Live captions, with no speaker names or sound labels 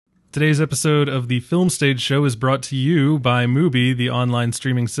Today's episode of the Film Stage Show is brought to you by Mubi, the online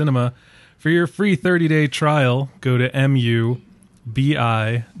streaming cinema. For your free 30-day trial, go to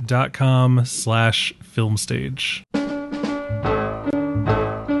mubi.com/filmstage.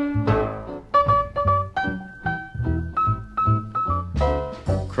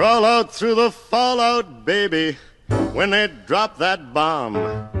 Crawl out through the fallout, baby, when they drop that bomb.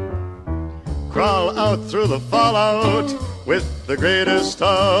 Crawl out through the fallout with the greatest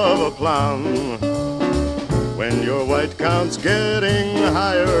of aplomb. When your white count's getting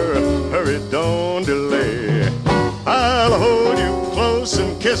higher, hurry, don't delay. I'll hold you close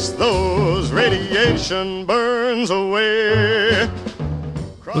and kiss those radiation burns away.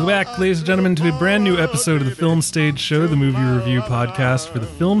 Welcome back, ladies and gentlemen, to a brand new episode of the Film Stage Show, the movie review podcast for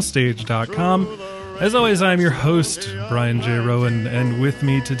thefilmstage.com. As always, I'm your host, Brian J. Rowan, and with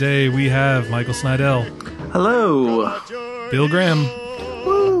me today we have Michael Snydell. Hello. Bill Graham.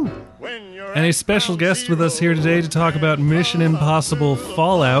 Woo. And a special guest with us here today to talk about Mission Impossible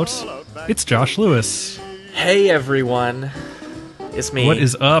Fallout. It's Josh Lewis. Hey everyone, it's me. What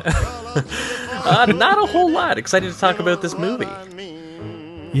is up? Not a whole lot. Excited to talk about this movie.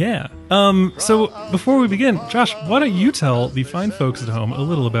 Yeah. So before we begin, Josh, why don't you tell the fine folks at home a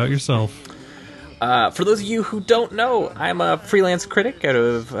little about yourself? For those of you who don't know, I'm a freelance critic out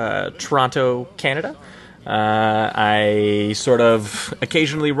of Toronto, Canada. I sort of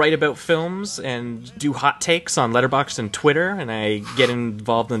occasionally write about films and do hot takes on Letterboxd and Twitter, and I get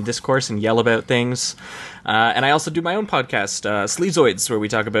involved in discourse and yell about things. And I also do my own podcast, Sleazoids, where we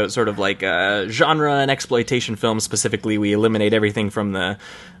talk about sort of like genre and exploitation films. Specifically, we eliminate everything from the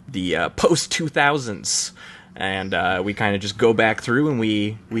post-2000s, and we kind of just go back through and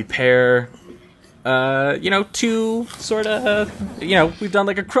we pair... two sort of, we've done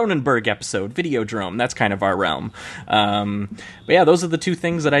like a Cronenberg episode, Videodrome. That's kind of our realm. But yeah, those are the two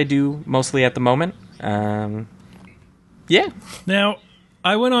things that I do mostly at the moment. Yeah. Now,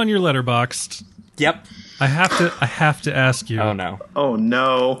 I went on your Letterboxd. Yep. I have to ask you. Oh no. Oh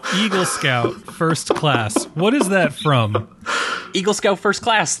no. Eagle Scout First Class. What is that from? Eagle Scout First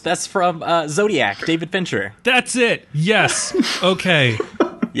Class. That's from Zodiac, David Fincher. That's it. Yes. Okay.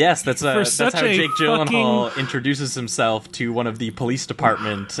 Yes, that's how Jake Gyllenhaal fucking... introduces himself to one of the police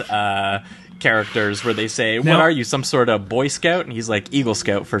department characters, where they say, now, what are you, some sort of Boy Scout? And he's like, Eagle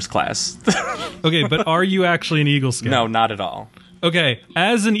Scout First Class. Okay, but are you actually an Eagle Scout? No, not at all. Okay,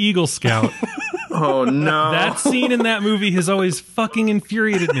 as an Eagle Scout... Oh no. That scene in that movie has always fucking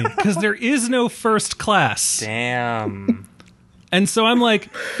infuriated me, because there is no first class. Damn. And so I'm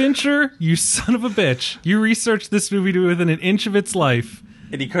like, Fincher, you son of a bitch. You researched this movie to within an inch of its life.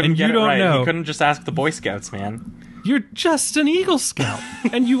 And he couldn't get it right. He couldn't just ask the Boy Scouts, man. You're just an Eagle Scout.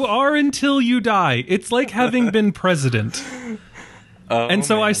 And you are until you die. It's like having been president. And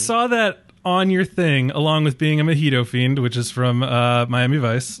so man. I saw that on your thing, along with being a mojito fiend, which is from Miami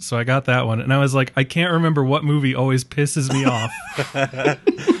Vice. So I got that one. And I was like, I can't remember what movie always pisses me off.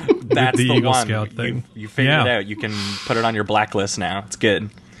 That's the Eagle one. Scout thing. You figured it out. You can put it on your blacklist now. It's good.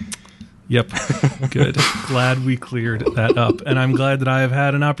 Yep. Good. Glad we cleared that up. And I'm glad that I have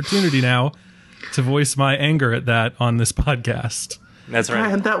had an opportunity now to voice my anger at that on this podcast. That's right.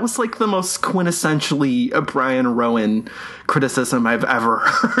 Brian, that was like the most quintessentially a Brian Rowan criticism I've ever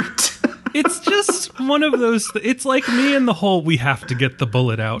heard. It's just one of those... It's like me and the whole, we have to get the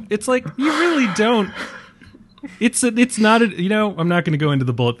bullet out. It's like, you really don't... It's not I'm not going to go into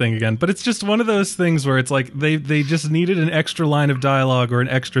the bullet thing again, but it's just one of those things where it's like they just needed an extra line of dialogue or an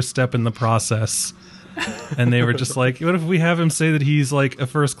extra step in the process, and they were just like, what if we have him say that he's like a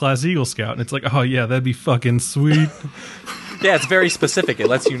first class Eagle Scout? And it's like, oh yeah, that'd be fucking sweet. Yeah, it's very specific. It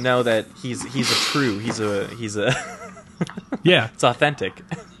lets you know that he's a yeah, it's authentic.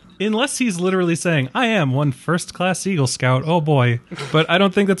 Unless he's literally saying, I am one first class Eagle Scout, oh boy. But I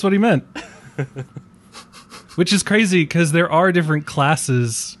don't think that's what he meant. Which is crazy, because there are different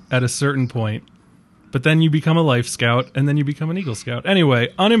classes at a certain point. But then you become a Life Scout, and then you become an Eagle Scout.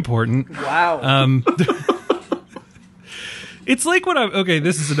 Anyway, unimportant. Wow. It's like when I'm... Okay,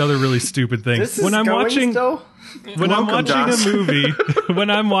 this is another really stupid thing. When I'm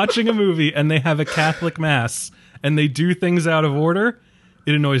watching a movie and they have a Catholic Mass, and they do things out of order,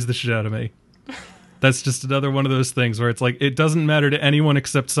 it annoys the shit out of me. That's just another one of those things where it's like, it doesn't matter to anyone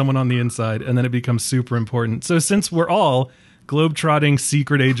except someone on the inside, and then it becomes super important. So since we're all globe-trotting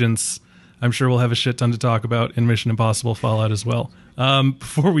secret agents, I'm sure we'll have a shit ton to talk about in Mission Impossible Fallout as well.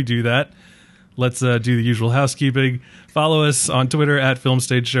 Before we do that, let's do the usual housekeeping. Follow us on Twitter at Film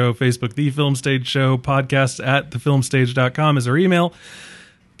Stage Show, Facebook The Film Stage Show, podcast at thefilmstage.com is our email.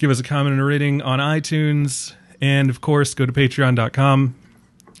 Give us a comment and a rating on iTunes, and of course, go to patreon.com.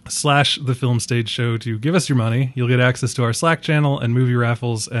 The Film Stage Show to give us your money. You'll get access to our Slack channel and movie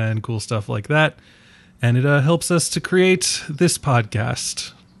raffles and cool stuff like that. And it helps us to create this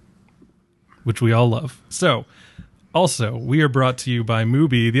podcast, which we all love. So, also, we are brought to you by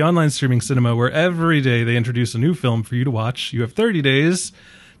Mubi, the online streaming cinema where every day they introduce a new film for you to watch. You have 30 days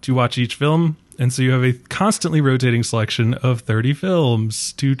to watch each film, and so you have a constantly rotating selection of 30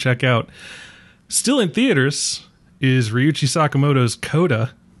 films to check out. Still in theaters is Ryuichi Sakamoto's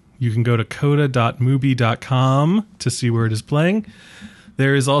Coda. You can go to coda.mubi.com to see where it is playing.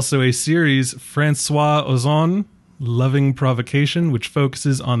 There is also a series, Francois Ozon, Loving Provocation, which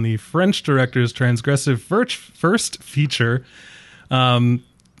focuses on the French director's transgressive first feature.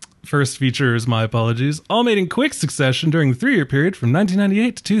 First features, my apologies, all made in quick succession during the 3-year period from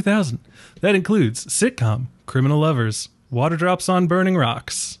 1998 to 2000. That includes Sitcom, Criminal Lovers, Water Drops on Burning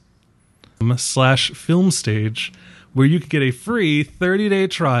Rocks, /Film Stage, where you could get a free 30-day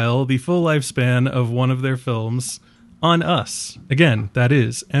trial, the full lifespan of one of their films, on us. Again, that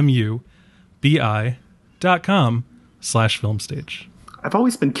is mubi.com/filmstage. I've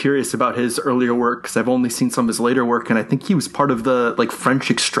always been curious about his earlier work because I've only seen some of his later work, and I think he was part of the French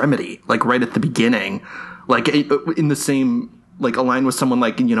Extremity, right at the beginning, in the same aligned with someone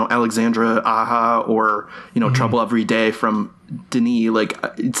Alexandra Aja or Trouble Every Day from Denis.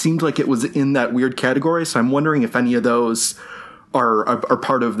 It seemed like it was in that weird category, so I'm wondering if any of those are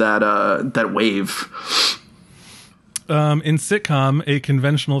part of that wave. In Sitcom, a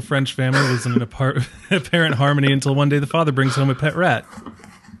conventional French family lives in an apparent harmony until one day the father brings home a pet rat.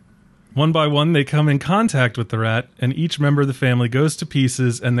 One by one, they come in contact with the rat, and each member of the family goes to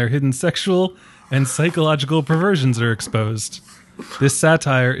pieces, and their hidden sexual and psychological perversions are exposed. This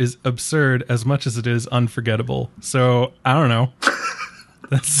satire is absurd as much as it is unforgettable. So, I don't know.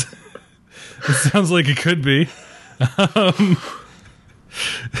 It sounds like it could be.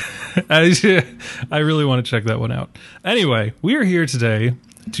 I really want to check that one out. Anyway, we are here today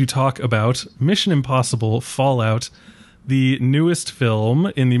to talk about Mission Impossible Fallout, the newest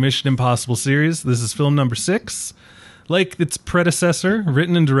film in the Mission Impossible series. This is film number 6. Like its predecessor,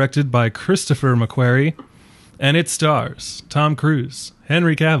 written and directed by Christopher McQuarrie, and it stars Tom Cruise,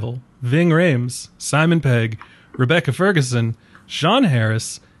 Henry Cavill, Ving Rhames, Simon Pegg, Rebecca Ferguson, Sean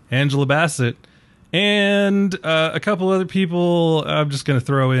Harris, Angela Bassett, and a couple other people. I'm just going to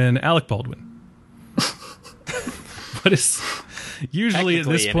throw in Alec Baldwin. What is usually at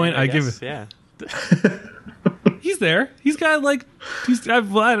this point I give it. Yeah. He's there. He's got he's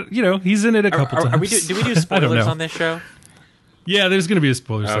in it a couple times. Do we do spoilers on this show? Yeah, there's going to be a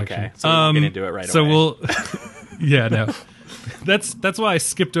spoiler section. Okay, so we're going to do it right away. So yeah, no. That's why I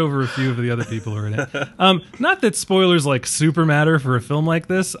skipped over a few of the other people who are in it. Not that spoilers super matter for a film like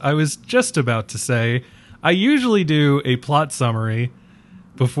this. I was just about to say, I usually do a plot summary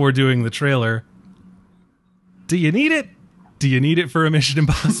before doing the trailer. Do you need it? Do you need it for a Mission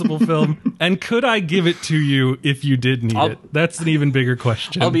Impossible film? And could I give it to you if you did need it? That's an even bigger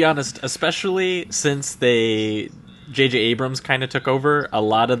question. I'll be honest, especially since J.J. Abrams kind of took over, a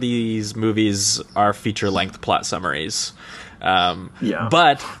lot of these movies are feature-length plot summaries.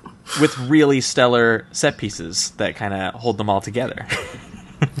 But with really stellar set pieces that kind of hold them all together.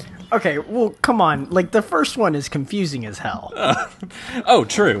 Okay, well, come on. The first one is confusing as hell. Oh,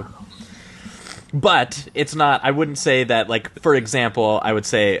 true. But it's not, I wouldn't say that, for example, I would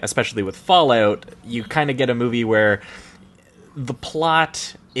say, especially with Fallout, you kind of get a movie where the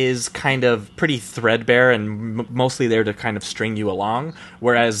plot is kind of pretty threadbare and mostly there to kind of string you along,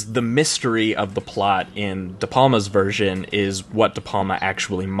 whereas the mystery of the plot in De Palma's version is what De Palma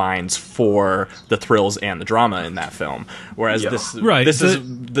actually mines for the thrills and the drama in that film. Whereas this is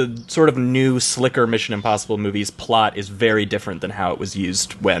the sort of new, slicker Mission Impossible movie's plot is very different than how it was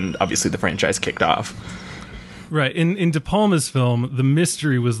used when, obviously, the franchise kicked off. Right. In De Palma's film, the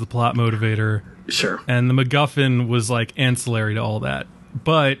mystery was the plot motivator. Sure. And the MacGuffin was ancillary to all that.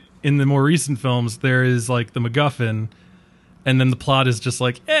 But in the more recent films, there is the MacGuffin, and then the plot is just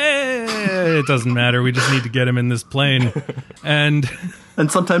it doesn't matter. We just need to get him in this plane. And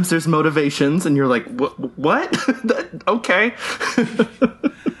sometimes there's motivations, and you're like, what? Okay.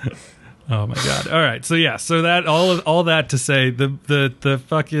 Oh my god. All right. So yeah. So that all that to say, the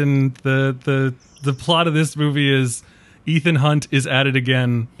plot of this movie is Ethan Hunt is at it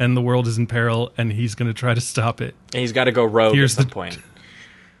again, and the world is in peril, and he's going to try to stop it. And he's got to go rogue at some point.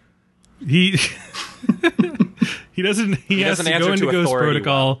 He doesn't. He has to go into Ghost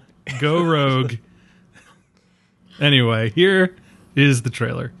Protocol, go rogue. Anyway, here is the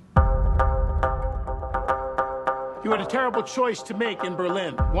trailer. You had a terrible choice to make in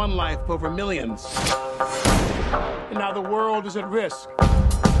Berlin. One life over millions. And now the world is at risk.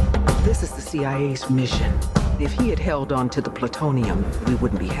 This is the CIA's mission. If he had held on to the plutonium, we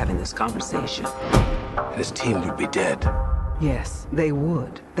wouldn't be having this conversation. His team would be dead. Yes, they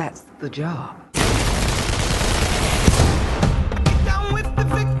would. That's the job. Down with the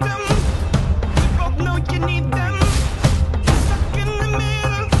victims. We both know you need them. Stuck in the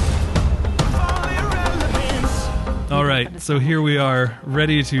middle of all irrelevance. All right, so here we are,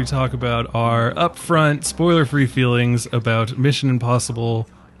 ready to talk about our upfront, spoiler-free feelings about Mission Impossible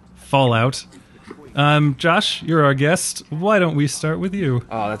Fallout. Josh, you're our guest. Why don't we start with you?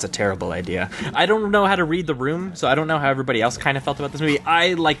 Oh, that's a terrible idea. I don't know how to read the room, so I don't know how everybody else kind of felt about this movie.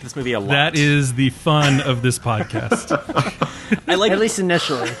 I like this movie a lot. That is the fun of this podcast. I like At least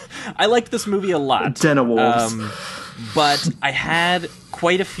initially. I liked this movie a lot. Den of Wolves. But I had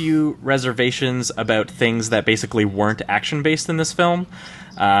quite a few reservations about things that basically weren't action-based in this film.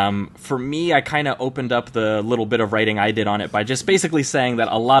 For me, I kind of opened up the little bit of writing I did on it by just basically saying that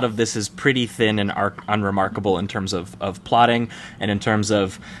a lot of this is pretty thin and unremarkable in terms of plotting and in terms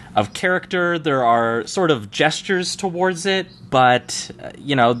of character. There are sort of gestures towards it, but,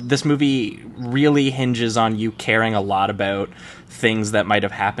 this movie really hinges on you caring a lot about things that might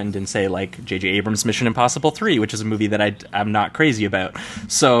have happened in, say, like J.J. Abrams' Mission Impossible 3, which is a movie that I'm not crazy about.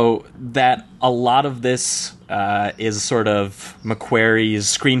 So that a lot of this is sort of McQuarrie's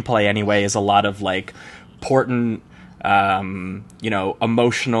screenplay anyway, is a lot of like important,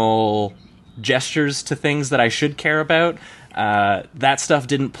 emotional gestures to things that I should care about. That stuff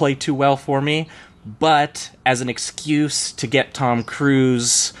didn't play too well for me, but as an excuse to get Tom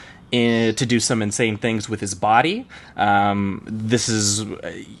Cruise to do some insane things with his body, this is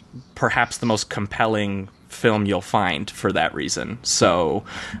perhaps the most compelling film you'll find for that reason. So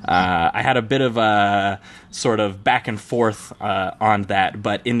I had a bit of a sort of back and forth on that,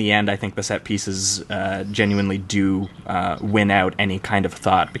 but in the end I think the set pieces genuinely do win out any kind of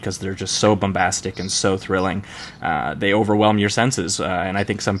thought, because they're just so bombastic and so thrilling. They overwhelm your senses, and I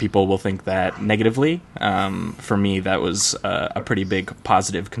think some people will think that negatively. For me, that was a pretty big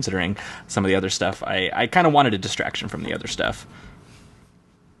positive, considering some of the other stuff. I kind of wanted a distraction from the other stuff.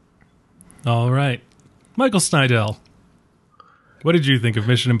 All right. Michael Snydell, what did you think of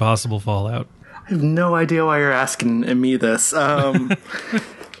Mission Impossible Fallout? I have no idea why you're asking me this.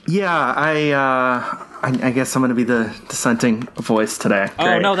 Yeah, I guess I'm going to be the dissenting voice today. Oh,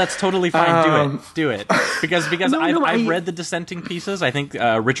 Great. no, that's totally fine. Do it. Because I've read the dissenting pieces. I think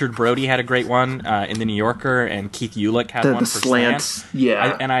Richard Brody had a great one in The New Yorker, and Keith Ulick had one the for slants.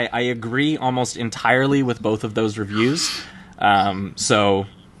 Yeah. I agree almost entirely with both of those reviews. So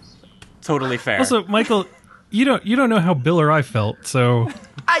totally fair. Also, Michael, you don't know how Bill or I felt, so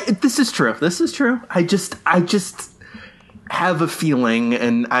This is true. I just have a feeling,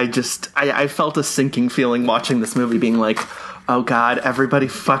 and I felt a sinking feeling watching this movie, being like, oh god, everybody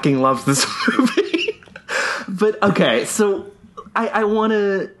fucking loves this movie. But okay, so I want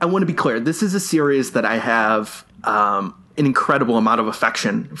to be clear. This is a series that I have an incredible amount of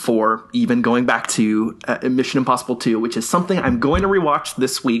affection for, even going back to Mission Impossible 2, which is something I'm going to rewatch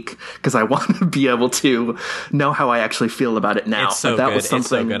this week because I want to be able to know how I actually feel about it now. It's so that good. Was something... It's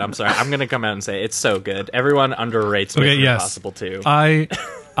so good. I'm sorry. I'm going to come out and say it's so good. Everyone underrates Mission Impossible 2. I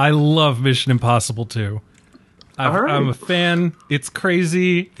love Mission Impossible 2. Right. I'm a fan. It's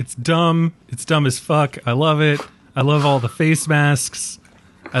crazy. It's dumb. It's dumb as fuck. I love it. I love all the face masks.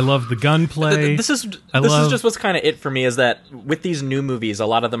 I love the gunplay. This is just what's kind of it for me, is that with these new movies, a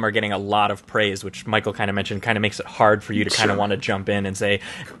lot of them are getting a lot of praise, which Michael kind of mentioned, kind of makes it hard for you to kind of want to jump in and say.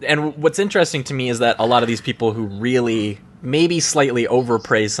 And what's interesting to me is that a lot of these people who really maybe slightly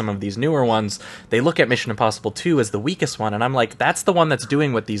overpraise some of these newer ones, they look at Mission Impossible 2 as the weakest one, and I'm like, that's the one that's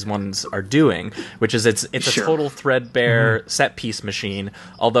doing what these ones are doing, which is it's a total threadbare set piece machine,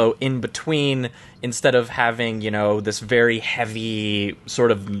 although in between, instead of having, this very heavy,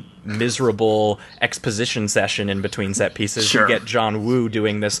 sort of miserable exposition session in between set pieces, you get John Woo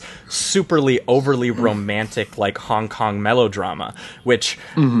doing this superly overly romantic, like Hong Kong melodrama, which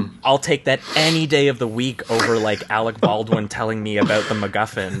I'll take that any day of the week over like Alec Baldwin telling me about the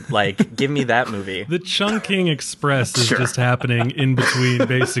MacGuffin. Like, give me that movie. The Chungking Express is just happening in between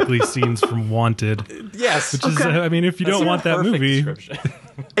basically scenes from Wanted. Yes. Which is, I mean, if you don't want that movie...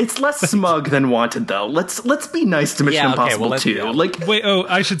 It's less smug than Wanted, though. Let's be nice to Mission Impossible 2. Yeah. Like, wait,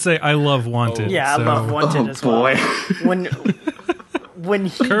 I should say I love Wanted. Yeah, I love Wanted as well. When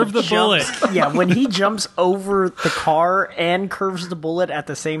he curve the bullet. Yeah, when he jumps over the car and curves the bullet at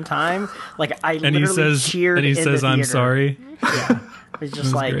the same time, like I literally cheered. And he says, "I'm sorry." Yeah, it's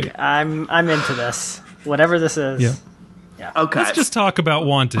just like great. I'm into this. Whatever this is. Yeah. Yeah. Okay. Let's just talk about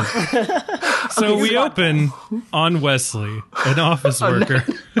Wanted. So we open on Wesley, an office worker.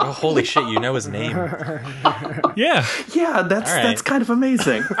 Oh, holy shit! You know his name. Yeah. Yeah, that's kind of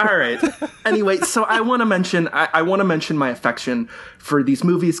amazing. All right. Anyway, so I want to mention my affection for these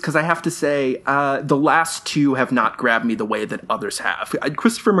movies because I have to say the last two have not grabbed me the way that others have.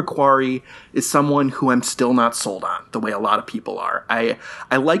 Christopher McQuarrie is someone who I'm still not sold on the way a lot of people are. I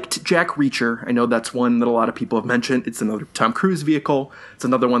liked Jack Reacher. I know that's one that a lot of people have mentioned. It's another Tom Cruise vehicle. It's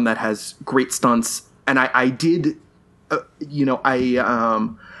another one that has great stunts, and I did.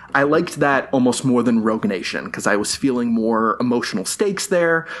 I liked that almost more than Rogue Nation because I was feeling more emotional stakes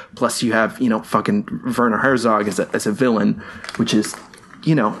there. Plus, you have fucking Werner Herzog as a villain, which is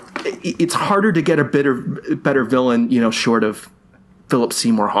it's harder to get a better villain short of Philip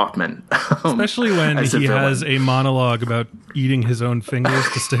Seymour Hoffman, especially when he has a monologue about eating his own fingers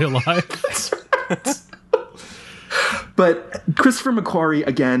to stay alive. But Christopher McQuarrie,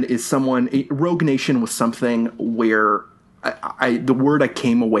 again, is someone... Rogue Nation was something where the word I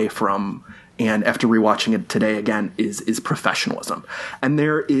came away from, and after rewatching it today again, is professionalism. And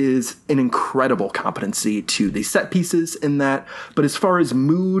there is an incredible competency to the set pieces in that. But as far as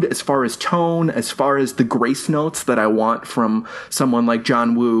mood, as far as tone, as far as the grace notes that I want from someone like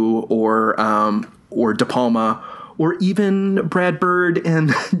John Woo or De Palma, or even Brad Bird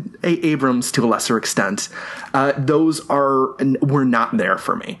and A. Abrams to a lesser extent, those were not there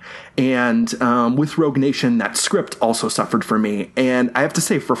for me. And with Rogue Nation, that script also suffered for me. And I have to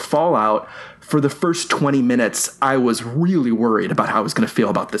say, for Fallout, for the first 20 minutes, I was really worried about how I was going to feel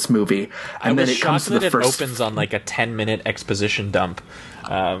about this movie. And then it comes to the first. It opens on like a 10-minute exposition dump.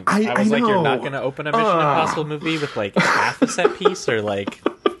 I was like, you're not going to open a Mission Impossible movie with like half a set piece or like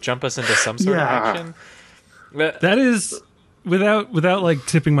jump us into some sort of action. That is, without like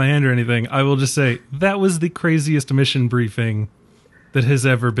tipping my hand or anything, I will just say that was the craziest mission briefing that has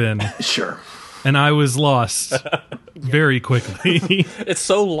ever been. Sure. And I was lost very quickly. It's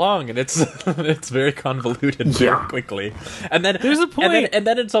so long and it's very convoluted very quickly. And then there's a point, and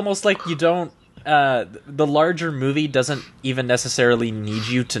then it's almost like you don't. The larger movie doesn't even necessarily need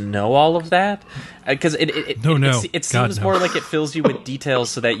you to know all of that because it seems more like it fills you with details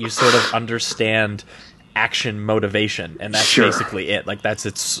so that you sort of understand action motivation, and that's basically it. Like that's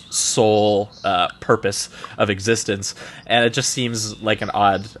its sole purpose of existence, and it just seems like an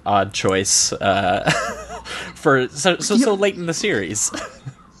odd choice for so late in the series.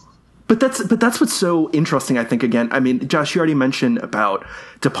 But that's what's so interesting, I think. Again, I mean, Josh, you already mentioned about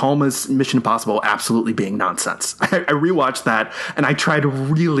De Palma's Mission Impossible absolutely being nonsense. I rewatched that, and I tried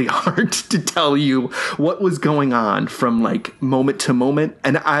really hard to tell you what was going on from like moment to moment,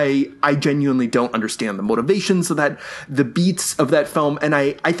 and I genuinely don't understand the motivations of that, the beats of that film, and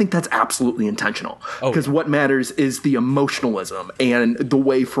I think that's absolutely intentional. Because what matters is the emotionalism and the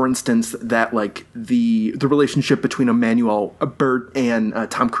way, for instance, that like the relationship between Emmanuel Burt and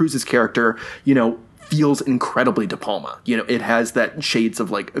Tom Cruise's character, feels incredibly De Palma. It has that shades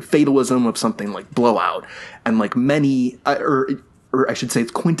of like fatalism of something like Blowout, and like many, or I should say,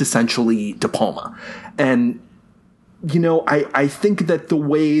 it's quintessentially De Palma. And I think that the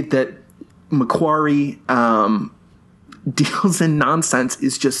way that McQuarrie deals in nonsense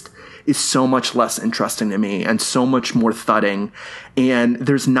is so much less interesting to me and so much more thudding. And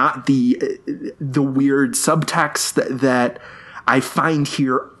there's not the weird subtext that I find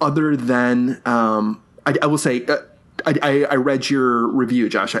here, other than I will say I read your review,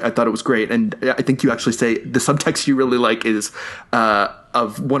 Josh. I thought it was great, and I think you actually say the subtext you really like is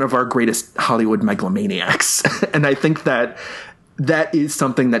of one of our greatest Hollywood megalomaniacs, and I think that is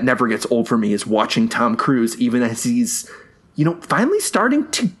something that never gets old for me, is watching Tom Cruise, even as he's finally starting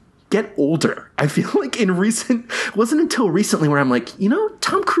to get older. I feel like it wasn't until recently where I'm like,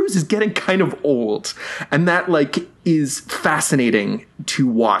 Tom Cruise is getting kind of old, and that like is fascinating to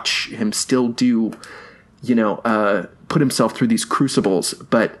watch him still do, put himself through these crucibles.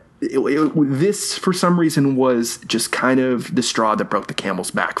 But this, for some reason, was just kind of the straw that broke the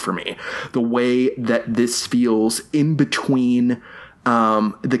camel's back for me. The way that this feels in between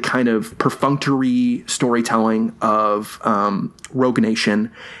the kind of perfunctory storytelling of Rogue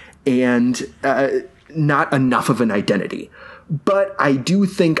Nation and not enough of an identity. But I do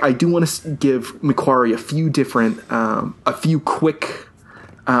want to give McQuarrie a few quick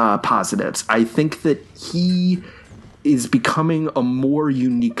positives. I think that he is becoming a more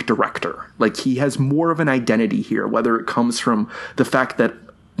unique director. Like, he has more of an identity here, whether it comes from the fact that,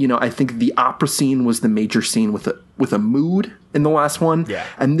 I think the opera scene was the major scene with a mood in the last one. Yeah.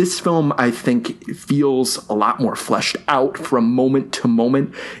 And this film, I think, feels a lot more fleshed out from moment to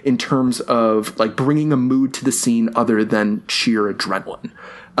moment in terms of like bringing a mood to the scene other than sheer adrenaline.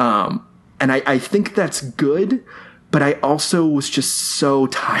 And I think that's good, but I also was just so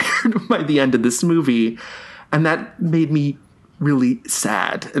tired by the end of this movie, and that made me really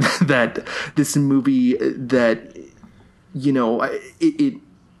sad that this movie that, you know,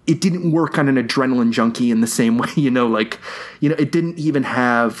 it didn't work on an adrenaline junkie in the same way, it didn't even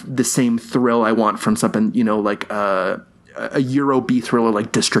have the same thrill I want from something, like a Euro B thriller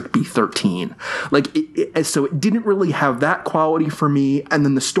like District B13. So it didn't really have that quality for me. And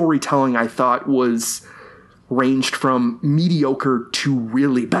then the storytelling I thought was ranged from mediocre to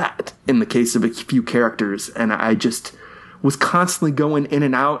really bad in the case of a few characters. And I just was constantly going in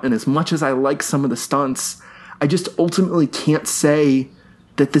and out. And as much as I like some of the stunts, I just ultimately can't say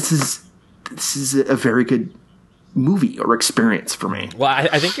that this is a very good movie or experience for me. Well,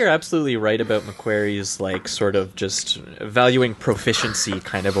 I think you're absolutely right about McQuarrie's like sort of just valuing proficiency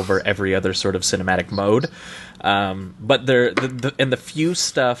kind of over every other sort of cinematic mode. But the few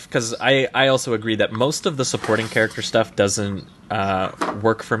stuff, because I also agree that most of the supporting character stuff doesn't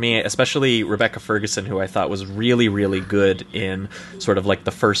work for me, especially Rebecca Ferguson, who I thought was really, really good in sort of like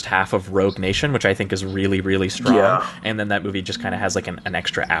the first half of Rogue Nation, which I think is really, really strong. Yeah. And then that movie just kind of has like an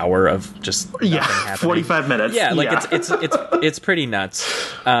extra hour of just nothing happening. 45 minutes. Yeah, like it's pretty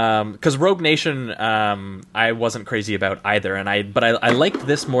nuts. Because Rogue Nation, I wasn't crazy about either, but I liked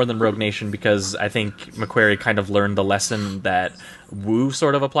this more than Rogue Nation because I think McQuarrie kind of learned the lesson that Woo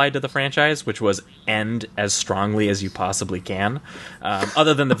sort of applied to the franchise, which was end as strongly as you possibly can,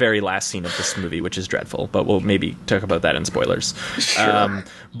 other than the very last scene of this movie, which is dreadful, but we'll maybe talk about that in spoilers. Sure.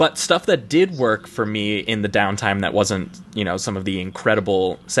 But stuff that did work for me in the downtime that wasn't, some of the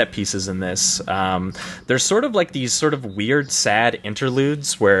incredible set pieces in this, there's sort of like these sort of weird, sad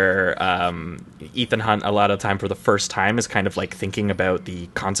interludes where Ethan Hunt, a lot of time for the first time, is kind of like thinking about the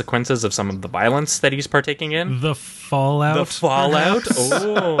consequences of some of the violence that he's partaking in. The fallout.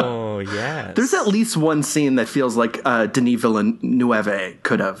 Oh, yes. There's at least one scene that feels like Denis Villeneuve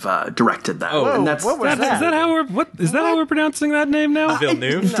could have directed that. Oh, and that's what was that? Is that how we're pronouncing that name now?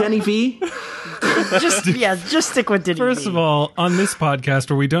 Villeneuve? Denis V. just stick with Denis. First of all, on this podcast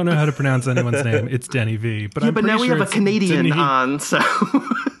where we don't know how to pronounce anyone's name, it's Denny V. But I'm but now we sure have a Canadian Denis. on, so.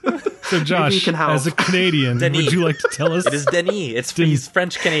 So Josh, as a Canadian, would you like to tell us? It is Denis. He's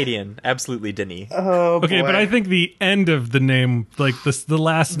French Canadian. Absolutely Denis. Oh, boy. Okay, but I think the end of the name, like the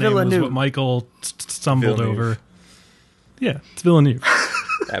last name, was what Michael stumbled Villeneuve. over. Yeah, it's Villeneuve.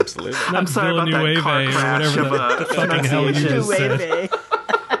 Absolutely. I'm sorry about that car crash or whatever the fucking hell you just said.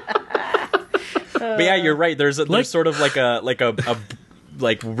 But yeah, you're right. There's sort of like a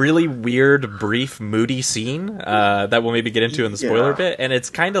really weird, brief, moody scene that we'll maybe get into in the spoiler bit, and it's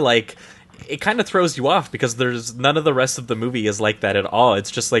kind of like it kind of throws you off because there's none of the rest of the movie is like that at all.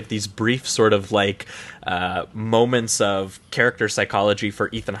 It's just like these brief sort of like moments of character psychology for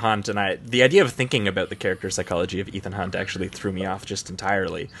Ethan Hunt, and the idea of thinking about the character psychology of Ethan Hunt actually threw me off just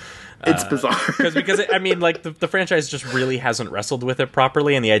entirely. It's bizarre. because the franchise just really hasn't wrestled with it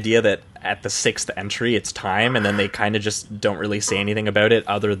properly, and the idea that at the 6th entry it's time, and then they kind of just don't really say anything about it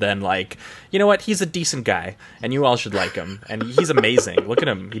other than like, you know what, he's a decent guy, and you all should like him, and he's amazing. Look at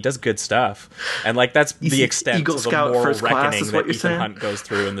him, he does good stuff, and like that's the extent of the moral reckoning that Ethan Hunt goes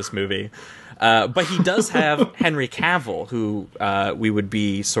through in this movie. But he does have Henry Cavill, who we would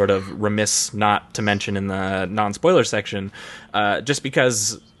be sort of remiss not to mention in the non-spoiler section, just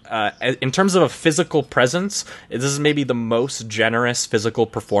because in terms of a physical presence, this is maybe the most generous physical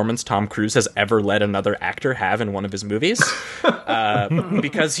performance Tom Cruise has ever let another actor have in one of his movies,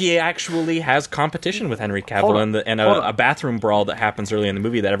 because he actually has competition with Henry Cavill and a bathroom brawl that happens early in the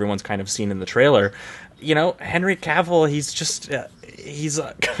movie that everyone's kind of seen in the trailer. Henry Cavill, he's just... he's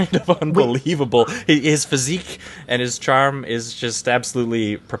kind of unbelievable. His physique and his charm is just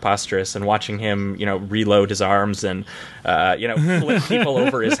absolutely preposterous. And watching him, reload his arms and, flip people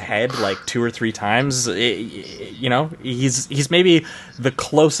over his head like 2 or 3 times, he's maybe the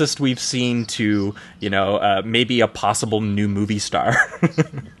closest we've seen to, maybe a possible new movie star.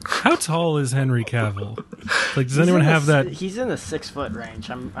 How tall is Henry Cavill? Like, does anyone have that? He's in the 6-foot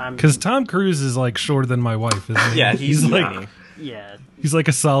range. Because Tom Cruise is like shorter than my wife, isn't he? Yeah, he's like. Yeah. He's like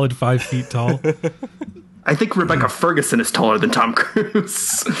a solid 5 feet tall. I think Rebecca Ferguson is taller than Tom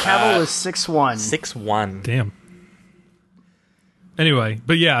Cruise. Cavill is 6'1". 6'1". Damn. Anyway,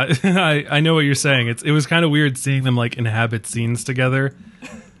 but yeah, I know what you're saying. It was kind of weird seeing them like inhabit scenes together,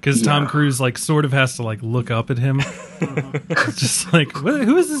 because Tom Cruise like sort of has to like look up at him. It's just like,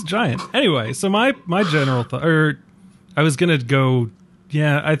 who is this giant? Anyway, so my general thought, or I was gonna go.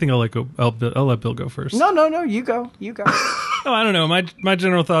 Yeah, I think I'll let Bill go first. No, you go. Oh, I don't know. My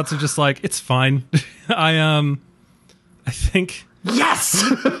general thoughts are just like, it's fine. I think Yes.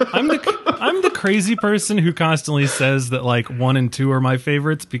 I'm the crazy person who constantly says that like 1 and 2 are my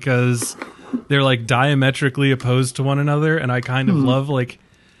favorites because they're like diametrically opposed to one another, and I kind of love like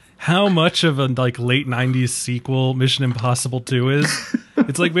how much of a like late 90s sequel Mission Impossible 2 is.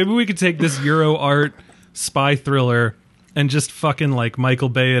 It's like maybe we could take this Euro art spy thriller and just fucking like Michael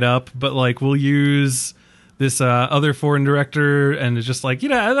Bay it up, but like we'll use this other foreign director, and it's just like,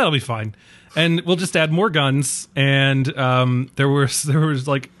 that'll be fine. And we'll just add more guns. And there was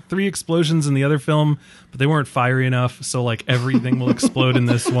like 3 explosions in the other film, but they weren't fiery enough. So like everything will explode in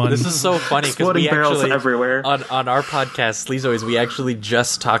this one. This is so funny because we barrels actually everywhere. on our podcast, Sleazoids, we actually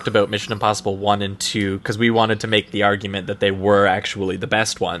just talked about Mission Impossible 1 and 2 because we wanted to make the argument that they were actually the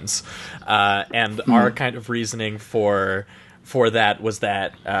best ones. And our kind of reasoning for that was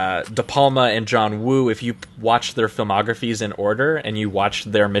that De Palma and John Woo, if you watched their filmographies in order and you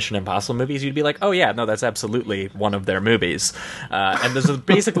watched their Mission Impossible movies, you'd be like, oh yeah, no, that's absolutely one of their movies. And those are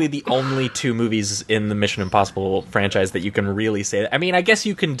basically the only 2 movies in the Mission Impossible franchise that you can really say that. I mean, I guess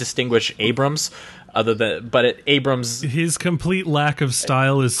you can distinguish Abrams, Abrams... His complete lack of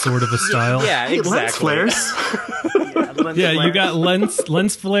style is sort of a style. Yeah, exactly. Lens flares. You got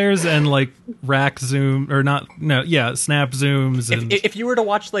lens flares and like rack zoom snap zooms. And if you were to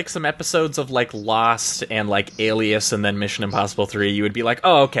watch like some episodes of like Lost and like Alias and then Mission Impossible 3, you would be like,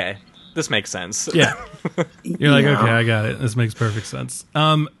 oh, okay, this makes sense. Yeah, you're like, okay, I got it. This makes perfect sense.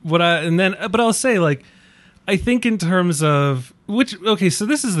 But I'll say like, I think in terms of so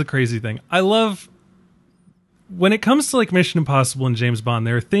this is the crazy thing. I love when it comes to like Mission Impossible and James Bond.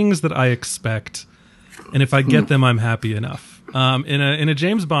 There are things that I expect, and if I get them, I'm happy enough. In a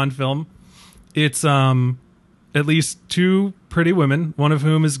James Bond film, it's at least 2 pretty women, one of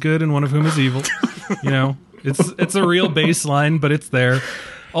whom is good and one of whom is evil. It's a real baseline, but it's there.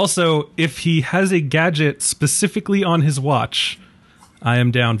 Also, if he has a gadget specifically on his watch, I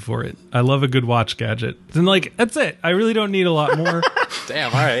am down for it. I love a good watch gadget. Then like that's it. I really don't need a lot more.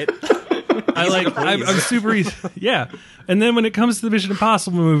 Damn, all right. I'm super easy. Yeah. And then when it comes to the Mission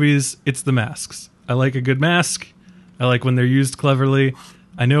Impossible movies, it's the masks. I like a good mask. I like when they're used cleverly.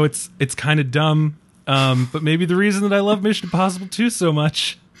 I know it's kind of dumb, but maybe the reason that I love Mission Impossible 2 so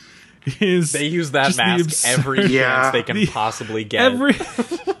much is they use that mask every chance they can possibly get.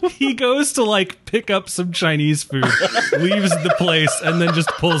 He goes to like pick up some Chinese food, leaves the place, and then just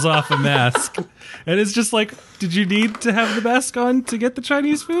pulls off a mask. And it's just like, did you need to have the mask on to get the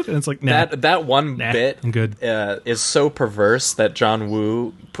Chinese food? And it's like, nah. That one bit I'm good. Is so perverse that John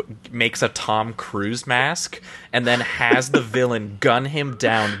Woo makes a Tom Cruise mask and then has the villain gun him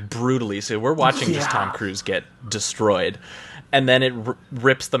down brutally. So we're watching just Tom Cruise get destroyed. And then it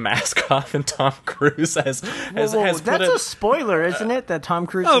rips the mask off, and Tom Cruise has that's a spoiler, isn't it? That Tom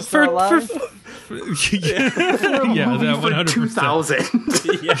Cruise is for still alive? Yeah, that 100%.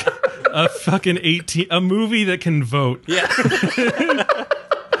 2000. Yeah. A fucking 18, a movie that can vote. Yeah.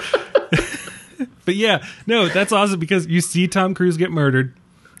 But yeah, no, that's awesome because you see Tom Cruise get murdered,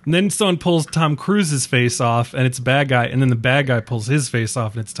 and then someone pulls Tom Cruise's face off, and it's a bad guy, and then the bad guy pulls his face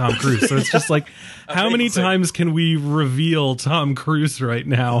off, and it's Tom Cruise. So it's just like, how many times can we reveal Tom Cruise right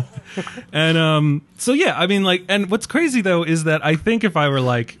now? And so yeah, I mean, like, and what's crazy though is that I think if I were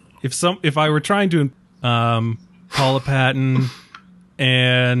like, if I were trying to Paula Patton,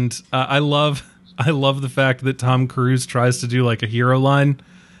 and I love the fact that Tom Cruise tries to do like a hero line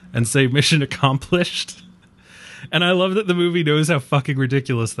and say mission accomplished. And I love that the movie knows how fucking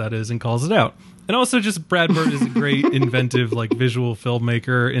ridiculous that is and calls it out. And also just Brad Bird is a great inventive like visual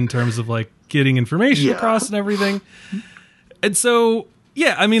filmmaker in terms of like getting information across and everything. And so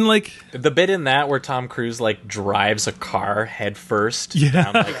yeah, I mean like the bit in that where Tom Cruise like drives a car head first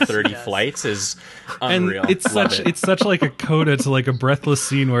down like 30 flights is unreal. And it's such like a coda to like a breathless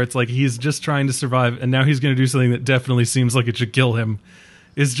scene where it's like he's just trying to survive and now he's going to do something that definitely seems like it should kill him.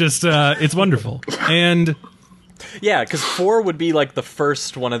 It's just it's wonderful. And yeah, because 4 would be like the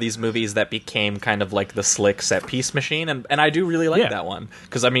first one of these movies that became kind of like the slick set piece machine, and I do really like that one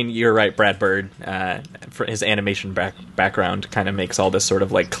because I mean you're right, Brad Bird, for his animation background kind of makes all this sort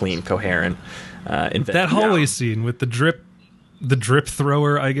of like clean, coherent. That hallway scene with the drip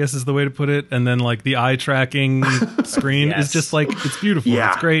thrower, I guess is the way to put it, and then like the eye tracking screen is just like it's beautiful,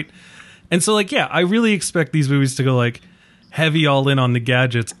 it's great, and so like I really expect these movies to go like heavy all in on the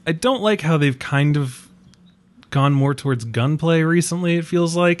gadgets. I don't like how they've kind of gone more towards gunplay recently, it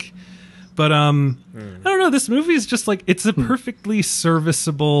feels like, but I don't know, this movie is just like it's a perfectly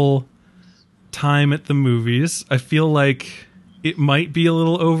serviceable time at the movies. I feel like it might be a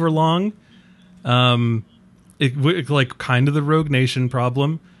little overlong, it like kind of the Rogue Nation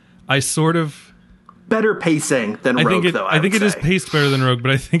problem. I sort of better pacing than Rogue, though. I think it is say. paced better than Rogue, but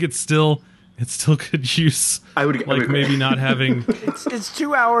I think it's still could use. I would maybe not having. It's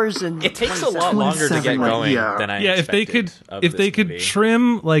 2 hours and it takes a lot longer to get going than I if they could movie.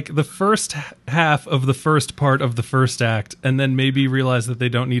 trim like the first half of the first part of the first act and then maybe realize that they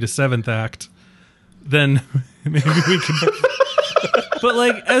don't need a seventh act, then maybe we could. But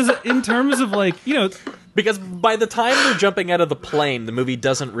like as in terms of like, you know, because by the time they're jumping out of the plane, the movie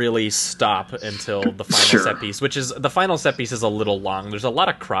doesn't really stop until the final set piece, which is the final set piece is a little long. There's a lot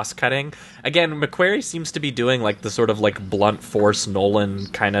of cross-cutting. Again, McQuarrie seems to be doing like the sort of like blunt force Nolan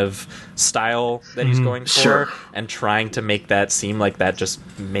kind of style that he's going for, and trying to make that seem like that just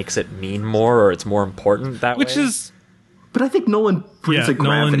makes it mean more, or it's more important that way. Which is. But I think Nolan brings a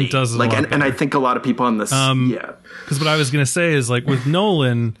gravity. Nolan does like, and I think a lot of people on this, Because what I was going to say is like with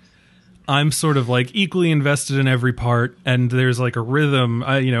Nolan, I'm sort of like equally invested in every part, and there's like a rhythm.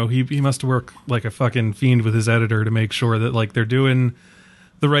 He must work like a fucking fiend with his editor to make sure that like they're doing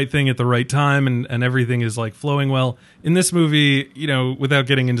the right thing at the right time, and everything is like flowing well. In this movie, you know, without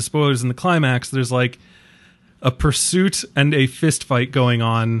getting into spoilers, in the climax, there's like a pursuit and a fist fight going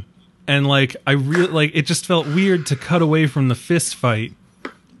on, and like I really like it. Just felt weird to cut away from the fist fight,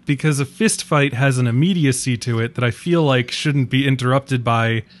 because a fist fight has an immediacy to it that I feel like shouldn't be interrupted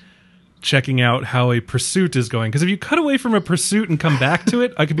by checking out how a pursuit is going. Because if you cut away from a pursuit and come back to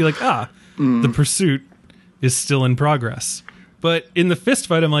it, I could be like, the pursuit is still in progress. But in the fist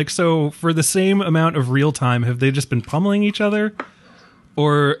fight, I'm like, so for the same amount of real time, have they just been pummeling each other?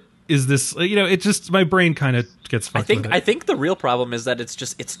 Or is this, you know, it just, my brain kind of gets fucked with it. I think the real problem is that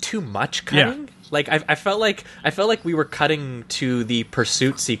it's too much cutting. Yeah. Like I felt like we were cutting to the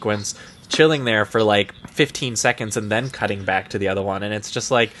pursuit sequence, chilling there for like 15 seconds and then cutting back to the other one, and it's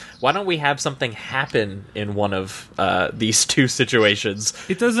just like, why don't we have something happen in one of these two situations?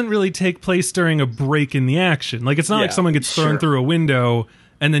 It doesn't really take place during a break in the action. Like, it's not like someone gets thrown through a window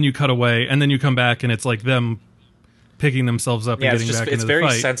and then you cut away and then you come back and it's like them picking themselves up and getting back into the fight. It's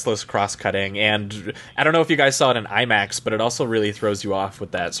very senseless cross-cutting, and I don't know if you guys saw it in IMAX, but it also really throws you off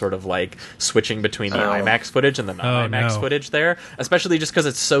with that sort of like switching between the IMAX footage and the non-IMAX footage there, especially just because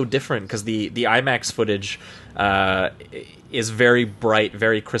it's so different, because the IMAX footage is very bright,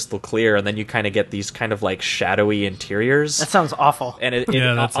 very crystal clear, and then you kind of get these kind of like shadowy interiors. That sounds awful. And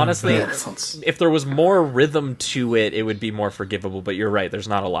honestly, if there was more rhythm to it, it would be more forgivable, but you're right, there's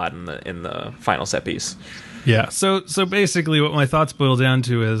not a lot in the final set piece. Yeah, so basically what my thoughts boil down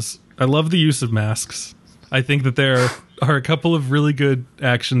to is I love the use of masks. I think that there are a couple of really good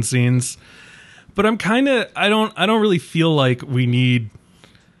action scenes, but I don't really feel like we need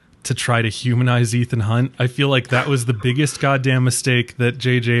to try to humanize Ethan Hunt. I feel like that was the biggest goddamn mistake that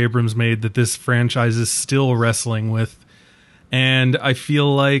J.J. Abrams made, that this franchise is still wrestling with. And I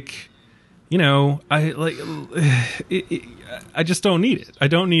feel like, you know, I just don't need it. I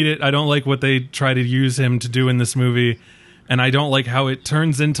don't need it. I don't like what they try to use him to do in this movie. And I don't like how it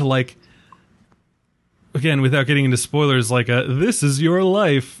turns into like, again, without getting into spoilers, like this is your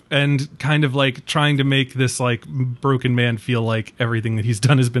life, and kind of like trying to make this like broken man feel like everything that he's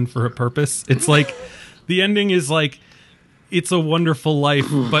done has been for a purpose. It's like the ending is like, it's a wonderful life,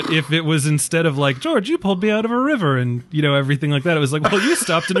 but if it was instead of like, George, you pulled me out of a river and, you know, everything like that, it was like, well, you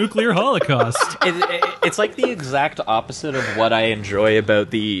stopped a nuclear holocaust. It's like the exact opposite of what I enjoy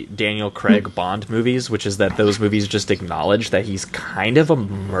about the Daniel Craig Bond movies, which is that those movies just acknowledge that he's kind of a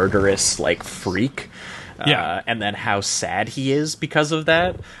murderous, like, freak. And then how sad he is because of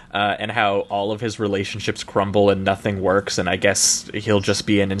that, and how all of his relationships crumble and nothing works, and I guess he'll just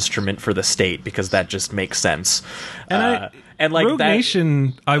be an instrument for the state because that just makes sense. And like Rogue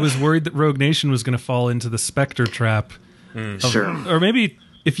Nation, I was worried that Rogue Nation was going to fall into the Spectre trap. Or maybe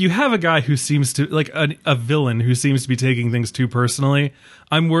if you have a guy who seems to, like a villain who seems to be taking things too personally,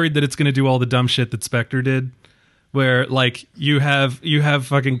 I'm worried that it's going to do all the dumb shit that Spectre did, where like you have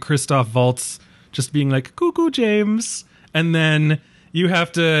fucking Christoph Waltz just being like, "Cuckoo James," and then you have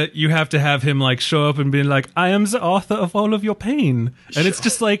to have him like show up and be like, "I am the author of all of your pain," and it's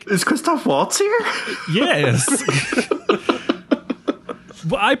just like, is Christoph Waltz here? Yes.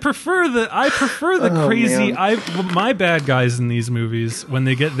 Well, I prefer the crazy. My bad guys in these movies, when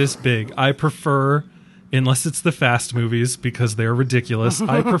they get this big, I prefer, unless it's the Fast movies because they're ridiculous,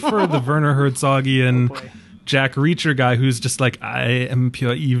 I prefer the Werner Herzogian Jack Reacher guy who's just like, I am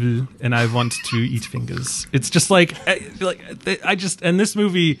pure evil and I want to eat fingers. It's just like and this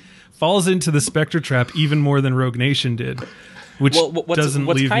movie falls into the Spectre trap even more than Rogue Nation did, which doesn't leave me feeling good.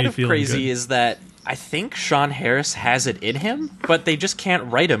 What's kind of crazy is that I think Sean Harris has it in him, but they just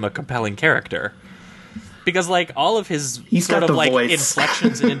can't write him a compelling character. because like all of his He's sort got of the like voice.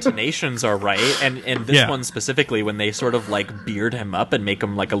 inflections and intonations are right, and this Yeah. one specifically, when they sort of like beard him up and make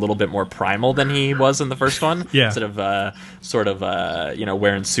him like a little bit more primal than he was in the first one, Yeah. instead of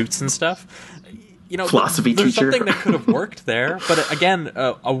wearing suits and stuff. Philosophy there's teacher. something that could have worked there, but again,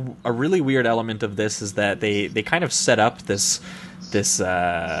 a really weird element of this is that they kind of set up this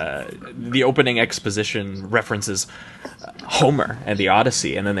the opening exposition references Homer and the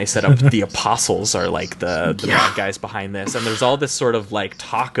Odyssey, and then they set up the apostles are like the bad guys behind this, and there's all this sort of like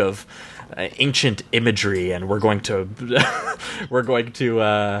talk of ancient imagery, and we're going to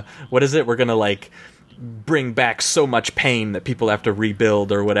what is it? We're gonna like bring back so much pain that people have to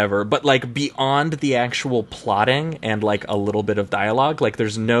rebuild or whatever, but like beyond the actual plotting and like a little bit of dialogue, like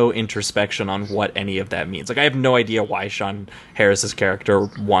there's no introspection on what any of that means. Like I have no idea why Sean Harris's character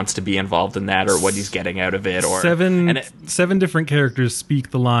wants to be involved in that or what he's getting out of it. Or seven different characters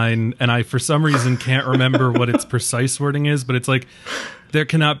speak the line, and I for some reason can't remember what its precise wording is, but it's like, there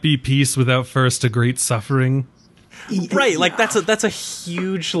cannot be peace without first a great suffering. Right, like that's a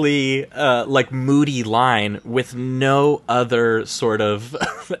hugely like moody line with no other sort of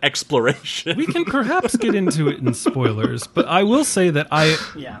exploration. We can perhaps get into it in spoilers, but I will say that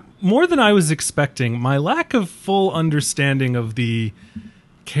more than I was expecting, my lack of full understanding of the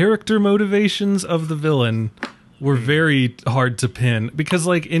character motivations of the villain were very hard to pin, because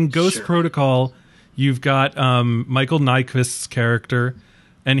like in Ghost Protocol, you've got Michael Nyqvist's character,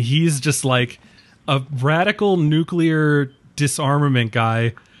 and he's just like a radical nuclear disarmament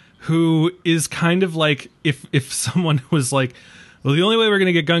guy who is kind of like if someone was like, well, the only way we're going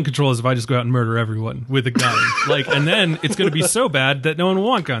to get gun control is if I just go out and murder everyone with a gun. Like, and then it's going to be so bad that no one will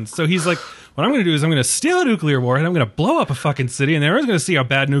want guns. So he's like, what I'm going to do is I'm going to steal a nuclear warhead, I'm going to blow up a fucking city, and everyone's going to see how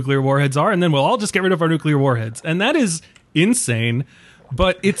bad nuclear warheads are, and then we'll all just get rid of our nuclear warheads. And that is insane.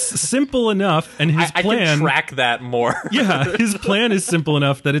 But it's simple enough, and his plan... I can track that more. Yeah, his plan is simple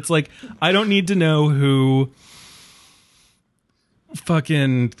enough that it's like, I don't need to know who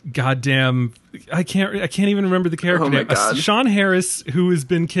fucking goddamn... I can't even remember the character name. Sean Harris, who has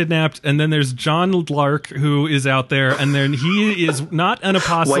been kidnapped, and then there's John Lark, who is out there, and then he is not an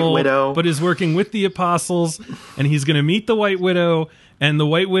apostle, White Widow, but is working with the apostles, and he's going to meet the White Widow, and the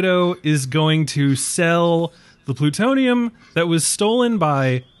White Widow is going to sell the plutonium that was stolen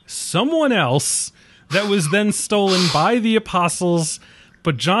by someone else, that was then stolen by the apostles,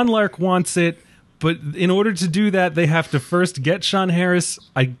 but John Lark wants it. But in order to do that, they have to first get Sean Harris.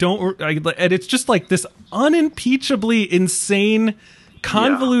 And it's just like this unimpeachably insane,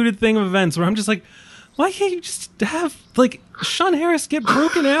 convoluted thing of events where I'm just like, why can't you just have like Sean Harris get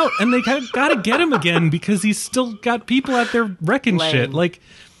broken out, and they gotta get him again because he's still got people out there wrecking shit. Like,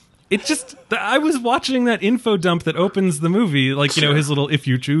 it just, I was watching that info dump that opens the movie, like, you know, his little, if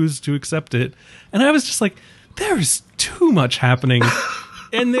you choose to accept it. And I was just like, there's too much happening.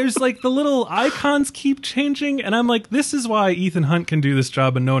 And there's like the little icons keep changing. And I'm like, this is why Ethan Hunt can do this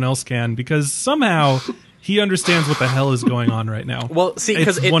job and no one else can, because somehow he understands what the hell is going on right now. Well, see,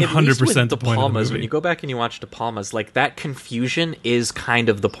 because it's 100% the point of the movie. When you go back and you watch De Palma's, like that confusion is kind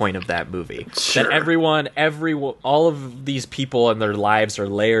of the point of that movie. Sure. That all of these people and their lives are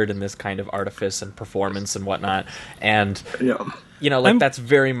layered in this kind of artifice and performance and whatnot, and you know, like that's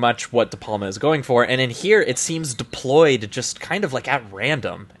very much what De Palma is going for. And in here, it seems deployed just kind of like at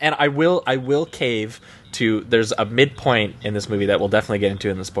random. And I will cave to, there's a midpoint in this movie that we'll definitely get into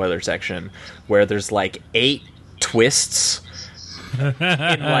in the spoiler section, where there's like 8 twists.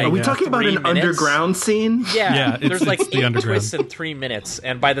 Are we talking about an underground scene? Yeah, there's like it's 8 twists in 3 minutes,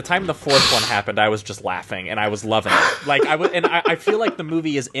 and by the time the 4th one happened, I was just laughing and I was loving it. Like I feel like the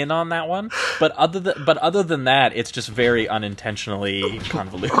movie is in on that one, but other than that, it's just very unintentionally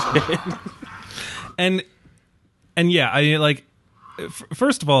convoluted. and yeah, I like.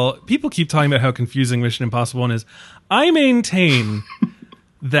 First of all, people keep talking about how confusing Mission Impossible 1 is. I maintain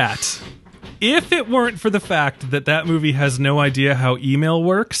that if it weren't for the fact that movie has no idea how email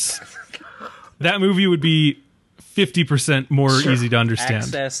works, that movie would be 50% more easy to understand.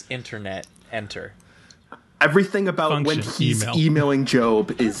 Access internet, enter. Everything about Function, when he's email. emailing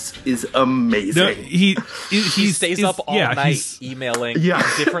Job is amazing. No, he stays up all night emailing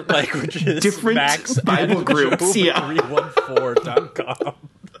different languages, different Max Bible groups. 314.com.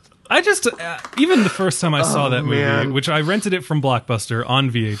 I just, even the first time I saw that movie, man. which I rented it from Blockbuster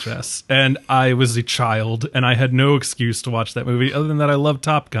on VHS, and I was a child, and I had no excuse to watch that movie, other than that I love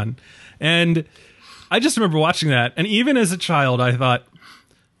Top Gun. And I just remember watching that, and even as a child, I thought,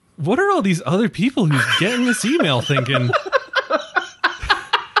 what are all these other people who's getting this email thinking?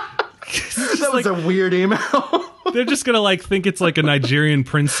 That was a weird email. They're just gonna like think it's like a Nigerian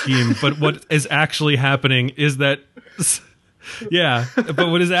prince scheme, but what is actually happening is that, yeah. But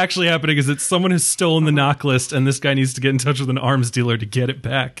what is actually happening is that someone has stolen the knock list, and this guy needs to get in touch with an arms dealer to get it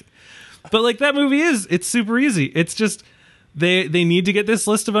back. But like that movie it's super easy. It's just they need to get this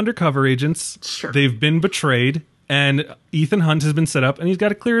list of undercover agents. Sure. They've been betrayed, and Ethan Hunt has been set up, and he's got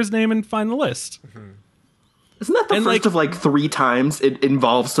to clear his name and find the list. Isn't that the first of like 3 times it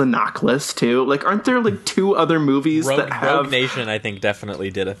involves the knock list too? Like, aren't there like 2 other movies that have... Rogue Nation, I think, definitely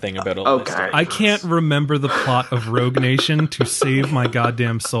did a thing about a list. I can't remember the plot of Rogue Nation to save my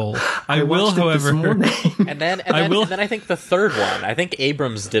goddamn soul. I will, however. And then I think the third one. I think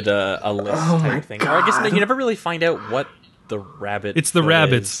Abrams did a list type thing. Or I guess you never really find out what the rabbit. It's the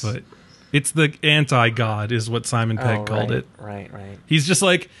rabbit's foot. It's the anti-god, is what Simon Pegg called it. Right. He's just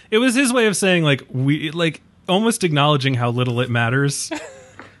like, it was his way of saying like almost acknowledging how little it matters.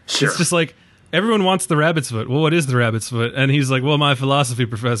 Sure. It's just like, everyone wants the rabbit's foot. Well, what is the rabbit's foot? And he's like, well, my philosophy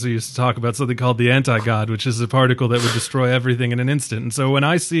professor used to talk about something called the anti-god, which is a particle that would destroy everything in an instant. And so when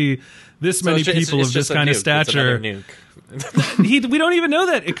I see this many people of this kind of stature, we don't even know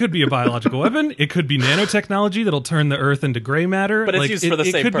that. It could be a biological weapon. It could be nanotechnology that'll turn the Earth into gray matter. But it's used for the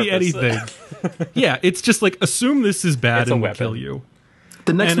same purpose. It could be anything. Yeah, it's just like, assume this is bad and will kill you.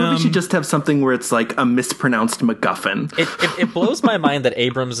 The next movie should just have something where it's like a mispronounced MacGuffin. It blows my mind that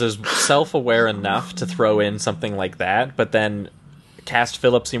Abrams is self-aware enough to throw in something like that, but then cast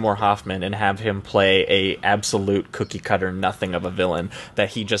Philip Seymour Hoffman and have him play a absolute cookie-cutter nothing of a villain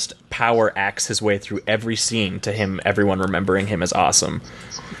that he just power acts his way through every scene to everyone remembering him as awesome.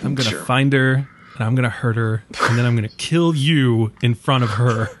 I'm going to find her, and I'm going to hurt her, and then I'm going to kill you in front of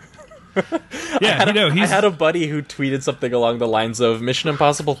her. Yeah, I had a buddy who tweeted something along the lines of Mission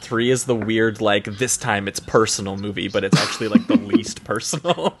Impossible 3 is the weird, like, this time it's personal movie, but it's actually, like, the least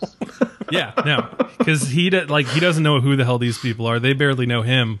personal. Yeah, no, because he doesn't know who the hell these people are. They barely know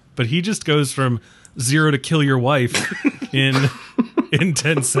him, but he just goes from 0 to kill your wife in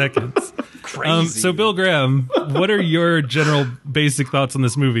 10 seconds. Crazy. So, Bill Graham, what are your general basic thoughts on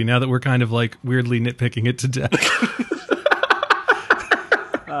this movie now that we're kind of, like, weirdly nitpicking it to death?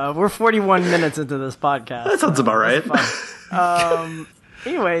 We're 41 minutes into this podcast. That sounds about right.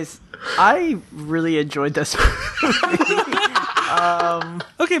 Anyways, I really enjoyed this movie.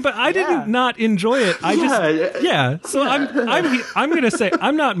 Okay, but I didn't not enjoy it. So I'm gonna say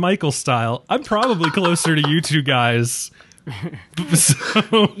I'm not Michael style. I'm probably closer to you two guys.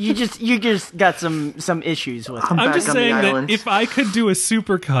 So, you just got some issues with it. I'm just saying that if I could do a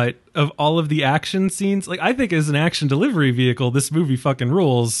supercut of all of the action scenes, like, I think as an action delivery vehicle, this movie fucking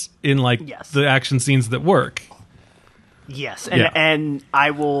rules in the action scenes that work. Yes, and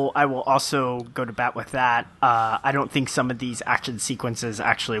I will also go to bat with that. I don't think some of these action sequences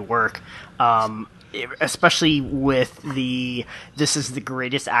actually work. Especially with this is the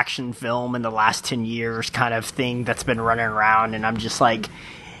greatest action film in the last 10 years kind of thing that's been running around, and I'm just like,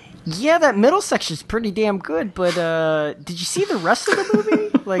 yeah, that middle section's pretty damn good, but did you see the rest of the movie?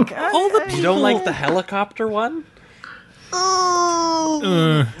 Like, you don't like the helicopter one?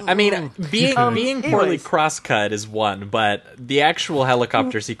 I mean, being poorly cross-cut is one, but the actual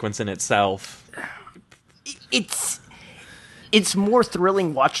helicopter sequence in itself, it's more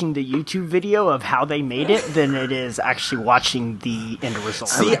thrilling watching the YouTube video of how they made it than it is actually watching the end result.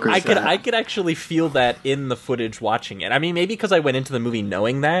 See, I could actually feel that in the footage watching it. I mean, maybe because I went into the movie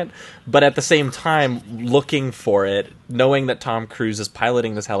knowing that, but at the same time, looking for it, knowing that Tom Cruise is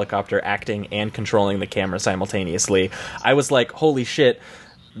piloting this helicopter, acting and controlling the camera simultaneously, I was like, holy shit,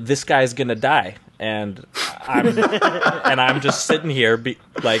 this guy's gonna die. And I'm just sitting here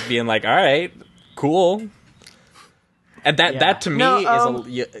being like, all right, cool. And that to me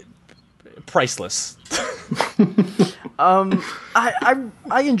is priceless.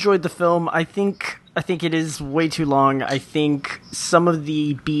 I enjoyed the film. I think it is way too long. I think some of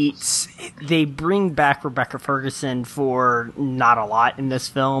the beats, they bring back Rebecca Ferguson for not a lot in this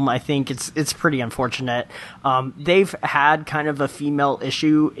film. I think it's pretty unfortunate. They've had kind of a female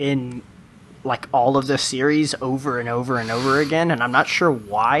issue in like all of this series over and over and over again, and I'm not sure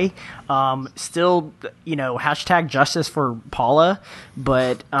why. Still, hashtag justice for Paula,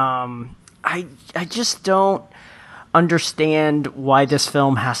 but I just don't understand why this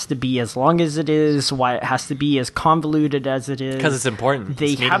film has to be as long as it is, why it has to be as convoluted as it is. Because it's important.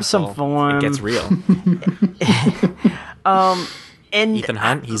 They have some fun. It gets real. And Ethan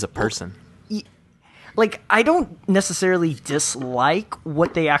Hunt, he's a person. Like, I don't necessarily dislike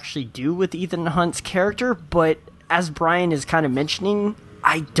what they actually do with Ethan Hunt's character, but as Brian is kind of mentioning,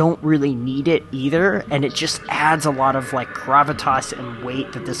 I don't really need it either, and it just adds a lot of like gravitas and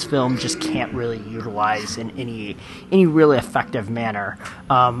weight that this film just can't really utilize in any really effective manner.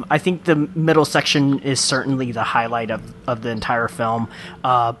 I think the middle section is certainly the highlight of the entire film,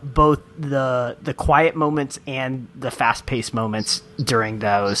 both the quiet moments and the fast-paced moments during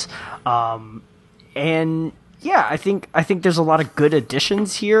those, and yeah, I think there's a lot of good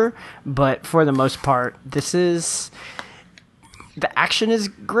additions here, but for the most part, the action is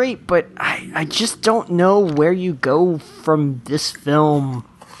great, but I just don't know where you go from this film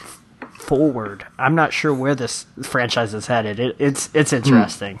forward. I'm not sure where this franchise is headed. It's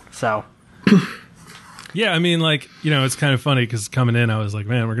interesting. So, yeah, I mean, like, you know, it's kind of funny because coming in, I was like,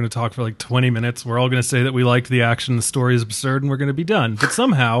 man, we're going to talk for like 20 minutes. We're all going to say that we liked the action, the story is absurd, and we're going to be done. But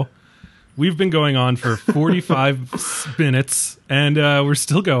somehow, we've been going on for 45 minutes, and we're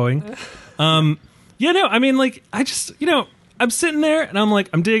still going. Yeah, no, I mean, like, I just, you know, I'm sitting there and I'm like,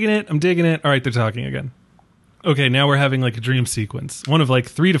 I'm digging it. All right, they're talking again. Okay, now we're having like a dream sequence. One of like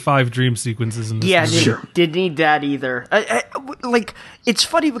 3 to 5 dream sequences in this movie. Yeah, didn't need that either. Like, it's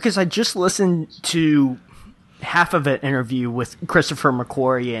funny because I just listened to half of an interview with Christopher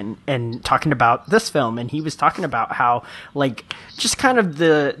McQuarrie and talking about this film, and he was talking about how, like, just kind of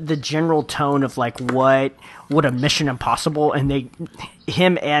the general tone of like what a Mission Impossible, and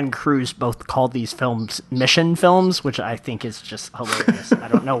him and Cruise both called these films mission films, which I think is just hilarious. I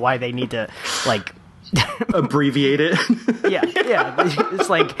don't know why they need to like abbreviate it. yeah.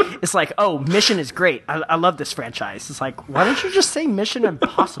 It's like, oh, Mission is great. I love this franchise. It's like, why don't you just say Mission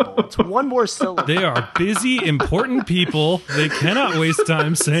Impossible? It's one more syllable. They are busy, important people. They cannot waste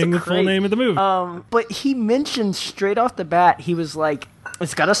time saying the full name of the movie. But he mentioned straight off the bat, he was like,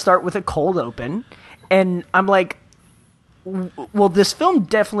 it's got to start with a cold open. And I'm like, well, this film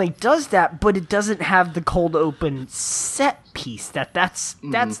definitely does that, but it doesn't have the cold open set piece. That's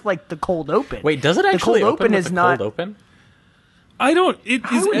like the cold open. Wait, does it actually the cold open with is the not cold open? I don't. It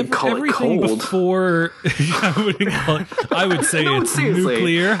I is wouldn't call it everything cold. before. I would say No, it's seriously.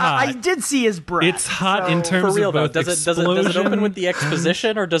 nuclear hot. I did see his breath. It's hot in so- terms For real of though, both does it open with the explosion-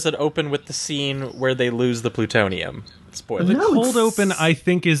 exposition, or does it open with the scene where they lose the plutonium? Spoiler. The No, cold it's- open, I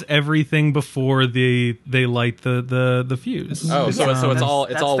think, is everything before they light the fuse. Oh, so it's all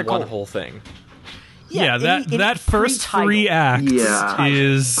that's all the one cold. whole thing. Yeah, that first pre-title. 3 acts Yeah.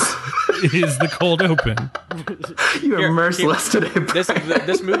 is the cold open. You are Here, merciless today.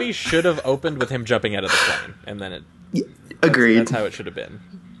 This movie should have opened with him jumping out of the plane, and then Agreed. that's how it should have been.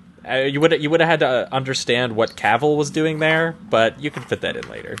 You would have had to understand what Cavill was doing there, but you can fit that in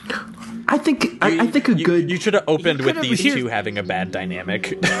later. I think You should have opened with could've- these here- two having a bad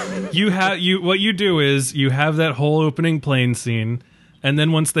dynamic. What you do is you have that whole opening plane scene, and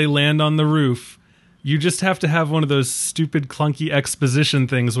then once they land on the roof, you just have to have one of those stupid clunky exposition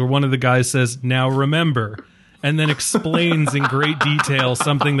things where one of the guys says, "Now remember," and then explains in great detail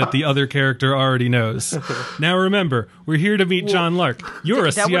something that the other character already knows. Now remember, we're here to meet John Lark. You're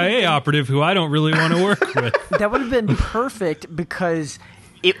a that would've CIA been- operative who I don't really want to work with. That would have been perfect because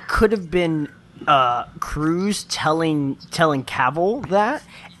it could have been Cruz telling Cavill that,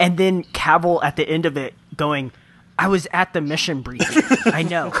 and then Cavill at the end of it going, "I was at the mission briefing. I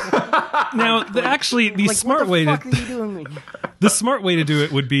know." Now, the Like, smart what the way fuck to are you doing? the smart way to do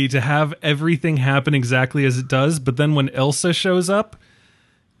it would be to have everything happen exactly as it does, but then when Elsa shows up,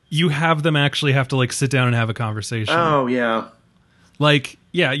 you have them actually have to like sit down and have a conversation. Oh yeah. Like,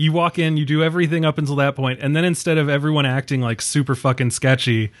 yeah, you walk in, you do everything up until that point, and then instead of everyone acting like super fucking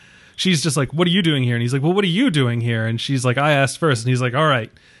sketchy, she's just like, "What are you doing here?" And he's like, "Well, what are you doing here?" And she's like, "I asked first." And he's like, "All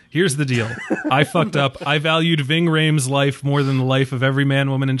right, here's the deal. I fucked up. I valued Ving Rhames' life more than the life of every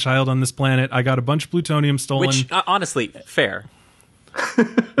man, woman, and child on this planet. I got a bunch of plutonium stolen." Which, honestly, fair.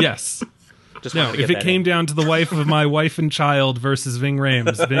 Yes. Just No, wanted to if get it that came in. down to the wife of my wife and child versus Ving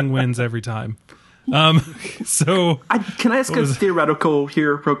Rhames, Ving wins every time. So Can I ask a theoretical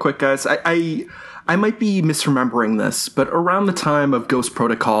here real quick, guys? I might be misremembering this, but around the time of Ghost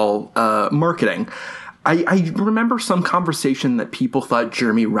Protocol marketing, I remember some conversation that people thought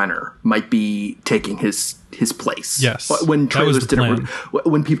Jeremy Renner might be taking his place. Yes, When that was trailers the didn't,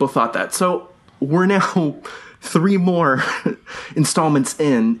 when people thought that. So we're now 3 more installments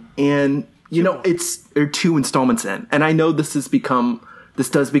in, and you know it's 2 installments in, and I know this does become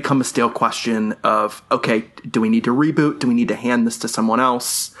a stale question of, okay, do we need to reboot? Do we need to hand this to someone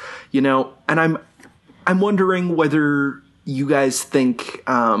else? You know, and I'm wondering whether you guys think,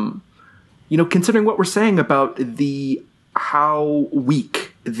 you know, considering what we're saying about how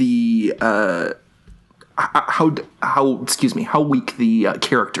weak the how weak the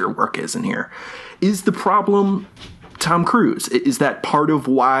character work is in here. Is the problem Tom Cruise? Is that part of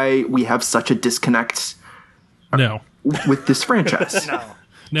why we have such a disconnect No. with this franchise?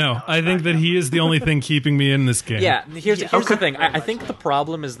 No, I think that he is the only thing keeping me in this game. Yeah, here's the thing. I think the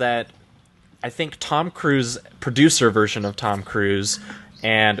problem is that I think Tom Cruise, producer version of Tom Cruise,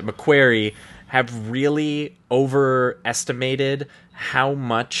 and McQuarrie have really overestimated how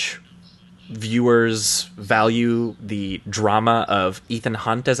much viewers value the drama of Ethan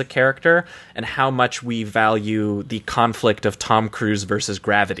Hunt as a character and how much we value the conflict of Tom Cruise versus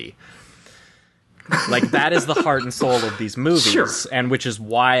gravity. Like, that is the heart and soul of these movies, Sure. and which is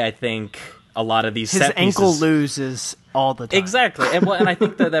why I think a lot of these His set pieces... ankle loses all the time. Exactly, and I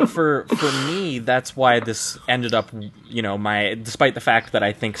think that for me, that's why this ended up, despite the fact that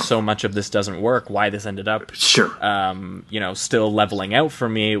I think so much of this doesn't work, why this ended up, Sure. Still leveling out for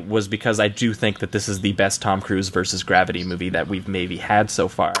me was because I do think that this is the best Tom Cruise versus Gravity movie that we've maybe had so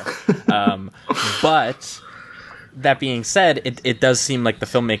far. But that being said, it does seem like the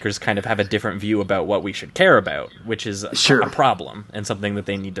filmmakers kind of have a different view about what we should care about, which is Sure. a problem and something that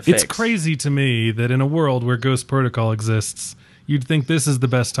they need to fix. It's crazy to me that in a world where Ghost Protocol exists, you'd think this is the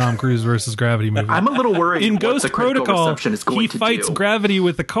best Tom Cruise versus Gravity movie. I'm a little worried in what Ghost the critical Protocol, reception is going he to fights do. gravity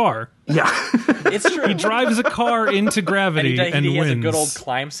with a car. Yeah. It's true. He drives a car into and gravity and he wins. has a good old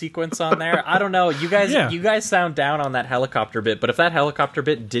climb sequence on there. I don't know. You guys sound down on that helicopter bit, but if that helicopter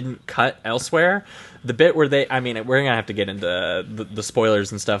bit didn't cut elsewhere, the bit where we're going to have to get into the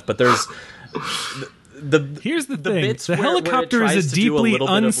spoilers and stuff, but there's Here's the thing. bits The where it helicopter tries is a to do a deeply little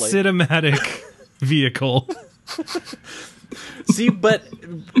bit of, like- uncinematic vehicle. See, but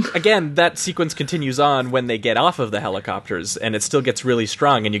again, that sequence continues on when they get off of the helicopters, and it still gets really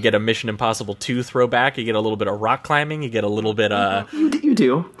strong, and you get a Mission Impossible 2 throwback, you get a little bit of rock climbing, you get a little bit You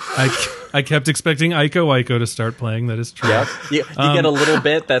do. I kept expecting Ico to start playing. That is true. yeah, you get a little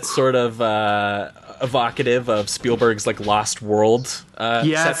bit that's sort of evocative of Spielberg's like Lost World set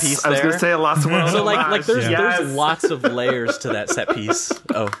Yes, piece I was there. going to say a Lost World. So like there's Yes. lots of layers to that set piece.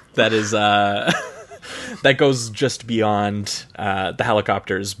 Oh, that is that goes just beyond the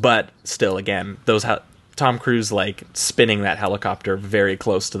helicopters, but still, again, those Tom Cruise like spinning that helicopter very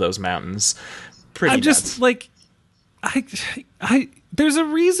close to those mountains. Pretty. I'm just nuts. like, I. There's a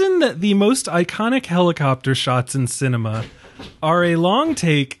reason that the most iconic helicopter shots in cinema are a long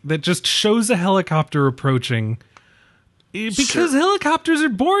take that just shows a helicopter approaching. Because helicopters are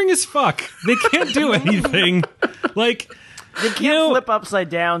boring as fuck. They can't do anything. Like, They can't flip upside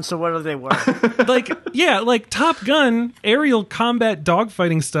down, so what are they worth? like Top Gun aerial combat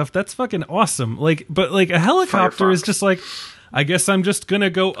dogfighting stuff. That's fucking awesome. But a helicopter is just like, I guess I'm just gonna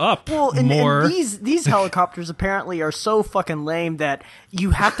go up more. And these helicopters apparently are so fucking lame that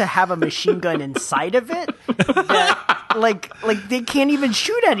you have to have a machine gun inside of it. That like they can't even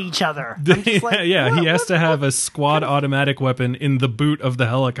shoot at each other. I'm just like, he what- has to have a squad automatic weapon in the boot of the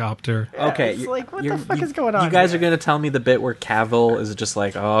helicopter. okay, It's like, what the fuck is going on? You guys here? are going to tell me the bit where Cavill is just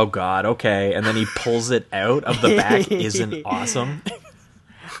like, oh god, okay, and then he pulls it out of the back isn't awesome.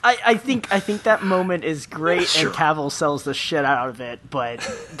 I think that moment is great, and Cavill sells the shit out of it. But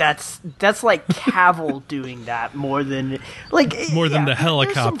that's like Cavill doing that more than the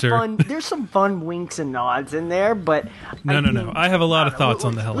helicopter. There's some fun winks and nods in there, but No. I have a lot of thoughts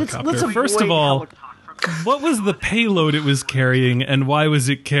on the helicopter. Let's First of avoid all, helicopter. what was the payload it was carrying, and why was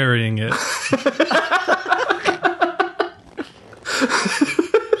it carrying it?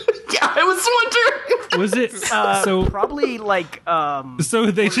 I was wondering. Was it so? Probably like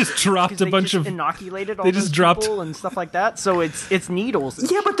So they just dropped a they bunch just of. inoculated all they those just dropped- people and stuff like that. So it's needles. and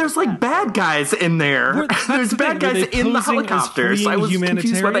Yeah, shit but there's like like that. bad guys in there. That's There's the bad thing, were guys they in the posing as helicopters. I was fleeing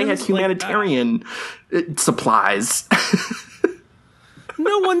confused why they had humanitarians? humanitarian supplies.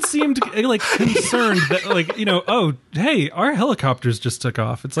 No one seemed like concerned that oh hey, our helicopters just took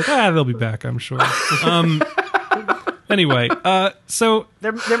off. It's like they'll be back, I'm sure. Anyway, so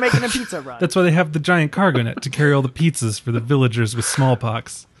They're making a pizza run. that's why they have the giant cargo net to carry all the pizzas for the villagers with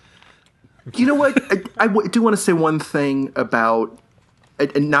smallpox. You know what? I do want to say one thing about,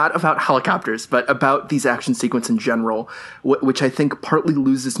 not about helicopters, but about these action sequences in general, which I think partly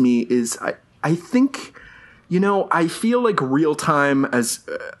loses me is I think, I feel like real time, as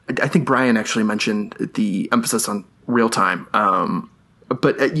I think Brian actually mentioned the emphasis on real time.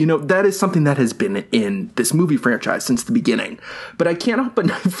 But, that is something that has been in this movie franchise since the beginning. But I can't help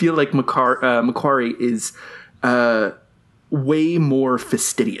but feel like McQuarrie is way more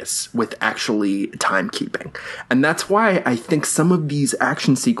fastidious with actually timekeeping. And that's why I think some of these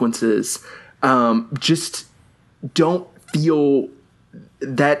action sequences just don't feel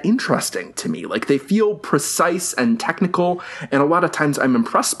that interesting to me. Like, they feel precise and technical, and a lot of times I'm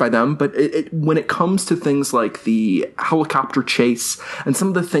impressed by them, but when it comes to things like the helicopter chase and some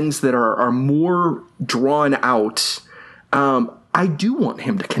of the things that are more drawn out, I do want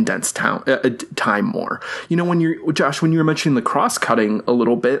him to condense time more. You know, when you were mentioning the cross-cutting a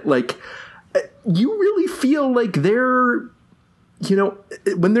little bit, like, you really feel like they're, you know,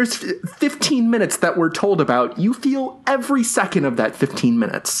 when there's 15 minutes that we're told about, you feel every second of that 15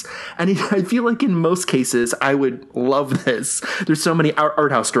 minutes. And I feel like in most cases, I would love this. There's so many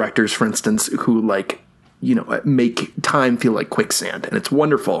art house directors, for instance, who, like, you know, make time feel like quicksand, and it's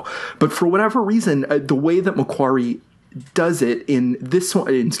wonderful. But for whatever reason, the way that McQuarrie does it in this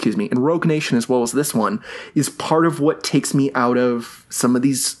one, in Rogue Nation as well as this one, is part of what takes me out of some of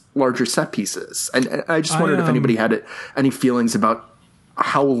these larger set pieces. And I just wondered if anybody had any feelings about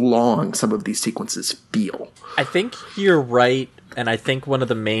how long some of these sequences feel. I think you're right, and I think one of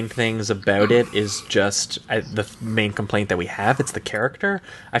the main things about it is just the main complaint that we have. It's the character.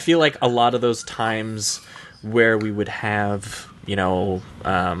 I feel like a lot of those times where we would have,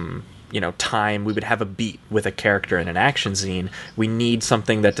 time, we would have a beat with a character in an action scene. We need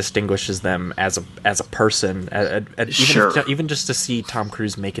something that distinguishes them as a person, even just to see Tom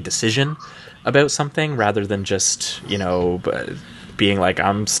Cruise make a decision about something rather than just, being like,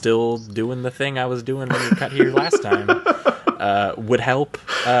 I'm still doing the thing I was doing when you cut here last time, would help.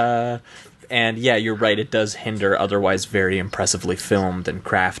 And yeah, you're right, it does hinder otherwise very impressively filmed and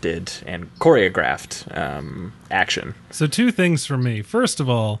crafted and choreographed action. So 2 things from me. First of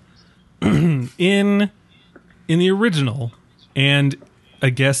all, in the original, and I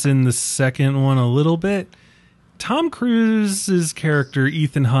guess in the second one a little bit, Tom Cruise's character,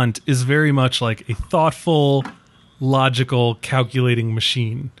 Ethan Hunt, is very much like a thoughtful, logical, calculating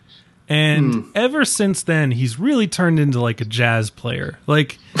machine. And ever since then, he's really turned into like a jazz player.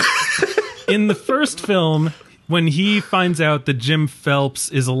 Like, in the first film, when he finds out that Jim Phelps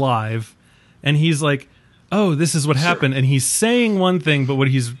is alive, and he's like, oh, this is what happened, and he's saying one thing, but what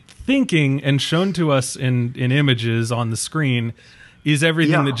he's thinking and shown to us in images on the screen is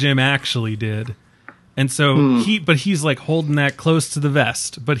everything that Jim actually did. And so he's like holding that close to the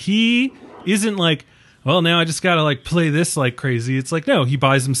vest, but he isn't like, well, now I just gotta like play this like crazy. It's like, no, he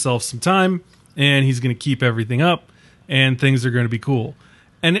buys himself some time and he's gonna keep everything up and things are gonna be cool.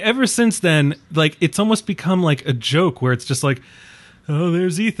 And ever since then, like, it's almost become like a joke where it's just like, oh,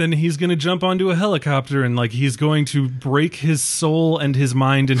 there's Ethan. He's going to jump onto a helicopter and, like, he's going to break his soul and his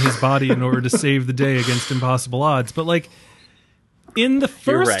mind and his body in order to save the day against impossible odds. But, like, in the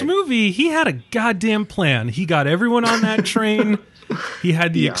first movie, he had a goddamn plan. He got everyone on that train. He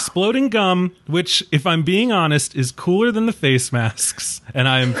had the exploding gum, which, if I'm being honest, is cooler than the face masks. And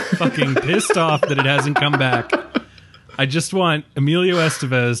I'm fucking pissed off that it hasn't come back. I just want Emilio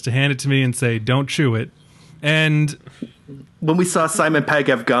Estevez to hand it to me and say, don't chew it. And when we saw Simon Pegg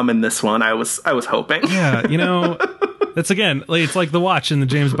have gum in this one, I was hoping. Yeah, that's again, like, it's like the watch in the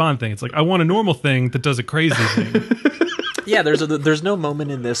James Bond thing. It's like, I want a normal thing that does a crazy thing. Yeah, there's no moment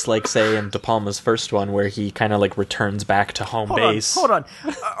in this, like, say, in De Palma's first one, where he kind of, like, returns back to home base. Hold on.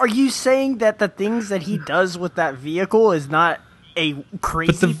 Are you saying that the things that he does with that vehicle is not a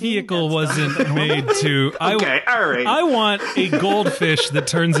crazy But the vehicle wasn't made to... Okay, all right. I want a goldfish that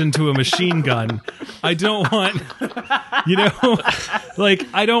turns into a machine gun. I don't want... like,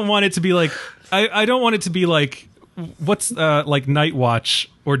 I don't want it to be like... I don't want it to be like... What's, like, Night Watch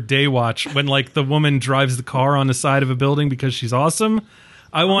or Day Watch when, like, the woman drives the car on the side of a building because she's awesome?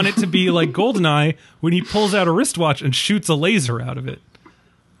 I want it to be like GoldenEye when he pulls out a wristwatch and shoots a laser out of it.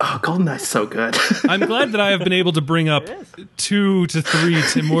 Oh, GoldenEye's so good. I'm glad that I have been able to bring up 2 to 3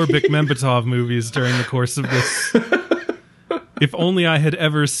 Timur Bekmambetov movies during the course of this. If only I had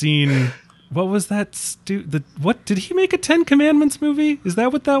ever seen... What was that? What did he make a 10 Commandments movie? Is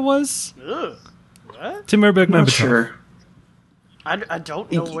that what that was? What? Timur Bekmambetov. Not sure. I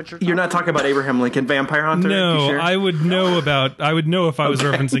don't know what You're not talking about Abraham Lincoln Vampire Hunter? No, sure? I would know if I was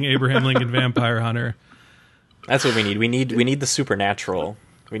referencing Abraham Lincoln Vampire Hunter. That's what we need. We need the supernatural.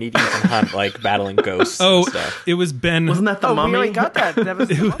 We need Ethan Hunt, like, battling ghosts Oh, and stuff. it was Ben... Wasn't that the Mummy? We already got that. That was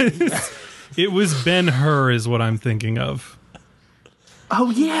the Mummy. It was Ben-Hur is what I'm thinking of. Oh,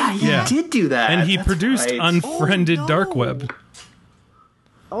 yeah, he did do that. And he That's produced right. Unfriended no. Dark Web.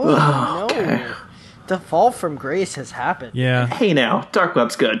 Oh, no. okay. The fall from grace has happened. Yeah. Hey, now, Dark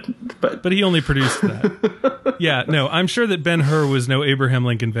Web's good, but But he only produced that. Yeah, no, I'm sure that Ben-Hur was no Abraham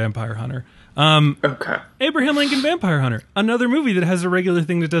Lincoln Vampire Hunter. okay. Abraham Lincoln Vampire Hunter. Another movie that has a regular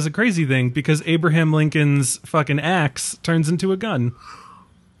thing that does a crazy thing because Abraham Lincoln's fucking axe turns into a gun.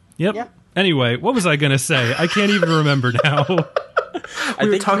 Yep. Anyway, what was I going to say? I can't even remember now. We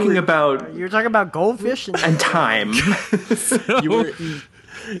were talking about You're talking about goldfish and time.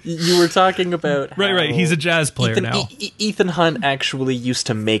 You were talking about Right. He's a jazz player now. Ethan Hunt actually used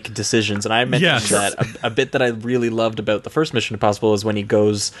to make decisions, and I mentioned that a bit that I really loved about the first Mission Impossible is when he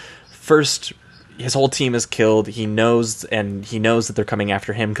goes first. His whole team is killed. He knows that they're coming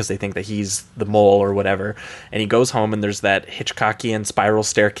after him because they think that he's the mole or whatever. And he goes home, and there's that Hitchcockian spiral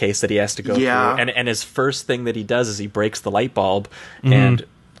staircase that he has to go through. And his first thing that he does is he breaks the light bulb and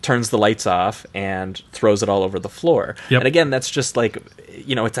turns the lights off and throws it all over the floor. Yep. And again, that's just like,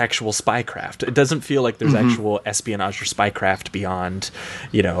 it's actual spycraft. It doesn't feel like there's actual espionage or spycraft beyond,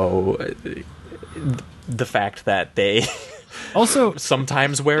 the fact that they Also,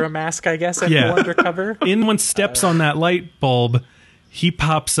 sometimes wear a mask, I guess, and go undercover. In one steps on that light bulb, he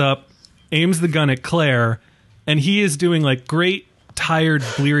pops up, aims the gun at Claire, and he is doing like great, tired,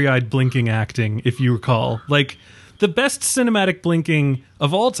 bleary-eyed blinking acting, if you recall. Like the best cinematic blinking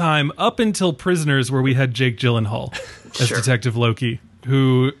of all time up until Prisoners, where we had Jake Gyllenhaal as Detective Loki,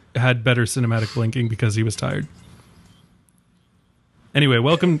 who had better cinematic blinking because he was tired. Anyway,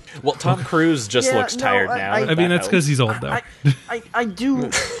 welcome. Well, Tom Cruise just looks tired now. I mean, that's because he's old, though. I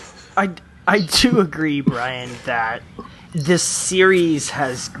do agree, Brian, that this series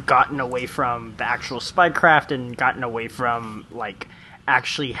has gotten away from the actual spycraft and gotten away from like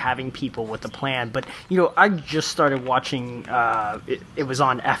actually having people with a plan. But I just started watching. It was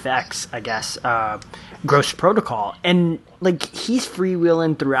on FX, I guess. Ghost Protocol, and like he's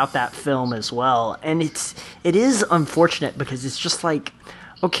freewheeling throughout that film as well, and it is unfortunate because it's just like,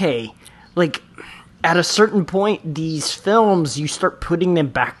 okay, like at a certain point these films you start putting them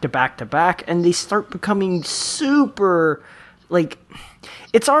back to back to back and they start becoming super like,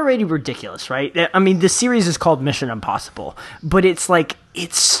 it's already ridiculous, right? I mean, the series is called Mission Impossible, but it's like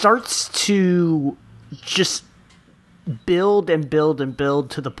it starts to just build and build and build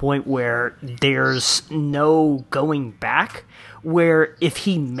to the point where there's no going back, where if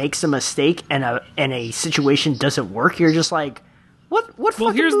he makes a mistake and a situation doesn't work, you're just like, what well,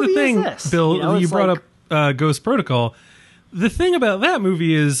 fucking here's movie the thing, is this? Bill, you brought up Ghost Protocol. The thing about that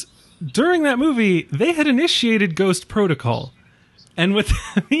movie is during that movie they had initiated Ghost Protocol, and what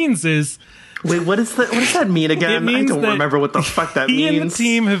that means is, wait, what does that mean again? It means I don't that remember what the fuck that he means. and the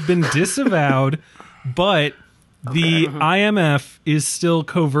team have been disavowed, but the IMF is still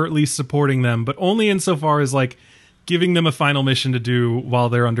covertly supporting them, but only insofar as like giving them a final mission to do while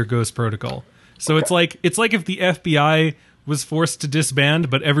they're under Ghost Protocol. So it's like if the FBI was forced to disband,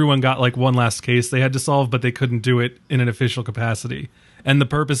 but everyone got like one last case they had to solve, but they couldn't do it in an official capacity. And the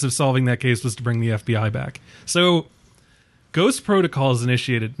purpose of solving that case was to bring the FBI back. So Ghost Protocol is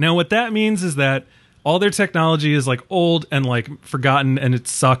initiated. Now what that means is that all their technology is like old and like forgotten, and it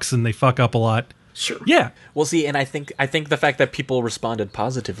sucks and they fuck up a lot. Sure. Yeah. Well, see, and I think the fact that people responded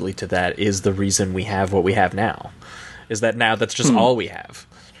positively to that is the reason we have what we have now. Is that now that's just all we have.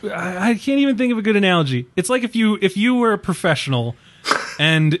 I can't even think of a good analogy. It's like if you were a professional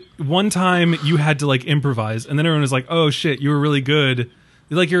and one time you had to like improvise, and then everyone was like, "Oh shit, you were really good."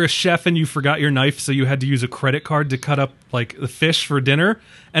 Like you're a chef and you forgot your knife, so you had to use a credit card to cut up like the fish for dinner,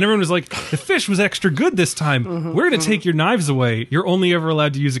 and everyone was like, "The fish was extra good this time. We're gonna take your knives away. You're only ever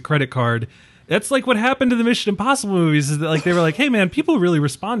allowed to use a credit card." That's like what happened to the Mission Impossible movies. Is that like they were like, "Hey man, people really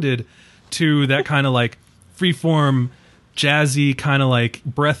responded to that kind of like freeform, jazzy, kind of like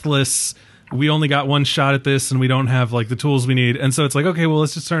breathless. We only got one shot at this, and we don't have like the tools we need." And so it's like, okay, well,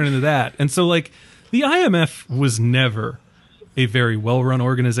 let's just turn it into that. And so like the IMF was never a very well-run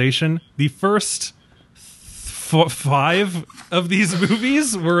organization. The first 5 of these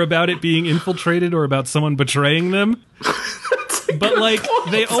movies were about it being infiltrated or about someone betraying them. But like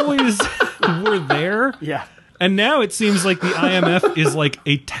they always were there. Yeah. And now it seems like the IMF is like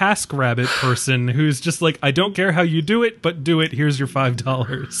a TaskRabbit person who's just like, I don't care how you do it, but do it. Here's your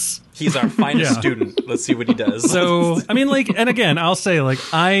 $5. He's our finest student. Let's see what he does. So, I mean, like, and again, I'll say, like,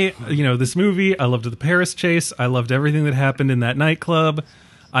 this movie, I loved the Paris chase. I loved everything that happened in that nightclub.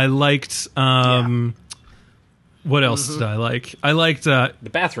 I liked, what else did I like? I liked, the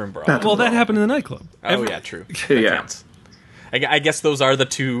bathroom brawl. well, that happened in the nightclub. Yeah, true. That counts. I guess those are the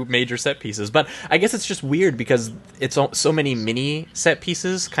 2 major set pieces, but I guess it's just weird because it's so many mini set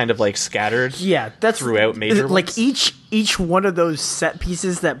pieces kind of like scattered that's throughout major like ones. each one of those set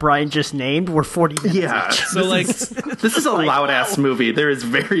pieces that Brian just named were 40 minutes each. So like this is a loud ass movie. There is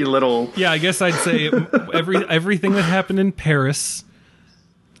very little. Yeah, I guess I'd say everything that happened in Paris,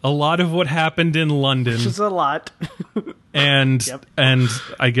 a lot of what happened in London, which is a lot. and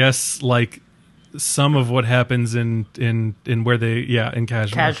I guess like some of what happens in where they in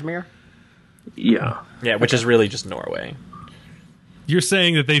Kashmir. Yeah. Yeah, which is really just Norway. You're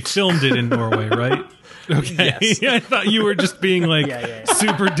saying that they filmed it in Norway, right? Okay. Yes. I thought you were just being like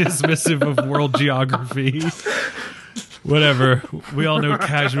super dismissive of world geography. Whatever. We all know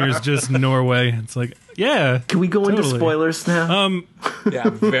Kashmir is just Norway. It's like, yeah. Can we go into totally. spoilers now? Yeah,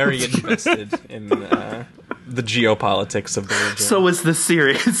 I'm very invested in the geopolitics of the region. So is the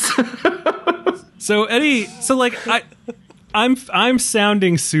series. So Eddie, so like I'm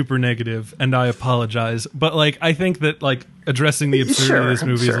sounding super negative, and I apologize. But like, I think that like addressing the absurdity of this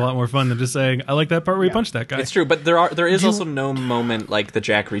movie is a lot more fun than just saying I like that part where he punched that guy. It's true, but there is also no moment like the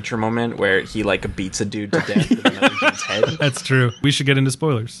Jack Reacher moment where he like beats a dude to death with another dude's head. That's true. We should get into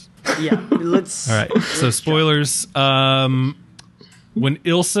spoilers. Yeah, let's. All right. So spoilers. When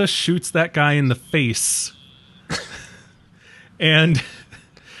Ilsa shoots that guy in the face, and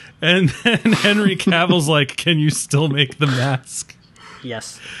then Henry Cavill's like, "Can you still make the mask?"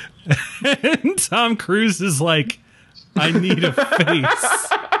 Yes. And Tom Cruise is like, "I need a face."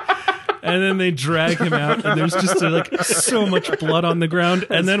 And then they drag him out, and there's just like so much blood on the ground.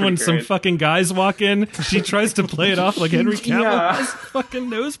 And then when some fucking guys walk in, she tries to play it off like Henry Cavill has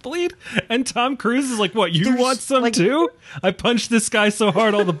fucking nosebleed. And Tom Cruise is like, "What? You want some too? I punched this guy so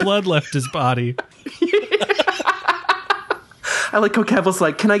hard, all the blood left his body." I like how Cavill's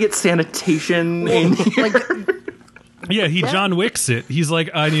like, "Can I get sanitation in here?" Yeah, he John Wicks it. He's like,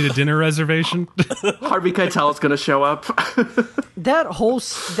 "I need a dinner reservation." Harvey Keitel's gonna show up. That whole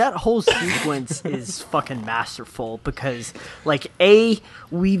sequence is fucking masterful because, like,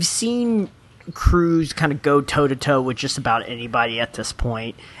 we've seen Cruise kind of go toe to toe with just about anybody at this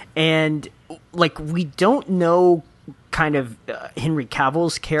point, and like we don't know kind of Henry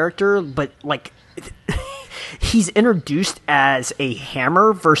Cavill's character, but like. He's introduced as a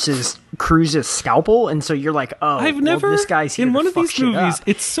hammer versus Cruise's scalpel, and so you're like, "Oh, I've never this guy's here in to one of fuck these shit movies." up.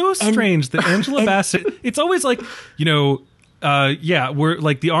 It's so strange that Angela Bassett. It's always like, you know, we're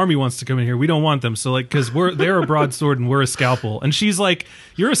like the army wants to come in here. We don't want them, so like because they're a broadsword and we're a scalpel, and she's like,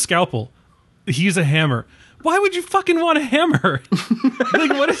 "You're a scalpel. He's a hammer. Why would you fucking want a hammer?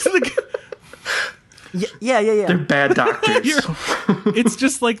 Like, what is the?" Yeah. They're bad doctors. It's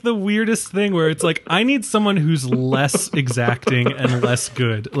just like the weirdest thing where it's like, I need someone who's less exacting and less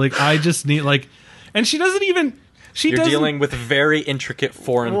good. Like, I just need like, and she doesn't even. You're dealing with very intricate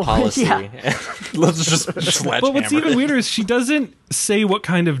foreign policy. Yeah. Let's just sledgehammer. But what's even weirder is she doesn't say what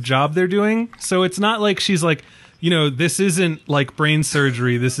kind of job they're doing. So it's not like she's like, you know, this isn't like brain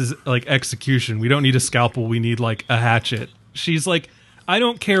surgery. This is like execution. We don't need a scalpel. We need like a hatchet. She's like, I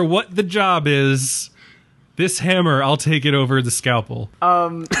don't care what the job is. This hammer, I'll take it over the scalpel.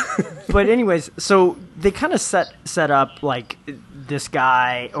 But anyways, so they kind of set up like this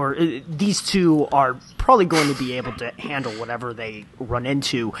guy or these two are probably going to be able to handle whatever they run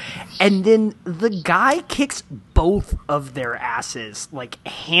into, and then the guy kicks both of their asses like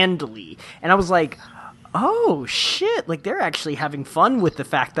handily, and I was like, oh shit, like they're actually having fun with the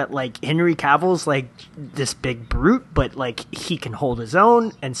fact that like Henry Cavill's like this big brute, but like he can hold his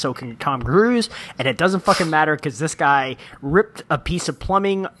own, and so can Tom Cruise, and it doesn't fucking matter because this guy ripped a piece of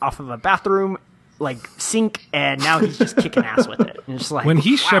plumbing off of a bathroom like sink, and now he's just kicking ass with it. And it's just like, when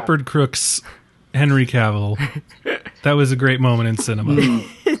he wow. shepherd crooks Henry Cavill, that was a great moment in cinema.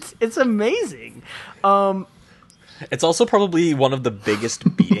 It's amazing. It's also probably one of the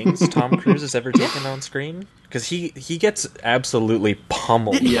biggest beatings Tom Cruise has ever taken on screen because he gets absolutely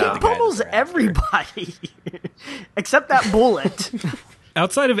pummeled. He pummels everybody except that bullet.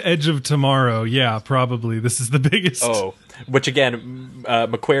 Outside of Edge of Tomorrow, yeah, probably this is the biggest. Oh, which again,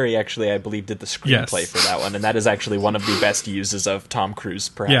 McQuarrie actually, I believe, did the screenplay for that one, and that is actually one of the best uses of Tom Cruise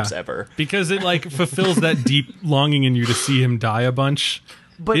perhaps ever. Because it like fulfills that deep longing in you to see him die a bunch.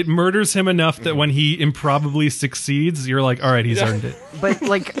 But it murders him enough that when he improbably succeeds, you're like, all right, he's earned it. But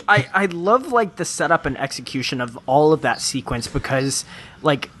like I love like the setup and execution of all of that sequence because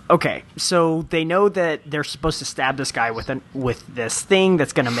like, okay, so they know that they're supposed to stab this guy with this thing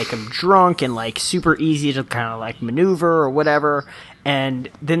that's gonna make him drunk and like super easy to kind of like maneuver or whatever, and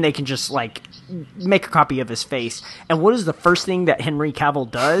then they can just like make a copy of his face. And what is the first thing that Henry Cavill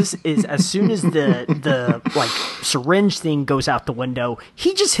does is as soon as the like syringe thing goes out the window,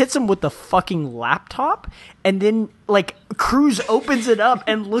 he just hits him with the fucking laptop, and then like Cruise opens it up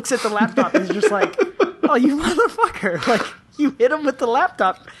and looks at the laptop and is just like, oh, you motherfucker, like you hit him with the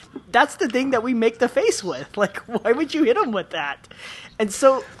laptop. That's the thing that we make the face with. Like, why would you hit him with that? And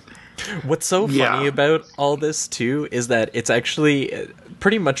so What's so funny Yeah. about all this too is that it's actually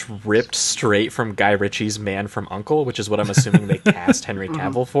pretty much ripped straight from Guy Ritchie's Man from U.N.C.L.E., which is what I'm assuming they cast Henry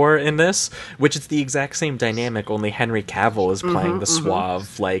Cavill for in this, which is the exact same dynamic, only Henry Cavill is playing the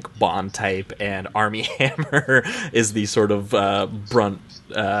suave, like, Bond type, and Armie Hammer is the sort of blunt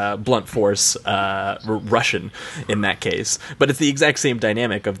force Russian in that case. But it's the exact same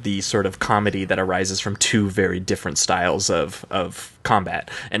dynamic of the sort of comedy that arises from two very different styles of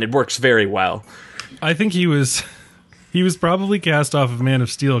combat, and it works very well. I think he was probably cast off of Man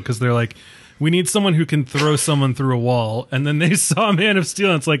of Steel because they're like, we need someone who can throw someone through a wall. And then they saw Man of Steel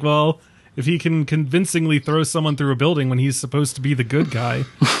and it's like, well, if he can convincingly throw someone through a building when he's supposed to be the good guy,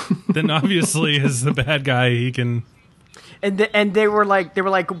 then obviously as the bad guy he can. And they were like,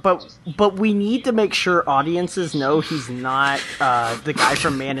 but we need to make sure audiences know he's not the guy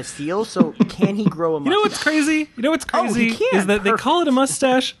from Man of Steel. So can he grow a mustache? You know what's crazy? he can. Is that they call it a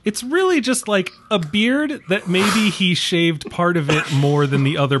mustache. It's really just like a beard that maybe he shaved part of it more than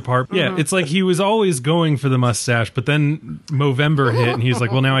the other part. Yeah, it's like he was always going for the mustache, but then Movember hit and he's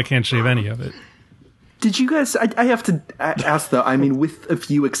like, well, now I can't shave any of it. Did you guys? I have to ask though. I mean, with a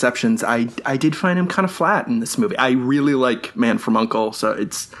few exceptions, I did find him kind of flat in this movie. I really like Man from U.N.C.L.E., so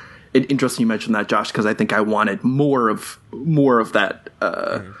it's interesting you mentioned that, Josh, because I think I wanted more of that,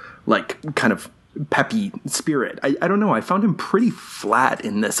 like kind of peppy spirit. I don't know. I found him pretty flat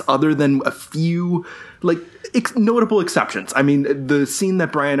in this, other than a few like notable exceptions. I mean, the scene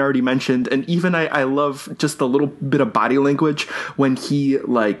that Brian already mentioned, and even I love just the little bit of body language when he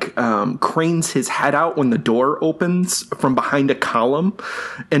like cranes his head out when the door opens from behind a column,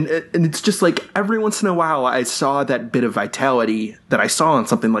 and it's just like every once in a while I saw that bit of vitality that I saw in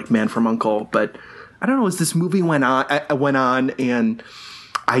something like Man from U.N.C.L.E. But I don't know, as this movie went on, and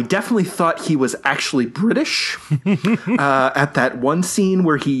I definitely thought he was actually British at that one scene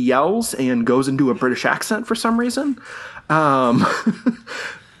where he yells and goes into a British accent for some reason.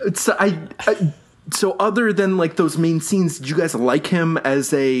 So other than like those main scenes, did you guys like him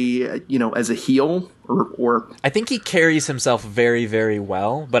as a heel or? I think he carries himself very, very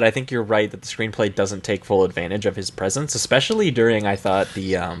well, but I think you're right that the screenplay doesn't take full advantage of his presence, especially during, I thought,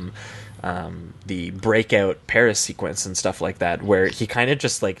 the breakout Paris sequence and stuff like that, where he kind of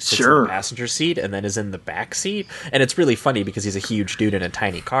just like sits in the passenger seat and then is in the back seat, and it's really funny because he's a huge dude in a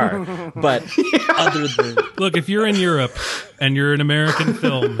tiny car. But other than look, if you're in Europe and you're an American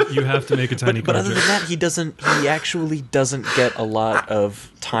film, you have to make a tiny car. But other than that, he actually doesn't get a lot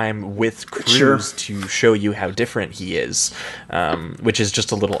of time with Cruise to show you how different he is, which is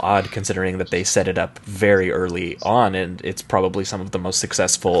just a little odd considering that they set it up very early on, and it's probably some of the most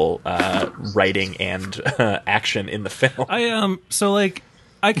successful writing and action in the film.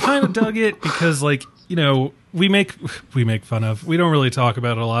 I kind of dug it because, like, you know, we make fun of, we don't really talk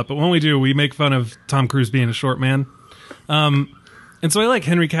about it a lot, but when we do, we make fun of Tom Cruise being a short man. And so I like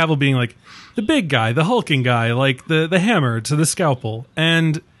Henry Cavill being like the big guy, the hulking guy, like the hammer to the scalpel.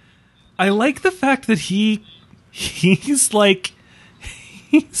 And I like the fact that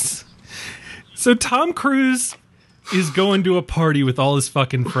so Tom Cruise is going to a party with all his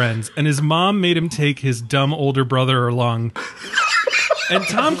fucking friends, and his mom made him take his dumb older brother along. And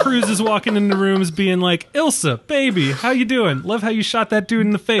Tom Cruise is walking into rooms being like, Ilsa, baby, how you doing? Love how you shot that dude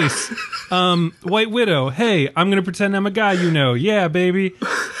in the face. White Widow, hey, I'm going to pretend I'm a guy you know. Yeah, baby.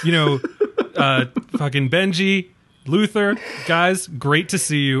 You know, fucking Benji, Luther, guys, great to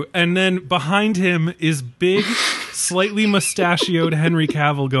see you. And then behind him is big, slightly mustachioed Henry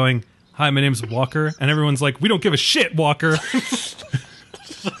Cavill going, hi, my name's Walker. And everyone's like, we don't give a shit, Walker.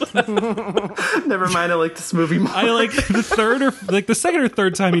 Never mind, I like this movie more. I like the second or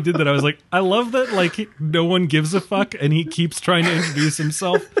third time he did that, I was like, I love that, like, no one gives a fuck and he keeps trying to introduce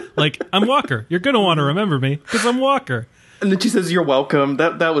himself. Like, I'm Walker. You're going to want to remember me because I'm Walker. And then she says, you're welcome.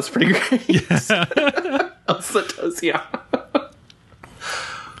 That was pretty great. Yeah. Elsa does, yeah.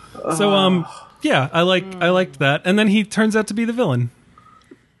 So, yeah, I liked that. And then he turns out to be the villain.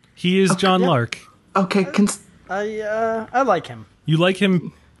 He is John Lark. Okay, I like him. You like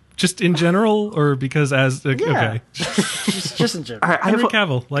him just in general, or because okay, just in general. Henry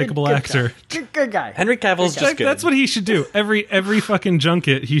Cavill, likable actor, good guy. Henry Cavill's just good. That's what he should do. Every fucking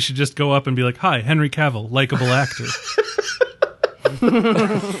junket, he should just go up and be like, "Hi, Henry Cavill, likable actor."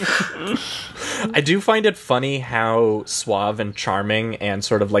 I do find it funny how suave and charming and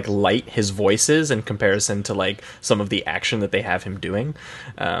sort of like light his voice is in comparison to like some of the action that they have him doing,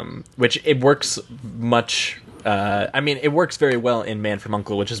 which it works much. It works very well in Man from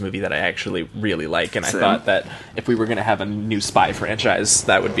U.N.C.L.E., which is a movie that I actually really like, and I thought that if we were going to have a new spy franchise,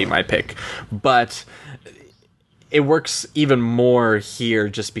 that would be my pick. But it works even more here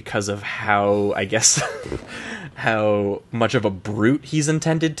just because of how, I guess, how much of a brute he's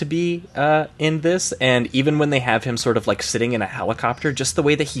intended to be in this. And even when they have him sort of like sitting in a helicopter, just the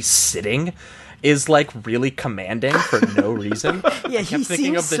way that he's sitting is like really commanding for no reason. Yeah, he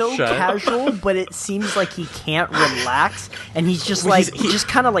seems so casual, but it seems like he can't relax, and he's just like he's just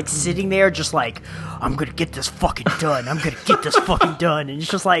kind of like sitting there, just like, I'm gonna get this fucking done. I'm gonna get this fucking done, and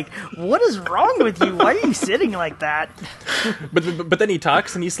it's just like, what is wrong with you? Why are you sitting like that? But then he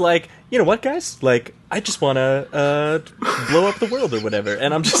talks, and he's like, you know what, guys? Like, I just want to blow up the world or whatever,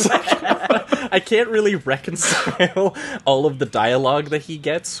 and I'm just like, I can't really reconcile all of the dialogue that he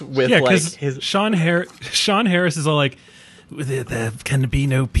gets with like his. Sean Harris is all like, there can be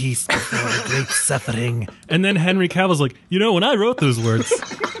no peace before great suffering. And then Henry Cavill's like, when I wrote those words,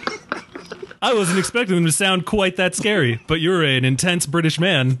 I wasn't expecting them to sound quite that scary, but you're an intense British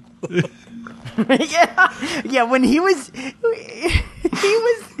man. Yeah. When he was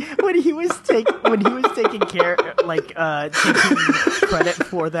taking care, taking credit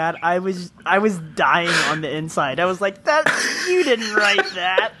for that, I was dying on the inside. I was like, "That you didn't write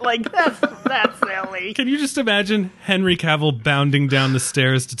that. Like that's silly." Can you just imagine Henry Cavill bounding down the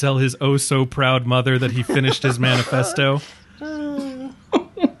stairs to tell his oh so proud mother that he finished his manifesto?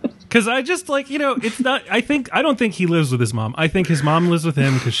 Because I just it's not. I don't think he lives with his mom. I think his mom lives with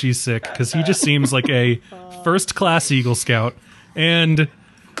him because she's sick. Because he just seems like a first-class Eagle Scout, and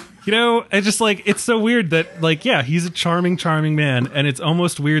it's just it's so weird that he's a charming man, and it's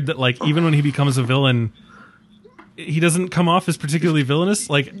almost weird that even when he becomes a villain, he doesn't come off as particularly villainous.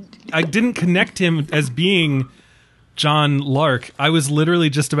 I didn't connect him as being John Lark. I was literally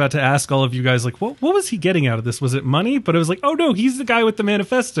just about to ask all of you guys, what was he getting out of this? Was it money? But I was like, oh no, he's the guy with the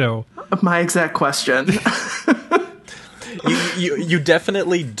manifesto. My exact question. You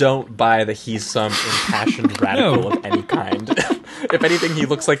definitely don't buy that he's some impassioned radical of any kind. If anything, he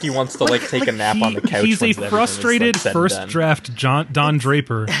looks like he wants to take a nap on the couch. He's a frustrated first draft Don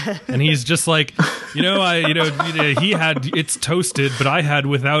Draper, and he's just like, he had it's toasted, but I had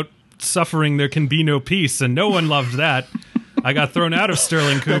without suffering there can be no peace, and no one loved that. I got thrown out of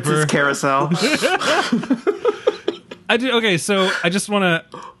Sterling Cooper. That's his carousel. Okay, so I just want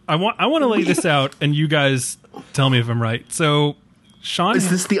to lay this out, and you guys tell me if I'm right. So Sean, is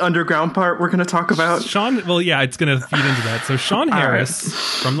this the underground part we're going to talk about? Well, yeah, it's going to feed into that. So Sean Harris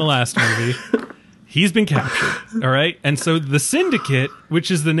from the last movie, he's been captured. All right, and so the Syndicate,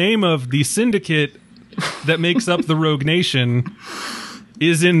 which is the name of the syndicate that makes up the Rogue Nation,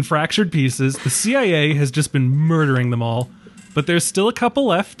 is in fractured pieces. The CIA has just been murdering them all, but there's still a couple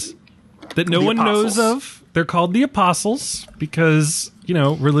left that no one knows of. They're called the Apostles because,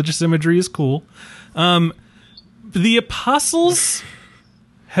 religious imagery is cool. The Apostles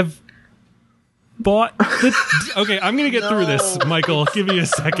have bought the... Okay, I'm going to get through this, Michael. Give me a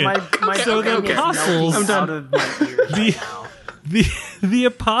second. The Apostles... I'm done. The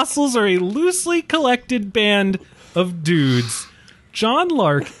Apostles are a loosely collected band of dudes. John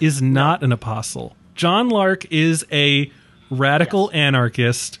Lark is not an apostle. John Lark is a radical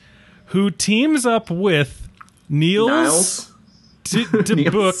anarchist who teams up with Niels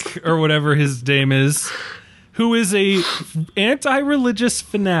Book, or whatever his name is, who is a anti-religious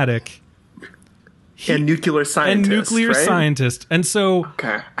fanatic and nuclear scientist. And so,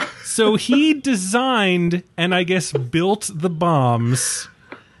 so he designed and I guess built the bombs.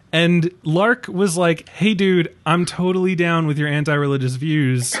 And Lark was like, hey, dude, I'm totally down with your anti-religious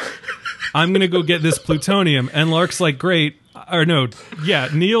views. I'm going to go get this plutonium. And Lark's like, great. Or no, yeah,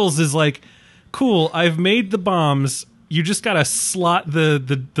 Niels is like, cool, I've made the bombs. You just got to slot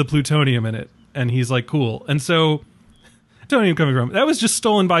the plutonium in it. And he's like, cool. And so, plutonium coming from, that was just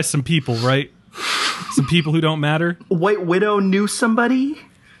stolen by some people, right? Some people who don't matter. White Widow knew somebody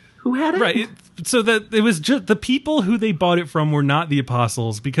who had it? Right. So that it was just the people who they bought it from were not the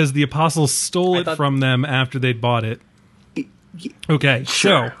Apostles because the Apostles stole it from them after they'd bought it. Okay,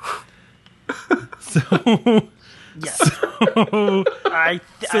 sure. So yes. So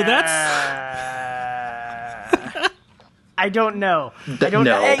that's. I don't know. I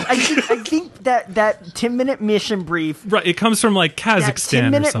think that 10-minute mission brief. Right, it comes from Kazakhstan. That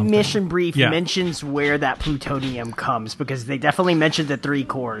 10-minute or something. mission brief mentions where that plutonium comes because they definitely mentioned the 3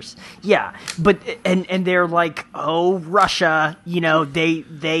 cores. Yeah, but and they're like, oh, Russia,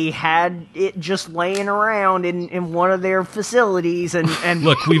 they had it just laying around in one of their facilities and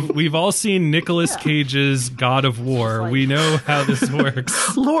look, we've all seen Nicolas Cage's God of War. We know how this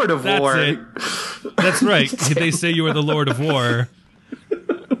works. Lord of War. It. That's right. They say you are the Lord of War.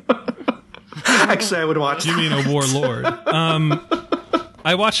 Actually, I would watch. You mean a warlord?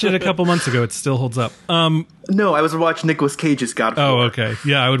 I watched it a couple months ago. It still holds up. No, I was watching Nicolas Cage's God of War. Oh, okay.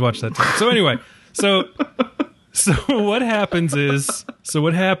 Yeah, I would watch that too. So anyway, so what happens is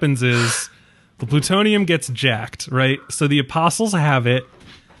the plutonium gets jacked, right? So the apostles have it,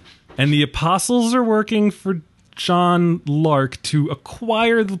 and the apostles are working for John Lark to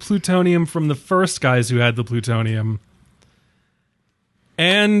acquire the plutonium from the first guys who had the plutonium.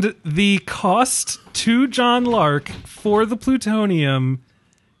 And the cost to John Lark for the plutonium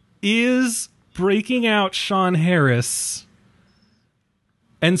is breaking out Sean Harris.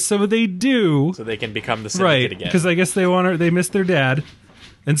 And so they do. So they can become the Syndicate again. Because I guess they missed their dad.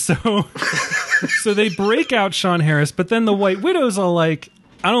 And so so they break out Sean Harris, but then the White Widow's all like,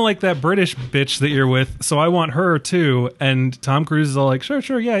 I don't like that British bitch that you're with, so I want her too. And Tom Cruise is all like,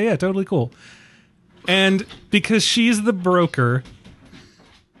 sure, yeah, totally cool. And because she's the broker,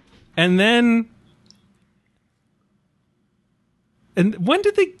 and then, and when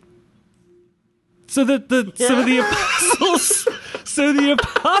did they? So the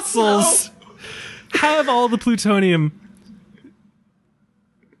apostles have all the plutonium.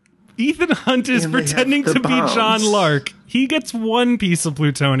 Ethan Hunt is pretending to be John Lark. He gets one piece of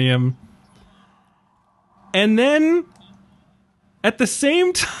plutonium. And then, at the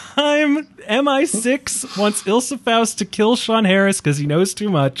same time, MI6 wants Ilsa Faust to kill Sean Harris because he knows too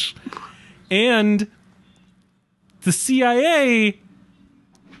much. And the CIA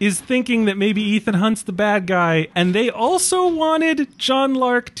is thinking that maybe Ethan Hunt's the bad guy. And they also wanted John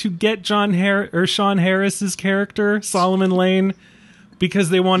Lark to get Sean Harris's character, Solomon Lane, because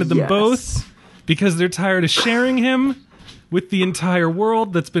they wanted them both, because they're tired of sharing him with the entire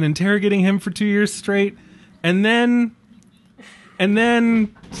world that's been interrogating him for 2 years straight. But the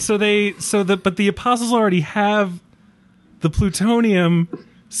apostles already have the plutonium,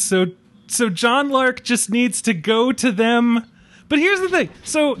 so John Lark just needs to go to them. But here's the thing.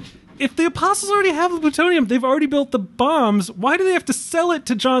 So if the apostles already have the plutonium, they've already built the bombs, why do they have to sell it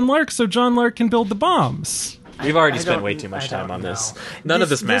to John Lark so John Lark can build the bombs? We've already spent way too much time on this. None of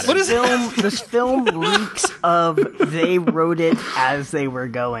this matters. This film reeks of they wrote it as they were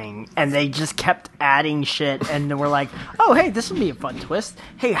going, and they just kept adding shit, and then we're like, oh, hey, this would be a fun twist.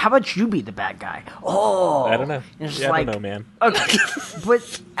 Hey, how about you be the bad guy? Oh. I don't know. I don't know, man. Okay.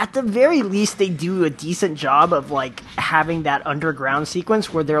 But at the very least, they do a decent job of, like, having that underground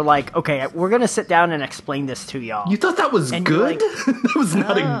sequence where they're like, okay, we're going to sit down and explain this to y'all. You thought that was good? Like, that was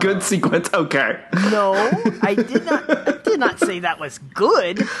not a good sequence? Okay. No, I did not say that was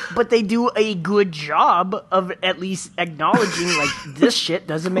good, but they do a good job of at least acknowledging, like, this shit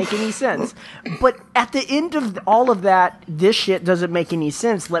doesn't make any sense. But at the end of all of that, this shit doesn't make any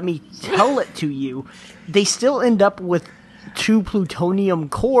sense, let me tell it to you, they still end up with 2 plutonium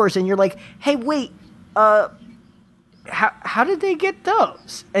cores, and you're like, hey, wait, how did they get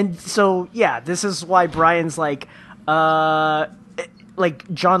those? And so, yeah, this is why Brian's like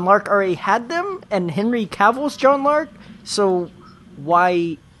John Lark already had them, and Henry Cavill's John Lark, so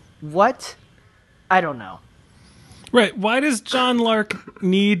why, what? I don't know. Right, why does John Lark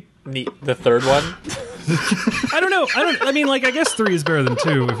need the third one? I don't know. I mean, like, I guess 3 is better than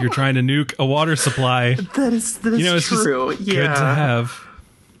 2 if you're trying to nuke a water supply. That is it's true. Just good to have.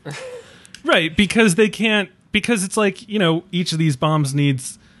 Right, because it's like, each of these bombs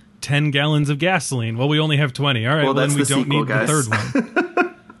needs 10 gallons of gasoline. Well, we only have 20. All right, well then we don't need the third one.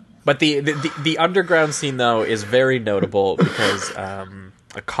 But the underground scene, though, is very notable because a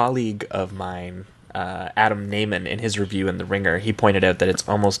colleague of mine, Adam Naiman, in his review in The Ringer, he pointed out that it's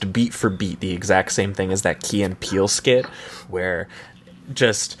almost beat for beat the exact same thing as that Key and Peele skit, where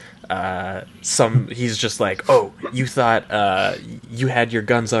just he's just like, oh, you thought you had your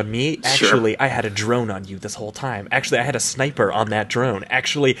guns on me? Actually, I had a drone on you this whole time. Actually, I had a sniper on that drone.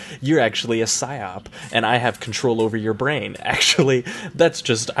 Actually, you're actually a psyop, and I have control over your brain. Actually,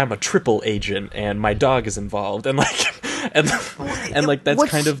 I'm a triple agent, and my dog is involved, and that's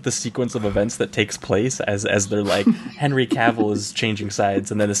kind of the sequence of events that takes place as they're like, Henry Cavill is changing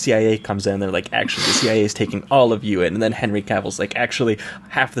sides, and then the CIA comes in, and they're like, actually, the CIA is taking all of you in, and then Henry Cavill's like, actually,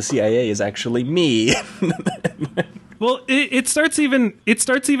 half the CIA is actually me. Well, it starts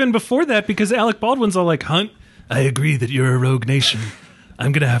even before that, because Alec Baldwin's all like, Hunt, I agree that you're a rogue nation.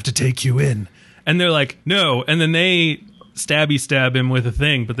 I'm gonna have to take you in. And they're like, no, and then they stab him with a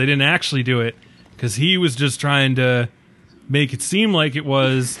thing, but they didn't actually do it, because he was just trying to make it seem like it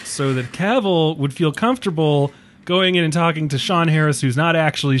was, so that Cavill would feel comfortable going in and talking to Sean Harris, who's not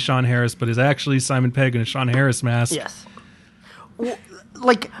actually Sean Harris, but is actually Simon Pegg in a Sean Harris mask. Yes. Well,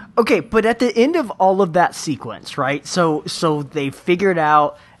 like, okay, but at the end of all of that sequence, right? So they figured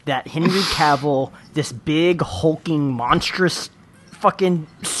out that Henry Cavill, this big, hulking, monstrous fucking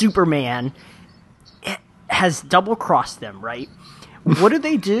Superman has double-crossed them, right? What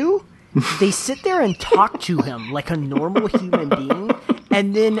do? They sit there and talk to him like a normal human being,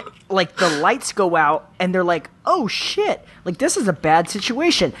 and then, like, the lights go out, and they're like, oh, shit, like, this is a bad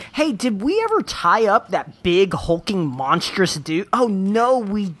situation. Hey, did we ever tie up that big, hulking, monstrous dude? Oh, no,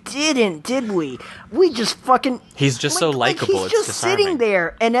 we didn't, did we? We just fucking... He's just so likable, he's it's just disarming. sitting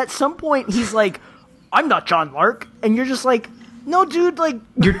there, and at some point, he's like, I'm not John Lark, and you're just like, no, dude, like...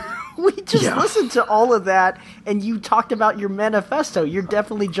 We just listened to all of that, and you talked about your manifesto. You're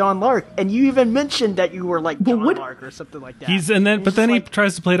definitely John Lark, and you even mentioned that you were like John Lark or something like that. But then he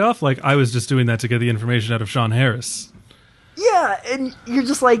tries to play it off like I was just doing that to get the information out of Sean Harris. Yeah, and you're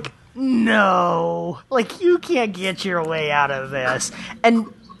just like, no, like you can't get your way out of this,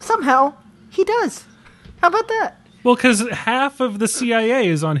 and somehow he does. How about that? Well, because half of the CIA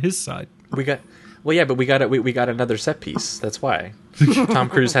is on his side. We got another set piece. That's why Tom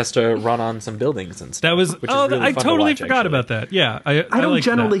Cruise has to run on some buildings and stuff. That was which is really I fun totally to watch, forgot actually. about that. Yeah, I don't like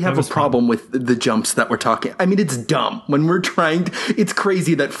generally that. have That a was problem with the jumps that we're talking. I mean, it's dumb when we're trying. It's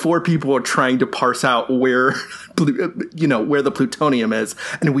crazy that 4 people are trying to parse out where, where the plutonium is,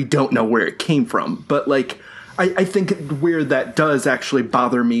 and we don't know where it came from. But like, I think where that does actually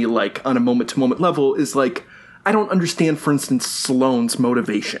bother me, like on a moment-to-moment level, is like I don't understand, for instance, Sloane's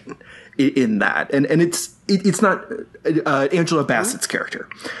motivation in that, and it's not Angela Bassett's character.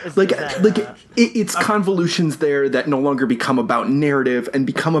 It's convolutions there that no longer become about narrative and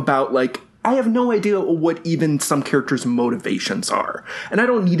become about like I have no idea what even some characters' motivations are, and I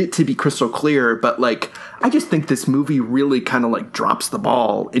don't need it to be crystal clear. But like I just think this movie really kind of like drops the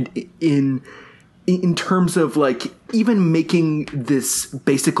ball in terms of like even making this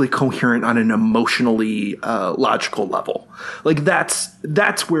basically coherent on an emotionally logical level. Like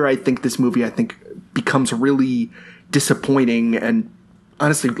that's where I think this movie becomes really disappointing and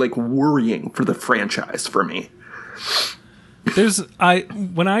honestly like worrying for the franchise for me.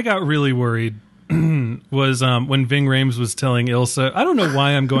 When I got really worried was when Ving Rhames was telling Ilsa, I don't know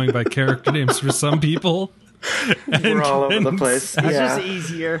why I'm going by character names for some people. We're all over the place. It's just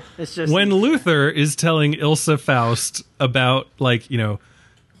easier. It's just when Luther is telling Ilsa Faust about like,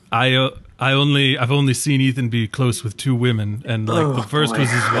 I've only seen Ethan be close with 2 women, and like the first was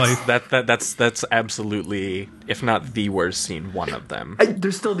his wife. That's absolutely, if not the worst scene, one of them.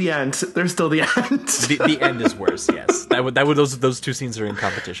 There's still the end. The end is worse. Yes, those 2 scenes are in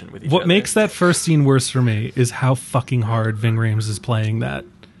competition with each other. What makes that first scene worse for me is how fucking hard Ving Rhames is playing that.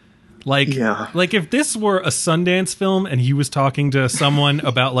 Like if this were a Sundance film and he was talking to someone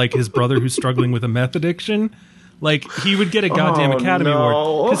about like his brother who's struggling with a meth addiction, like he would get a goddamn Academy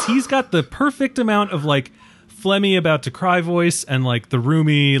Award, because he's got the perfect amount of like phlegmy about to cry voice and like the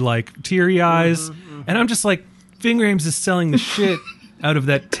roomy like teary eyes, and I'm just like, Ving Rhames is selling the shit out of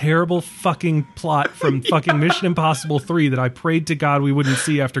that terrible fucking plot from fucking Mission Impossible 3 that I prayed to God we wouldn't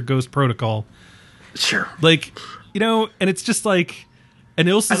see after Ghost Protocol. Sure, like and it's just like. And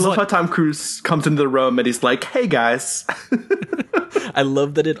Ilsa's I love how Tom Cruise comes into the room and he's like, hey guys. I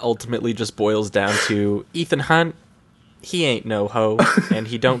love that it ultimately just boils down to Ethan Hunt, he ain't no hoe, and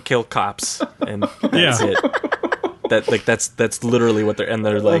he don't kill cops, and that's it. That's literally what they're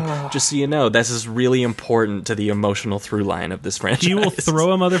like, just so you know, this is really important to the emotional through line of this franchise. He will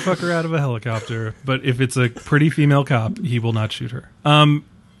throw a motherfucker out of a helicopter, but if it's a pretty female cop, he will not shoot her.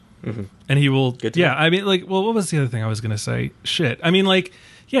 And he will, I mean, like, well, what was the other thing I was going to say? Shit. I mean, like,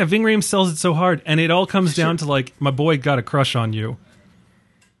 yeah, Ving Rhames sells it so hard, and it all comes down to, like, my boy got a crush on you.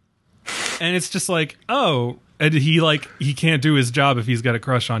 And it's just like, oh, and he can't do his job if he's got a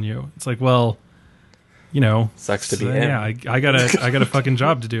crush on you. It's like, well, sucks to be him. Yeah, I got a fucking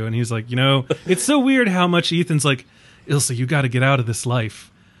job to do. And he's like, it's so weird how much Ethan's like, Ilsa, you got to get out of this life.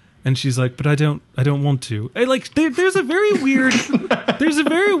 And she's like, but I don't want to. And like, there's a very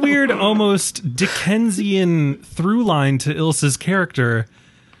weird, almost Dickensian through line to Ilsa's character.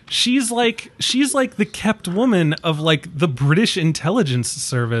 She's like the kept woman of like the British intelligence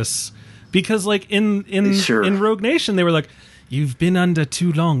service, because like in Rogue Nation they were like, you've been under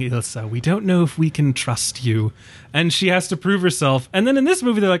too long, Ilsa. We don't know if we can trust you, and she has to prove herself. And then in this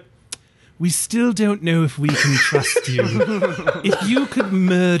movie they're like, we still don't know if we can trust you. If you could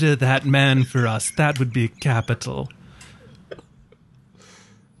murder that man for us, that would be capital.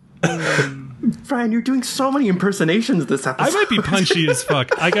 Brian, you're doing so many impersonations this episode. I might be punchy as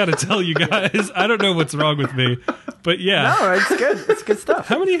fuck. I gotta tell you guys, I don't know what's wrong with me, but yeah. No, it's good. It's good stuff.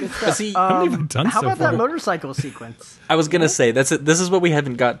 How many? But see, How many have I done How so about far? that motorcycle sequence? I was gonna say this is what we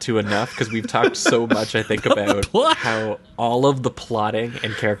haven't got to enough because we've talked so much. I think about plot. how all of the plotting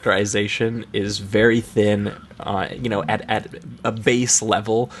and characterization is very thin. At a base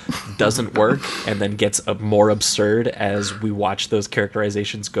level, doesn't work, and then gets more absurd as we watch those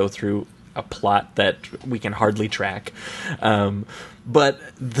characterizations go through a plot that we can hardly track. But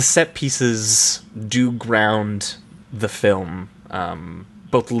the set pieces do ground the film,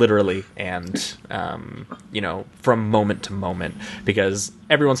 both literally and, from moment to moment. Because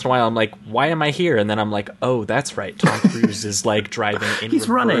every once in a while I'm like, why am I here? And then I'm like, oh, that's right. Tom Cruise is like driving in He's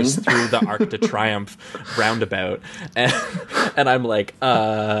reverse running. through the Arc de Triomphe roundabout. And I'm like,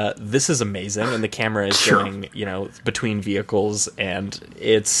 this is amazing. And the camera is going, between vehicles, and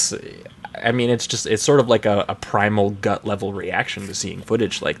it's sort of like a primal gut level reaction to seeing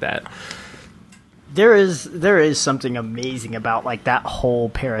footage like that. There is something amazing about like that whole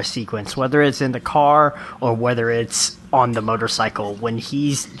Paris sequence, whether it's in the car or whether it's on the motorcycle, when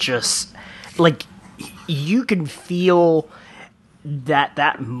he's just like, you can feel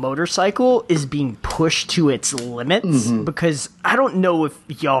that motorcycle is being pushed to its limits, because I don't know if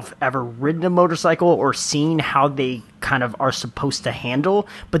y'all have ever ridden a motorcycle or seen how they kind of are supposed to handle,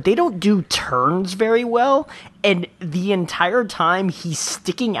 but they don't do turns very well, and the entire time he's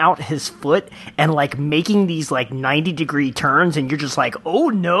sticking out his foot and like making these like 90-degree turns, and you're just like, oh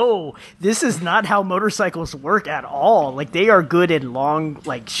no, this is not how motorcycles work at all. Like, they are good in long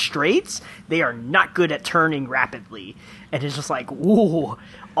like straights, they are not good at turning rapidly. And it's just like, ooh,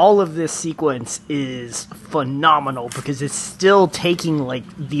 all of this sequence is phenomenal because it's still taking like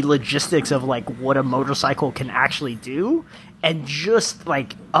the logistics of like what a motorcycle can actually do and just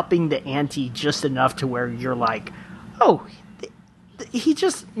like upping the ante just enough to where you're like, oh, he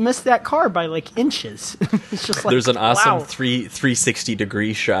just missed that car by like inches. It's just like, there's an awesome wow. 360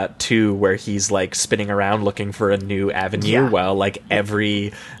 degree shot too, where he's like spinning around looking for a new avenue while like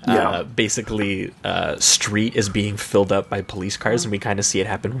every basically street is being filled up by police cars, and we kind of see it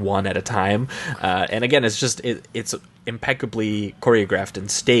happen one at a time. And again, it's impeccably choreographed and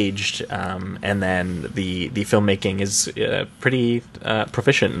staged, and then the filmmaking is pretty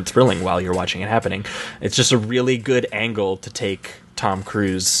proficient and thrilling while you're watching it happening. It's just a really good angle to take Tom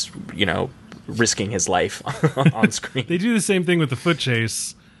Cruise, risking his life on screen. They do the same thing with the foot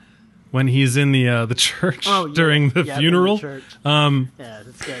chase when he's in the church during the funeral.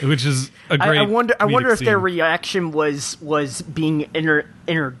 That's good. Which is a great. I wonder if scene. their reaction was being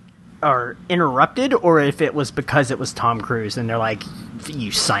interrupted, or if it was because it was Tom Cruise and they're like, you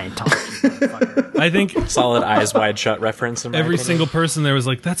Scientology motherfucker. I think solid Eyes Wide Shut reference. In my every opinion. single person there was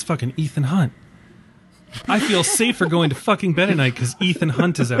like, that's fucking Ethan Hunt. I feel safer going to fucking bed at night because Ethan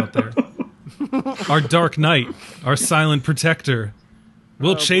Hunt is out there. Our Dark Knight, our silent protector.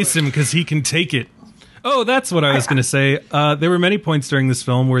 We'll chase him because he can take it. Oh, that's what I was going to say. There were many points during this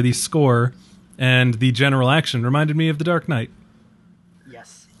film where the score and the general action reminded me of The Dark Knight.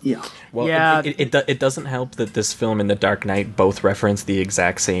 Yes. Yeah. Well, Yeah. it doesn't help that this film and The Dark Knight both reference the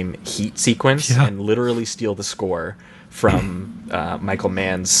exact same heat sequence and literally steal the score from Michael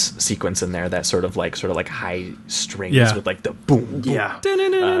Mann's sequence in there, that sort of like high strings with like the boom, boom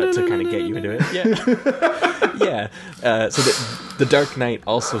to kind of get you into it. Yeah. So the Dark Knight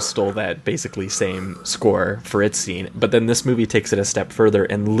also stole that basically same score for its scene, but then this movie takes it a step further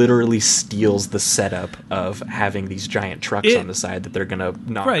and literally steals the setup of having these giant trucks on the side that they're gonna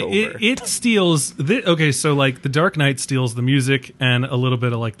knock over. It steals. Okay, so like the Dark Knight steals the music and a little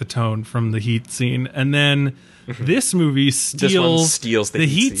bit of like the tone from the heat scene, and then this movie steals the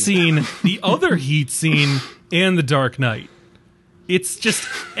heat scene, the other heat scene, and the Dark Knight. It's just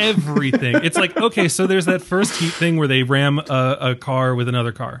everything. It's like, okay, so there's that first heat thing where they ram a car with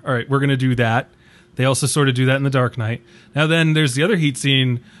another car. All right, we're going to do that. They also sort of do that in the Dark Knight. Now then there's the other heat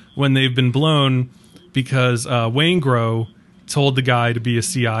scene when they've been blown because Waingro told the guy to be a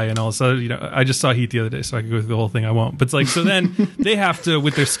CI, and all of a sudden, I just saw Heat the other day, so I could go through the whole thing. I won't. But it's like, so then they have to,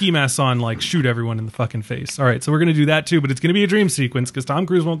 with their ski masks on, like shoot everyone in the fucking face. All right, so we're going to do that too, but it's going to be a dream sequence because Tom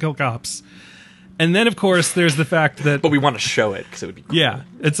Cruise won't kill cops. And then, of course, there's the fact that... But we want to show it because it would be cool. Yeah,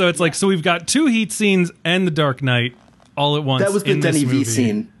 and so it's like, so we've got two heat scenes and the Dark Knight all at once. That was the in Denny this V movie.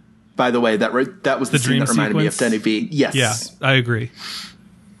 scene, by the way. That was the scene dream that reminded me of sequence? Denny V. Yes. Yeah, I agree.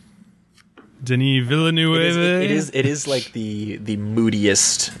 Denis Villeneuve. It is like the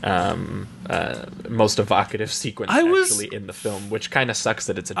moodiest, most evocative sequence actually in the film, which kind of sucks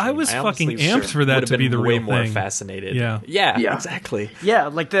that it's a dream. I was fucking honestly amped for that to be the way real more thing. fascinated. Yeah. Yeah, exactly. Yeah,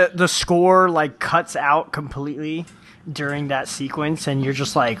 like the score like cuts out completely during that sequence, and you're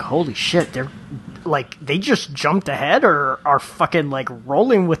just like, holy shit, they're like, they just jumped ahead or are fucking like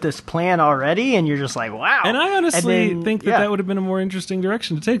rolling with this plan already, and you're just like, wow. And I honestly then, think that would have been a more interesting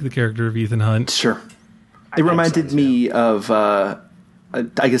direction to take the character of Ethan Hunt. Sure. It reminded me of,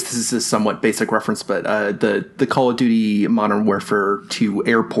 I guess this is a somewhat basic reference, but the Call of Duty Modern Warfare 2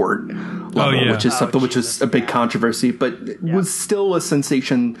 airport level, which is something which is a big controversy, but was still a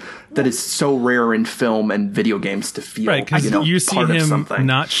sensation that is so rare in film and video games to feel. Right, because you see him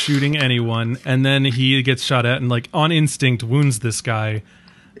not shooting anyone, and then he gets shot at and, like, on instinct wounds this guy.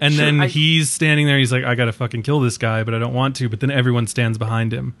 And then he's standing there, he's like, I gotta fucking kill this guy, but I don't want to. But then everyone stands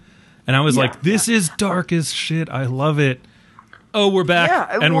behind him. And I was like, this is dark as shit. I love it. Oh, we're back,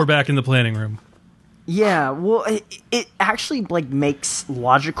 and we're back in the planning room. Yeah, well, it actually like makes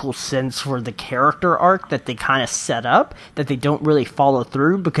logical sense for the character arc that they kind of set up, that they don't really follow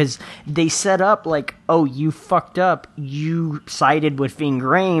through, because they set up like, oh, you fucked up, you sided with Ving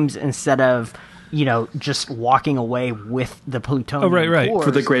Rhames instead of, you know, just walking away with the plutonium. Oh, right. cores.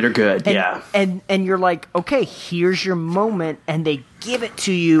 For the greater good, And you're like, okay, here's your moment, and they give it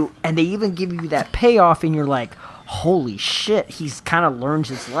to you, and they even give you that payoff, and you're like, holy shit, he's kind of learned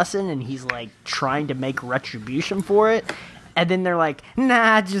his lesson, and he's like trying to make retribution for it. And then they're like,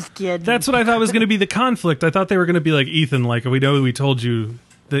 nah, just kidding. That's what I thought was going to be the conflict. I thought they were going to be like, Ethan, like, we know we told you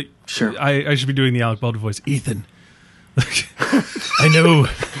that I should be doing the Alec Baldwin voice. Ethan, I know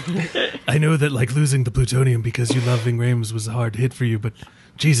that, like, losing the plutonium because you love Ving Rhames was a hard hit for you, but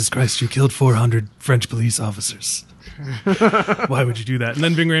Jesus Christ, you killed 400 French police officers. Why would you do that? And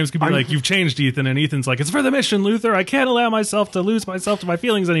then Ving Rhames could be like, you've changed, Ethan. And Ethan's like, it's for the mission, Luther. I can't allow myself to lose myself to my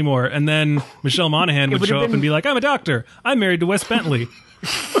feelings anymore. And then Michelle Monaghan would show up and be like, I'm a doctor. I'm married to Wes Bentley.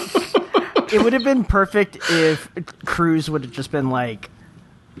 It would have been perfect if Cruise would have just been like,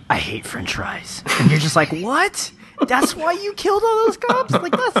 I hate French fries. And you're just like, what? That's why you killed all those cops?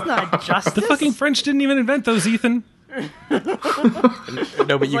 Like, that's not justice. The fucking French didn't even invent those, Ethan.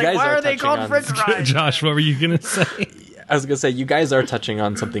 No, but you guys why are they touching called on French fries? Josh, what were you going to say? I was going to say, you guys are touching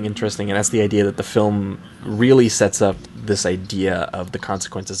on something interesting, and that's the idea that the film really sets up this idea of the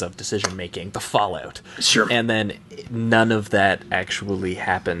consequences of decision-making, the fallout. Sure. And then none of that actually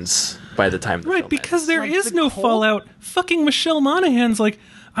happens by the time the film because ends. there is no fallout. Fucking Michelle Monaghan's like,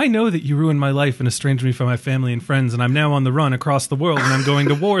 I know that you ruined my life and estranged me from my family and friends, and I'm now on the run across the world, and I'm going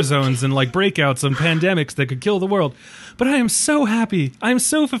to war zones and like breakouts and pandemics that could kill the world. But I am so happy. I am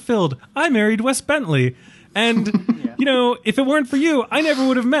so fulfilled. I married Wes Bentley. And, you know, if it weren't for you, I never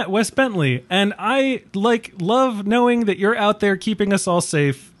would have met Wes Bentley. And I, like, love knowing that you're out there keeping us all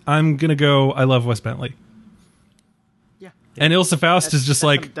safe. I'm going to go, I love Wes Bentley. Yeah. And Ilsa Faust is just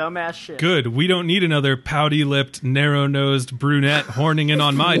like, dumbass shit. Good, we don't need another pouty-lipped, narrow-nosed brunette horning in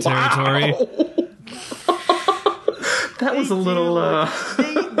on my territory. That was a little...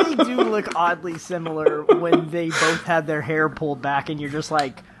 They do look oddly similar when they both have their hair pulled back, and you're just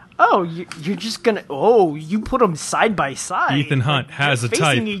like, oh, you're just gonna... Oh, you put them side by side. Ethan Hunt like, has a facing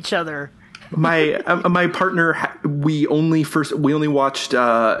type. each other. My partner, we only watched she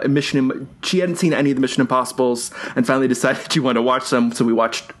hadn't seen any of the Mission Impossibles and finally decided she wanted to watch them, so we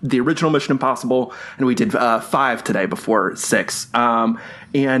watched the original Mission Impossible, and we did 5 today before 6. And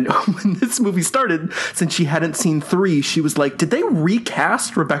when this movie started, since she hadn't seen 3, she was like, did they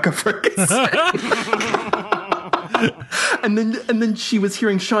recast Rebecca Ferguson? And then she was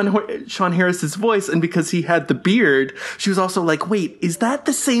hearing Sean Harris's voice, and because he had the beard, she was also like, "Wait, is that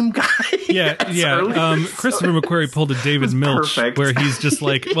the same guy?" Yeah. Christopher McQuarrie pulled a David Milch, where he's just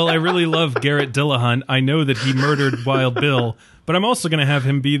like, "Well, I really love Garrett Dillahunt. I know that he murdered Wild Bill, but I'm also going to have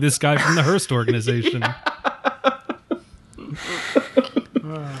him be this guy from the Hearst organization."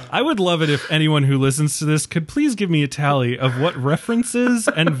 I would love it if anyone who listens to this could please give me a tally of what references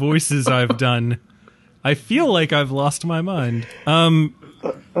and voices I've done. I feel like I've lost my mind.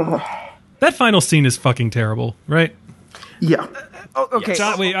 That final scene is fucking terrible, right? Yeah. Okay.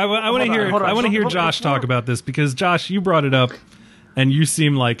 Wait, I want to hear Josh talk about this, because Josh, you brought it up, and you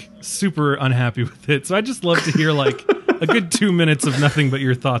seem like super unhappy with it. So I just love to hear like a good 2 minutes of nothing but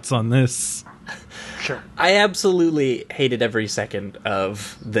your thoughts on this. Sure. I absolutely hated every second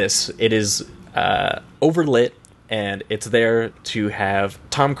of this. It is overlit, and it's there to have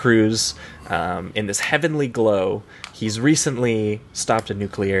Tom Cruise in this heavenly glow. He's recently stopped a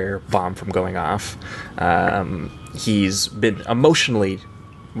nuclear bomb from going off. He's been emotionally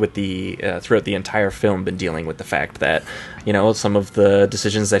with the throughout the entire film been dealing with the fact that, you know, some of the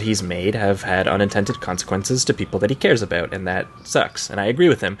decisions that he's made have had unintended consequences to people that he cares about, and that sucks. And I agree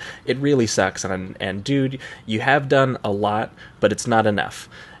with him. It really sucks. And dude, you have done a lot, but it's not enough.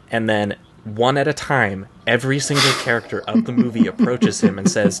 And then one at a time, every single character of the movie approaches him and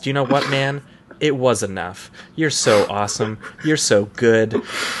says, "Do you know what, man? It was enough. You're so awesome. You're so good.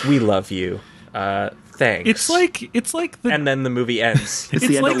 We love you. Thanks." It's like and then the movie ends. It's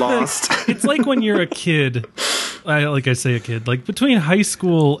the end like of Lost. It's like when you're a kid. I say a kid, like between high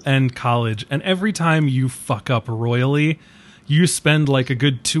school and college, and every time you fuck up royally, you spend like a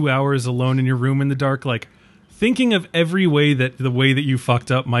good 2 hours alone in your room in the dark, like thinking of every way that the way that you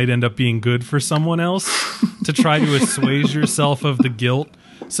fucked up might end up being good for someone else to try to assuage yourself of the guilt.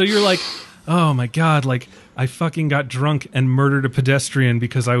 So you're like, oh my god, like I fucking got drunk and murdered a pedestrian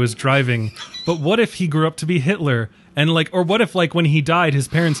because I was driving. But what if he grew up to be Hitler? And like, or what if like when he died, his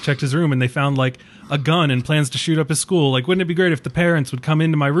parents checked his room and they found like a gun and plans to shoot up his school? Like, wouldn't it be great if the parents would come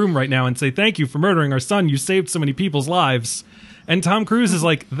into my room right now and say, "Thank you for murdering our son. You saved so many people's lives." And Tom Cruise is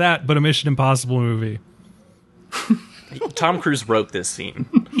like that, but a Mission Impossible movie. Tom Cruise wrote this scene.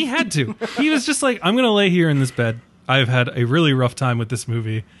 He had to. He was just like, I'm going to lay here in this bed. I've had a really rough time with this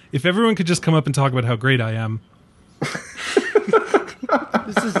movie. If everyone could just come up and talk about how great I am.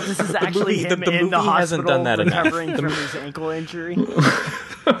 This is actually movie- him the in movie the hasn't hospital done that enough. recovering from his ankle injury.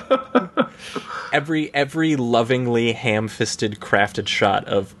 Every lovingly ham-fisted, crafted shot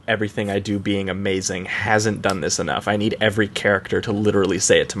of everything I do being amazing hasn't done this enough. I need every character to literally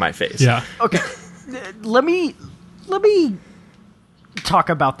say it to my face. Yeah. Okay, let me talk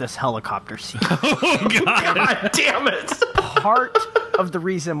about this helicopter scene. God damn it! Part of the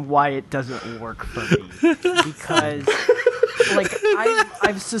reason why it doesn't work for me, because like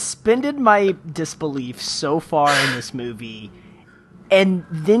I've suspended my disbelief so far in this movie, and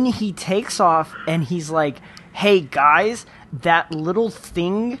then he takes off and he's like, "Hey guys, that little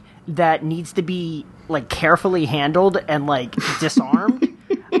thing that needs to be like carefully handled and like disarmed,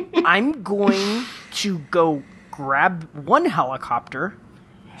 I'm going to go grab one helicopter,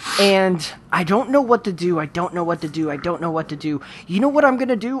 and I don't know what to do. I don't know what to do. You know what I'm going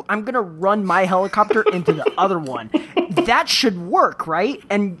to do? I'm going to run my helicopter into the other one. That should work, right?"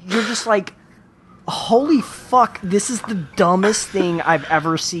 And you're just like, holy fuck, this is the dumbest thing I've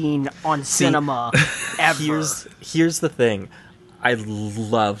ever seen on cinema ever. Here's the thing. I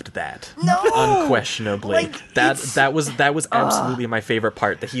loved that. No! Unquestionably. Like, that was absolutely my favorite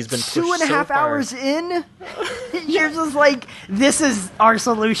part, that he's been pushed 2.5 so far. hours in, you're just like, this is our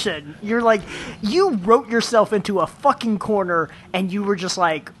solution. You're like, you wrote yourself into a fucking corner, and you were just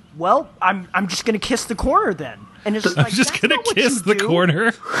like, well, I'm just gonna kiss the corner then. And it's just I'm like, just that's going not to what kiss you the do.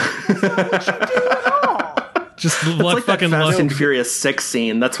 corner. That's not what you do at all. Just It's love like that fucking Fast love. and Furious 6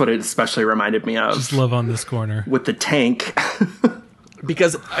 scene. That's what it especially reminded me of. Just love on this corner. With the tank.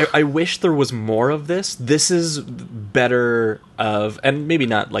 Because I wish there was more of this. This is better of, and maybe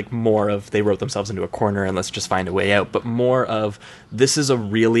not like more of they wrote themselves into a corner and let's just find a way out, but more of this is a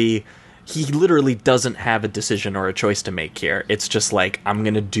really, he literally doesn't have a decision or a choice to make here. It's just like, I'm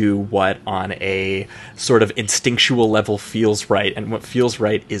going to do what on a sort of instinctual level feels right, and what feels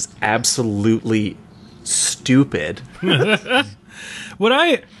right is absolutely stupid.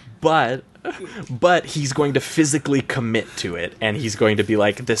 But he's going to physically commit to it, and he's going to be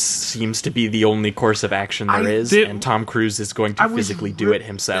like, this seems to be the only course of action there is, and Tom Cruise is going to physically do it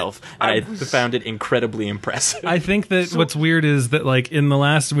himself. And I found it incredibly impressive. I think that what's weird is that, like, in the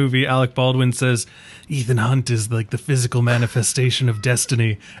last movie, Alec Baldwin says Ethan Hunt is like the physical manifestation of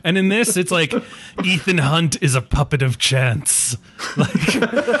destiny, and in this, it's like Ethan Hunt is a puppet of chance, like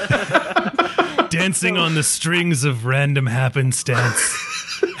dancing on the strings of random happenstance,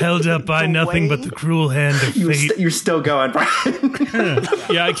 held up by nothing but the cruel hand of fate. You're still going, Brian.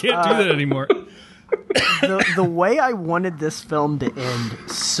 Yeah, I can't do that anymore. The way I wanted this film to end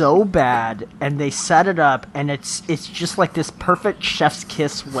so bad, and they set it up, and it's just like this perfect chef's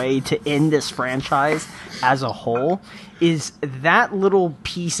kiss way to end this franchise as a whole, is that little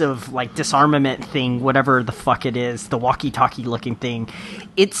piece of like disarmament thing, whatever the fuck it is, the walkie-talkie looking thing.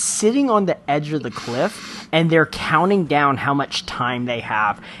 It's sitting on the edge of the cliff, and they're counting down how much time they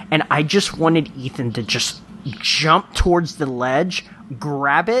have, and I just wanted Ethan to just jump towards the ledge,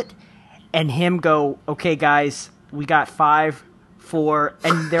 grab it, and him go, "Okay, guys, we got 5, 4,"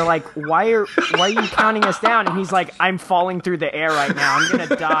 and they're like, why are you counting us down? And he's like, "I'm falling through the air right now. I'm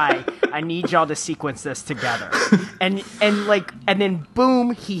gonna die. I need y'all to sequence this together." And then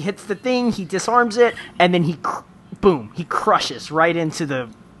boom, he hits the thing, he disarms it, and then he crushes right into the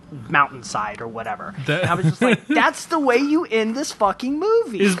mountainside or whatever. That- And I was just like, that's the way you end this fucking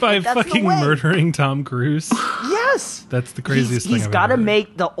movie. Is by Like, that's the fucking way. murdering Tom Cruise. Yes. That's the craziest thing He's I've got to ever heard.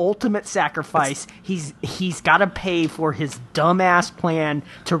 make the ultimate sacrifice. He's got to pay for his dumbass plan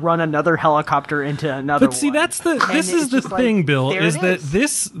to run another helicopter into another But see, one. that's the And this is it's the just like, thing, Bill, there is it that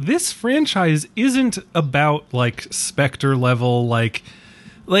this franchise isn't about like Spectre level like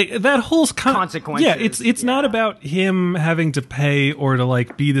that whole Consequences, Yeah, it's not about him having to pay or to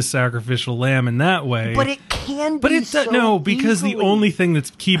like be the sacrificial lamb in that way. But it can be. But it so no, because easily. the only thing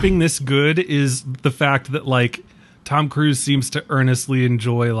that's keeping this good is the fact that like Tom Cruise seems to earnestly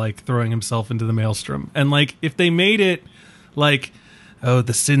enjoy like throwing himself into the maelstrom. And like if they made it like, oh,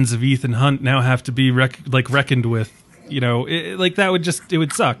 the sins of Ethan Hunt now have to be reckoned with, you know, like that would it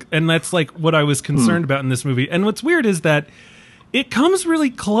would suck. And that's like what I was concerned about in this movie. And what's weird is that it comes really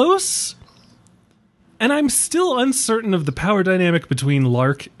close, and I'm still uncertain of the power dynamic between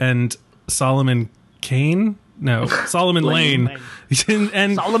Lark and Solomon Kane. No, Solomon Lane.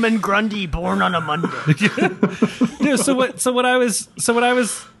 and Solomon Grundy, born on a Monday. no,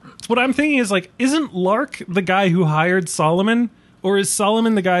 what I'm thinking is like, isn't Lark the guy who hired Solomon, or is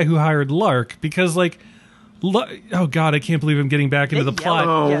Solomon the guy who hired Lark? Because like, oh god, I can't believe I'm getting back into the plot.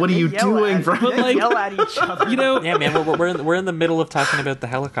 Oh, what are they you yell doing, at- Brian? They But, like, yell at each other. You know, Yeah, man, we're in the middle of talking about the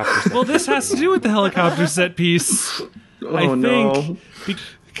helicopter set. well, this has to do with the helicopter set piece. I Oh, think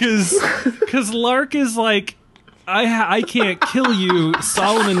because Lark is like, I can't kill you.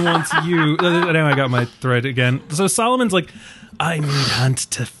 Solomon wants you. Now I got my thread again. So Solomon's like, I need Hunt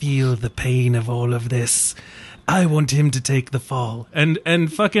to feel the pain of all of this. I want him to take the fall. And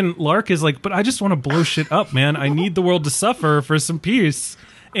fucking Lark is like, but I just want to blow shit up, man. I need the world to suffer for some peace.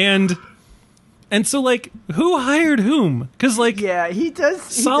 And so like, who hired whom? Because like, Yeah, he does. He does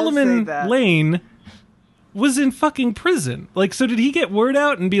say Solomon that. Lane was in fucking prison. Like, so did he get word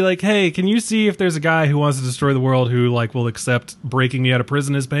out and be like, hey, can you see if there's a guy who wants to destroy the world who like will accept breaking me out of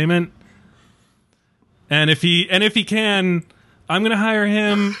prison as payment? And if he can, I'm going to hire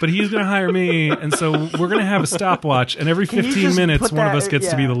him, but he's going to hire me. And so we're going to have a stopwatch, and every you 15 just minutes put one of that- us gets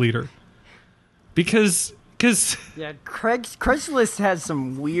to be yeah. the leader. Because Yeah, Craigslist has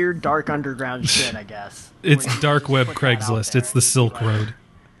some weird dark underground shit, I guess. it's When you dark web put that out Craigslist. there. It's the Silk Road.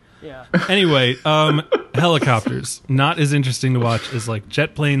 Yeah. Anyway, helicopters. Not as interesting to watch as like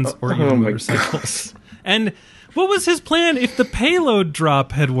jet planes or even my motorcycles. And what was his plan if the payload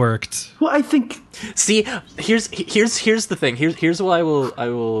drop had worked? Well, I think See, here's the thing. Here's why I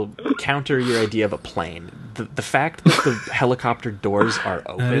will counter your idea of a plane. The fact that the helicopter doors are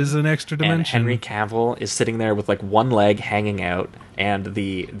open. That is an extra And dimension. Henry Cavill is sitting there with like one leg hanging out and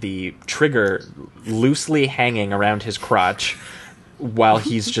the trigger loosely hanging around his crotch while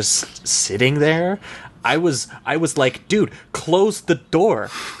he's just sitting there. I was like, dude, close the door.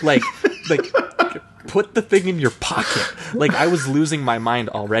 Like put the thing in your pocket. Like, I was losing my mind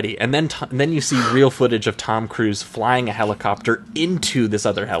already. And then you see real footage of Tom Cruise flying a helicopter into this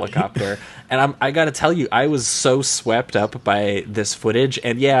other helicopter. And I gotta tell you, I was so swept up by this footage.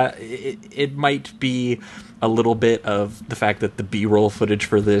 And yeah, it might be a little bit of the fact that the B-roll footage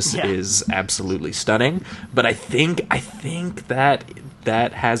for this is absolutely stunning. But I think that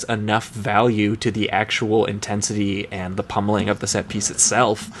has enough value to the actual intensity and the pummeling of the set piece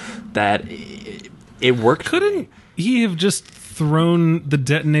itself that it worked. Couldn't he have just thrown the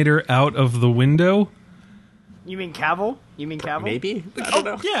detonator out of the window? You mean Cavill? Maybe? I don't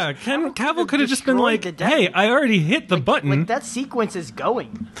know. Yeah, Cavill could have just been destroyed like, the detonator. hey, I already hit the button. Like, that sequence is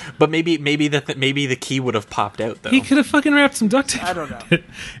going. But maybe the key would have popped out though. He could have fucking wrapped some duct tape. I don't know. on it.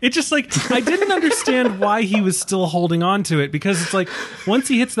 It just like, I didn't understand why he was still holding on to it, because it's like, once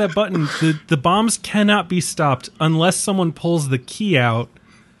he hits that button, the bombs cannot be stopped unless someone pulls the key out.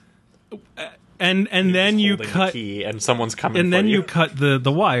 And then you Holding the cut, key and someone's coming. and for then you you cut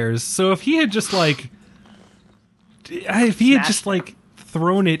the wires. So if he had just like, if he had Smashed just like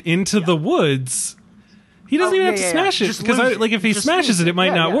thrown it into the woods, he doesn't even have to smash it, Just because lose it. like if he Just smashes lose it, it might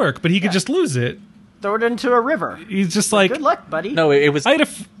Yeah, not yeah. work. But he could Yeah. just lose it. Throw it into a river. He's just like, Good luck, buddy. No, it was. I had a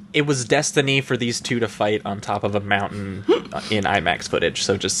It was destiny for these two to fight on top of a mountain in IMAX footage.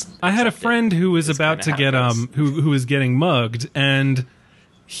 So just I had a accept it. friend who was It's about to kinda get how it goes. who was getting mugged, and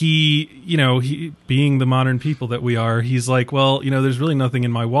he being the modern people that we are, he's like, well, there's really nothing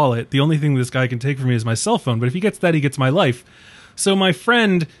in my wallet. The only thing this guy can take from me is my cell phone, but if he gets that, he gets my life. So my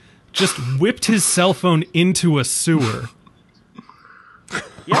friend just whipped his cell phone into a sewer.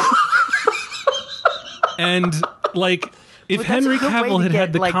 Yeah. And like, if But that's Henry a good way Cavill to had get,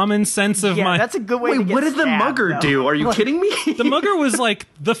 had the like- common sense of Yeah, that's a good way to wait, get what did the stabbed, mugger though. do? Are you kidding me? the mugger was like,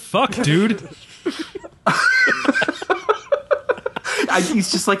 the fuck, dude?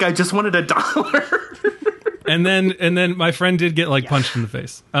 he's just like, I just wanted $1. And then my friend did get like punched in the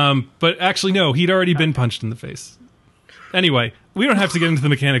face. But actually, no, he'd already been punched in the face. Anyway, we don't have to get into the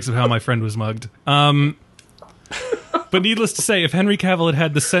mechanics of how my friend was mugged. But needless to say, if Henry Cavill had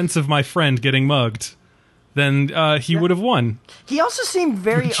had the sense of my friend getting mugged, then he would have won. He also seemed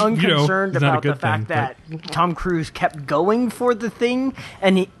very unconcerned about the fact that Tom Cruise kept going for the thing,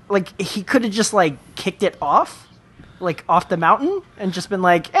 and he could have just like kicked it off the mountain and just been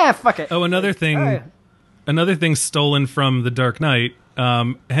like, fuck it. Oh, another thing stolen from The Dark Knight.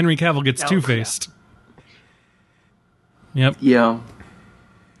 Henry Cavill gets Two-Faced. Yep. Yeah.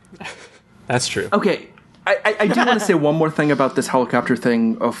 That's true. Okay. I do want to say one more thing about this helicopter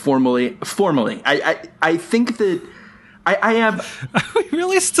thing. Formally, I think that I have. Are we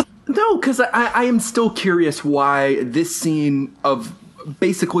really still? No, because I am still curious why this scene of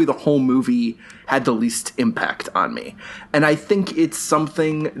basically the whole movie had the least impact on me, and I think it's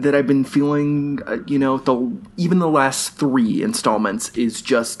something that I've been feeling. Even the last 3 installments is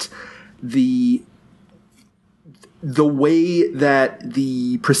just the way that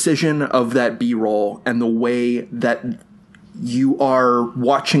the precision of that B-roll and the way that you are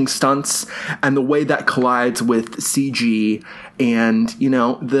watching stunts and the way that collides with CG and,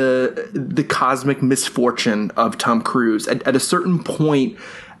 the cosmic misfortune of Tom Cruise. At a certain point,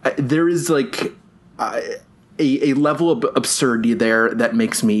 there is like a level of absurdity there that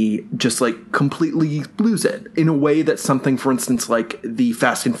makes me just like completely lose it in a way that something, for instance, like the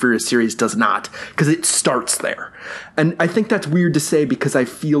Fast and Furious series does not, because it starts there. And I think that's weird to say because I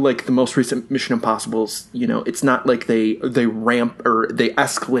feel like the most recent Mission Impossibles, it's not like they ramp or they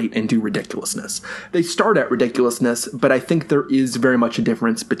escalate and do ridiculousness. They start at ridiculousness, but I think there is very much a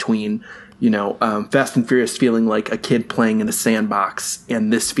difference between, Fast and Furious feeling like a kid playing in a sandbox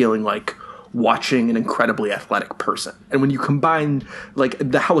and this feeling like watching an incredibly athletic person. And when you combine, like,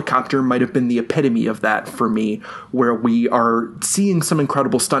 the helicopter might have been the epitome of that for me, where we are seeing some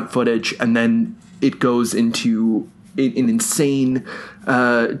incredible stunt footage and then it goes into an insane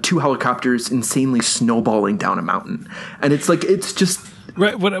 2 helicopters insanely snowballing down a mountain. And it's like, it's just...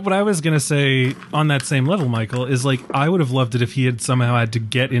 Right, what I was going to say on that same level, Michael, is like, I would have loved it if he had somehow had to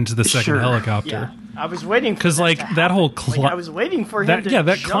get into the second helicopter. Yeah. I was waiting for because like that whole I was waiting for him to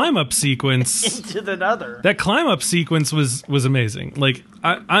that climb up sequence into another. That climb up sequence was amazing. Like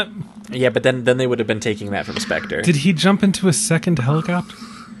yeah, but then they would have been taking that from Spectre. Did he jump into a second helicopter?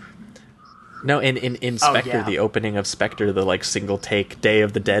 No, in Spectre, the opening of Spectre, the like single take Day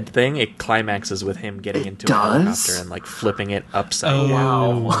of the Dead thing, it climaxes with him getting into a helicopter and like flipping it upside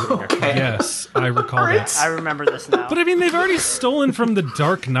down. Okay. Yes, I recall that. I remember this now. But I mean, they've already stolen from The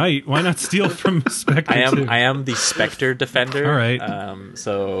Dark Knight. Why not steal from Spectre? I am the Spectre defender. All right.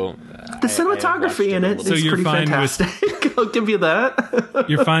 So the cinematography in it is pretty fantastic. I'll give you that.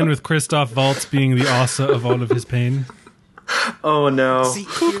 You're fine with Christoph Waltz being the Asa of all of his pain. Oh no! See,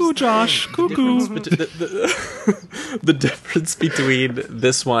 cuckoo, Josh, cuckoo. The difference between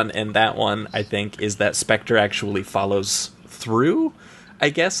this one and that one, I think, is that Spectre actually follows through, I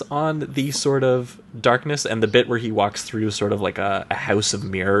guess, on the sort of darkness, and the bit where he walks through sort of like a house of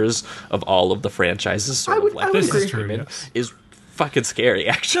mirrors of all of the franchises. This is true. Yes. Is fucking scary,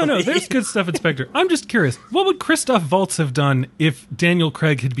 actually. No, there's good stuff in Spectre. I'm just curious, what would Christoph Waltz have done if Daniel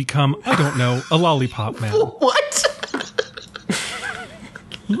Craig had become, I don't know, a lollipop man? What?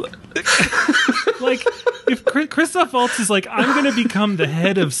 Like, if Christoph Waltz is like, I'm going to become the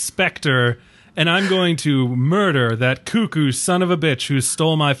head of Spectre, and I'm going to murder that cuckoo son of a bitch who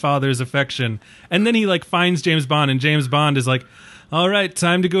stole my father's affection, and then he like finds James Bond, and James Bond is like, all right,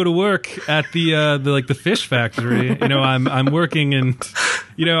 time to go to work at the fish factory. I'm working, and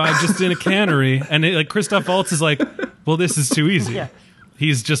I'm just in a cannery, and Christoph Waltz is like, well, this is too easy. Yeah.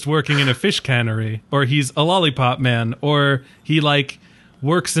 He's just working in a fish cannery, or he's a lollipop man, or he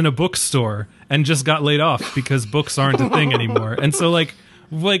works in a bookstore and just got laid off because books aren't a thing anymore. And so like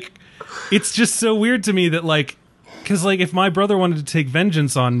it's just so weird to me that because if my brother wanted to take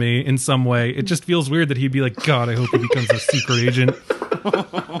vengeance on me in some way, it just feels weird that he'd be like, God, I hope he becomes a secret agent.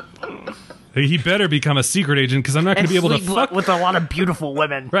 He better become a secret agent because I'm not going to be able to fuck with a lot of beautiful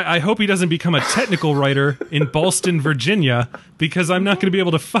women. Right. I hope he doesn't become a technical writer in Ballston, Virginia, because I'm not going to be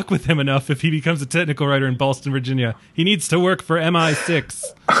able to fuck with him enough if he becomes a technical writer in Ballston, Virginia. He needs to work for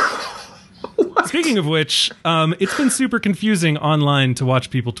MI6. Speaking of which, it's been super confusing online to watch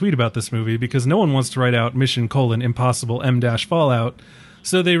people tweet about this movie because no one wants to write out Mission:impossible M-Fallout.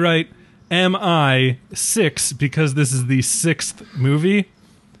 So they write MI6 because this is the 6th movie.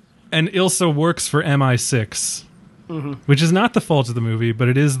 And Ilsa works for MI6, which is not the fault of the movie, but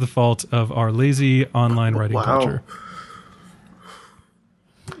it is the fault of our lazy online writing culture.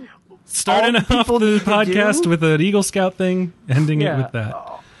 starting off people the need to podcast do- with an Eagle Scout thing, ending it Yeah. with that.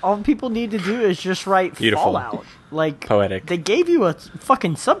 All people need to do is just write Beautiful. Fallout. Like Poetic. They gave you a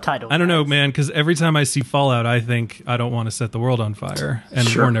fucking subtitle. I don't know, guys. man, because every time I see Fallout, I think I don't want to set the world on fire, and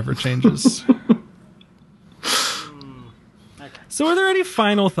Sure. war never changes. So, are there any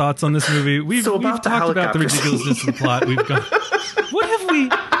final thoughts on this movie? We've So talked about the about the helicopter ridiculousness of the plot. We've gone. What have we?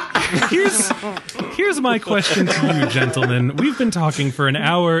 Here's my question to you, gentlemen. We've been talking for an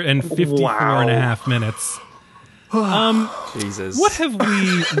hour and 54 and a half minutes. Jesus. What have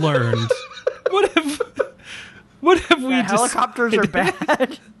we learned? What have we That helicopters are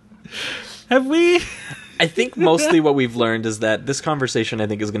bad. Have we? I think mostly what we've learned is that this conversation, I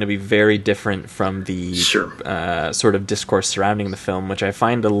think, is going to be very different from the sort of discourse surrounding the film, which I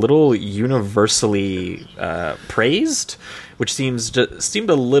find a little universally praised, which seemed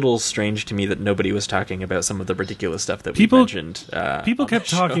a little strange to me that nobody was talking about some of the ridiculous stuff that we mentioned. People on kept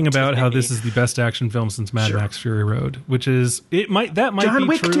the show talking about how today. this is the best action film since Mad Max Fury Road, which is might John be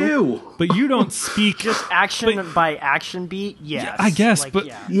Wick true, 2. but you don't speak Just action by action beat. Yes, I guess, Like, but-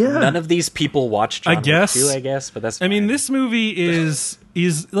 yeah. Yeah. None of these people watched John I guess. Wick 2, I guess, but that's I mean, fine. this movie is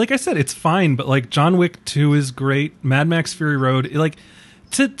like I said, it's fine, but like John Wick 2 is great. Mad Max Fury Road, like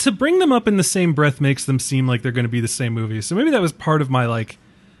to bring them up in the same breath makes them seem like they're going to be the same movie. So maybe that was part of my like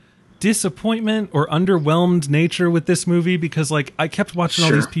disappointment or underwhelmed nature with this movie, because like I kept watching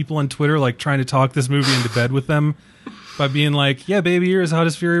all these people on Twitter like trying to talk this movie into bed with them by being like, yeah, baby, you're as hot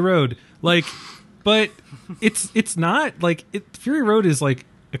as Fury Road. Like, but it's not like Fury Road is like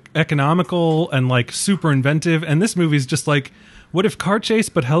economical and like super inventive, and this movie's just like, what if car chase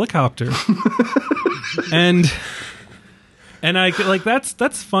but helicopter? and I like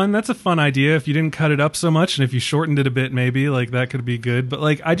that's fun. That's a fun idea if you didn't cut it up so much, and if you shortened it a bit, maybe like that could be good. But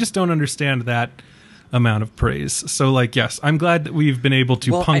like I just don't understand that amount of praise. So like, yes, I'm glad that we've been able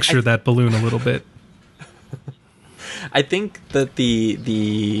to Well, puncture that balloon a little bit. I think that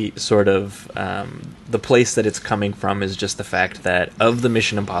the sort of the place that it's coming from is just the fact that of the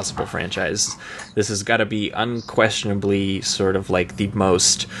Mission Impossible franchise, this has got to be unquestionably sort of like the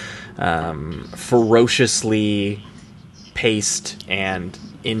most ferociously paced and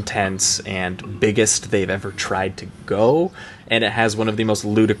intense and biggest they've ever tried to go, and it has one of the most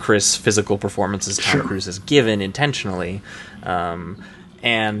ludicrous physical performances Tom Cruise has given intentionally, and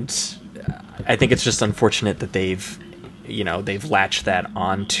I think it's just unfortunate that they've latched that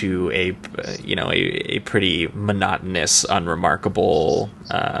onto a pretty monotonous, unremarkable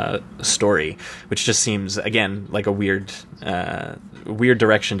story, which just seems again like a weird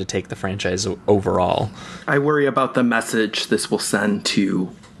direction to take the franchise overall. I worry about the message this will send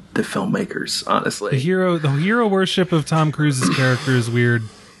to the filmmakers, honestly. The hero worship of Tom Cruise's character is weird.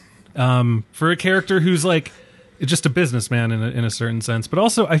 For a character who's like just a businessman in a certain sense, but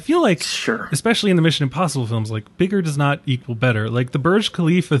also I feel like, especially in the Mission Impossible films, like bigger does not equal better. Like the Burj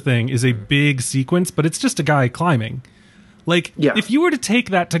Khalifa thing is a big sequence, but it's just a guy climbing. Like if you were to take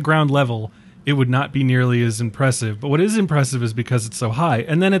that to ground level, it would not be nearly as impressive. But what is impressive is because it's so high.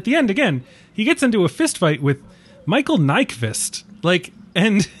 And then at the end, again, he gets into a fist fight with Michael Nyqvist. Like,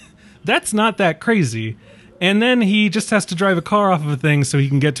 and that's not that crazy. And then he just has to drive a car off of a thing so he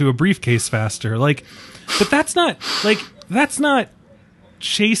can get to a briefcase faster. Like, but that's not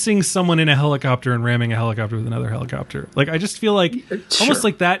chasing someone in a helicopter and ramming a helicopter with another helicopter. Like, I just feel like almost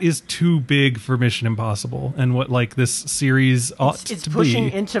like that is too big for Mission Impossible and what like this series ought to be. It's pushing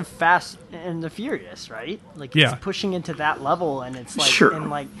into Fast and the Furious, right? Like, Yeah. it's pushing into that level, and it's like, Sure. and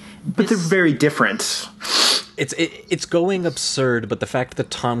like, But they're very different. It's going absurd, but the fact that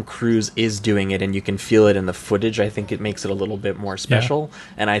Tom Cruise is doing it and you can feel it in the footage, I think it makes it a little bit more special.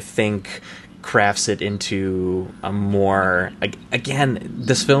 And I think crafts it into a more, again,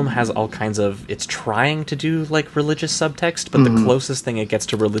 this film has all kinds of, it's trying to do like religious subtext, but the closest thing it gets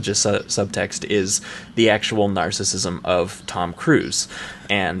to religious subtext is the actual narcissism of Tom Cruise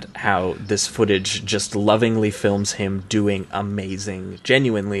and how this footage just lovingly films him doing amazing,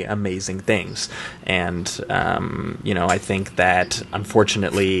 genuinely amazing things. And I think that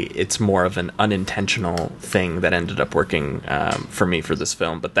unfortunately it's more of an unintentional thing that ended up working for me for this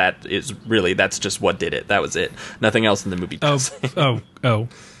film, but that's just what did it. That was it. Nothing else in the movie does. Oh.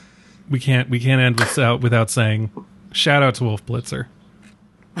 We can't end without saying shout out to Wolf Blitzer.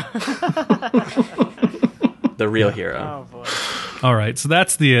 The real hero. oh boy. All right, so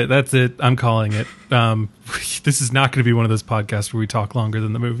that's it. I'm calling it. This is not going to be one of those podcasts where we talk longer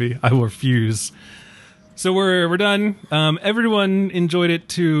than the movie. I will refuse. So we're done. Everyone enjoyed it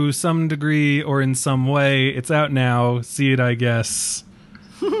to some degree or in some way. It's out now. See it, I guess.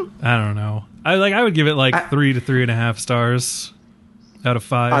 I don't know. I would give it like 3 to 3.5 stars. Out of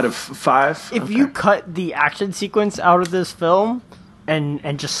 5. Out of 5. If you cut the action sequence out of this film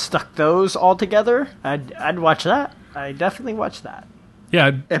and just stuck those all together, I'd watch that. I definitely watch that. Yeah.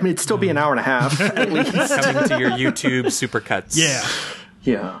 I mean, it'd still be an hour and a half at least. Coming to your YouTube supercuts. Yeah.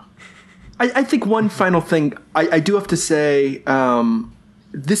 Yeah. I think one final thing, I do have to say,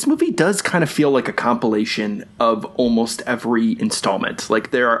 this movie does kind of feel like a compilation of almost every installment.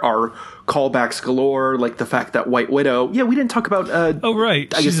 Like, there are callbacks galore, like the fact that White Widow... Yeah, we didn't talk about... Oh,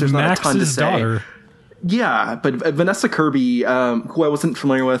 right. I guess there's not a ton to Max's say. daughter. Yeah, but Vanessa Kirby, who I wasn't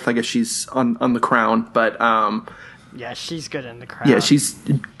familiar with, I guess she's on The Crown, but... Yeah, she's good in The Crown. yeah, she's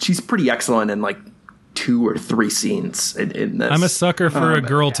pretty excellent in, like, 2 or 3 scenes in this. I'm a sucker for a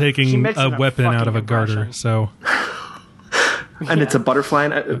girl She taking makes a an weapon out fucking of a garter, impression. so... And it's a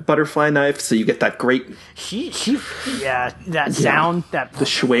butterfly knife, so you get that great... Yeah, that sound, that... The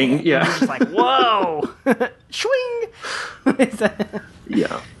swing, yeah. You're just like, whoa! Swing!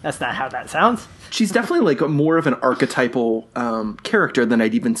 Yeah. That's not how that sounds. She's definitely like more of an archetypal character than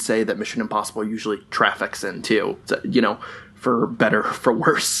I'd even say that Mission Impossible usually traffics into. So, you know, for better, for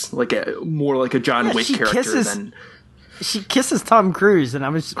worse, like more like a John Wick character than. She kisses Tom Cruise, and I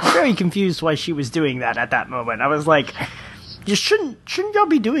was very confused why she was doing that at that moment. I was like, you shouldn't y'all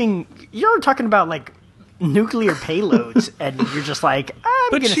be doing? You're talking about like nuclear payloads, and you're just like,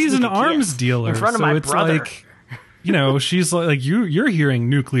 But she's an arms dealer, in front of so my it's brother. like, you know, she's like you're hearing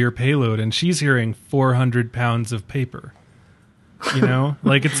nuclear payload, and she's hearing 400 pounds of paper. You know,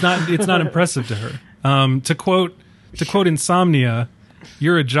 like it's not impressive to her. To quote Insomnia,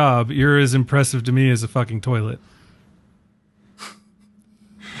 "You're a job. You're as impressive to me as a fucking toilet."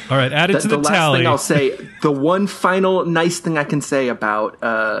 All right, add it to the last tally. thing I'll say, the one final nice thing I can say about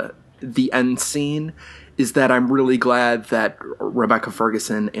the end scene is that I'm really glad that Rebecca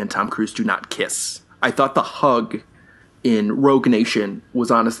Ferguson and Tom Cruise do not kiss. I thought the hug in Rogue Nation was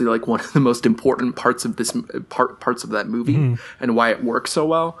honestly like one of the most important parts of this parts of that movie and why it works so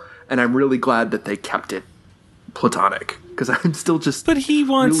well. And I'm really glad that they kept it platonic because I'm still just he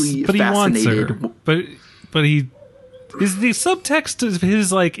wants fascinated. her. But he is the subtext of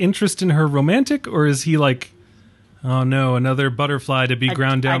his like interest in her romantic, or is he like, oh no, another butterfly to be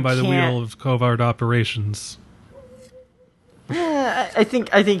ground down by the wheel of covert operations? Yeah, I think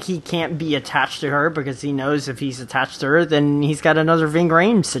he can't be attached to her because he knows if he's attached to her, then he's got another Ving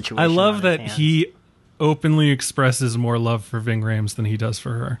Rhames situation. I love on his that hands. he openly expresses more love for Ving Rhames than he does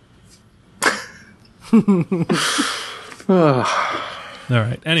for her. All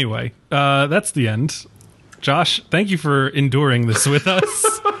right. Anyway, that's the end. Josh, thank you for enduring this with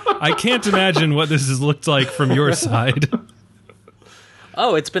us. I can't imagine what this has looked like from your side.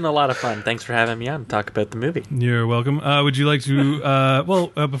 Oh, it's been a lot of fun. Thanks for having me on to talk about the movie. You're welcome. Would you like to,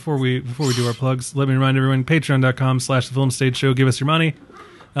 before we do our plugs, let me remind everyone, patreon.com/thefilmstageshow. Give us your money.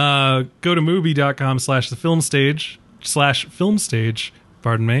 Go to movie.com/thefilmstage/filmstage,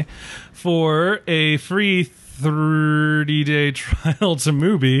 pardon me, for a free 30-day trial to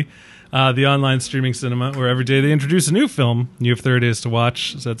Mubi, the online streaming cinema, where every day they introduce a new film. You have 30 days to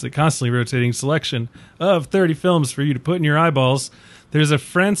watch, so it's a constantly rotating selection of 30 films for you to put in your eyeballs. There's a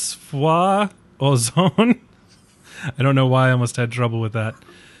Francois Ozon. I don't know why I almost had trouble with that.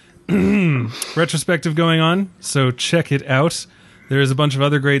 Retrospective going on, so check it out. There's a bunch of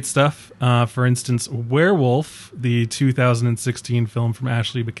other great stuff. For instance, Werewolf, the 2016 film from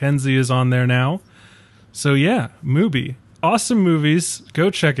Ashley Mackenzie, is on there now. So yeah, Mubi. Awesome movies. Go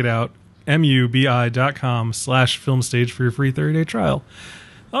check it out. mubi.com/filmstage for your free 30-day trial.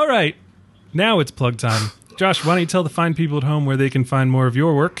 All right, now it's plug time. Josh, why don't you tell the fine people at home where they can find more of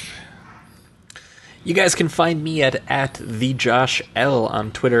your work? You guys can find me at @TheJoshL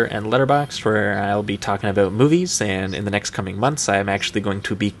on Twitter and Letterboxd, where I'll be talking about movies, and in the next coming months I'm actually going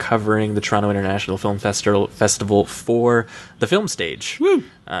to be covering the Toronto International Film Festival for the Film Stage. Woo!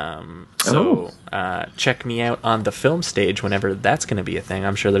 Check me out on the Film Stage whenever that's going to be a thing.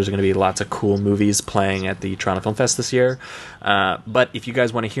 I'm sure there's going to be lots of cool movies playing at the Toronto Film Fest this year. But if you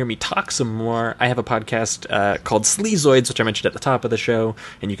guys want to hear me talk some more, I have a podcast called Sleazoids, which I mentioned at the top of the show,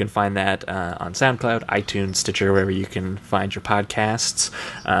 and you can find that on SoundCloud, iTunes, Stitcher, wherever you can find your podcasts.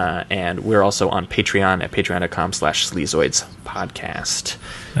 And we're also on Patreon at patreon.com/sleazoidspodcast.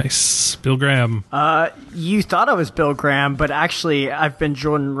 Nice. Bill Graham. You thought I was Bill Graham, but actually I've been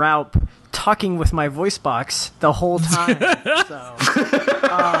Jordan Raup talking with my voice box the whole time. So,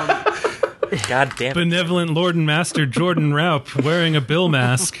 God damn it. Benevolent Lord and Master Jordan Raup wearing a Bill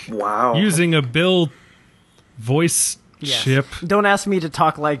mask. Wow. Using a Bill voice chip. Don't ask me to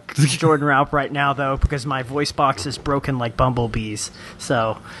talk like Jordan Raup right now, though, because my voice box is broken like Bumblebee's.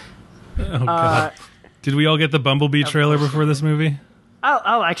 So, Oh, God. Did we all get the Bumblebee trailer before this movie?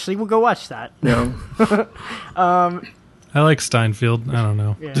 I'll actually we'll go watch that. No, I like Steinfeld. I don't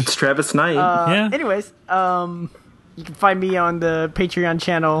know. it's Travis Knight. Yeah. Anyways, you can find me on the Patreon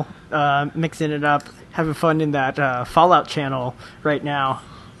channel, mixing it up, having fun in that Fallout channel right now.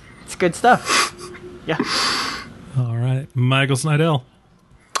 It's good stuff. Yeah. All right. Michael Snydell.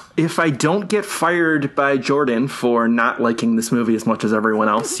 If I don't get fired by Jordan for not liking this movie as much as everyone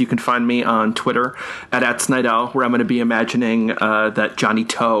else, you can find me on Twitter at @Snydell, where I'm going to be imagining that Johnny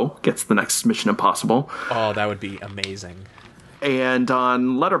Toe gets the next Mission Impossible. Oh, that would be amazing. And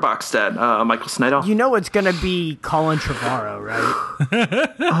on Letterboxd at Michael Snydell. You know it's gonna be Colin Trevorrow,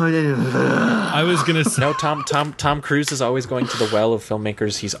 right? I was going to say. No, Tom Cruise is always going to the well of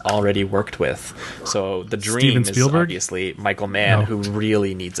filmmakers he's already worked with. So the dream Steven is Spielberg? obviously Michael Mann, No. who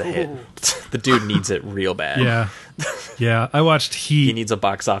really needs a hit. The dude needs it real bad. Yeah. Yeah. I watched Heat. He needs a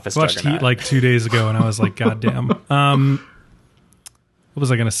box office watched juggernaut. Heat like 2 days ago, and I was like, God damn. What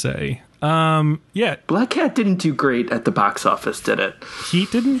was I going to say? Yeah, Black Cat didn't do great at the box office, did it?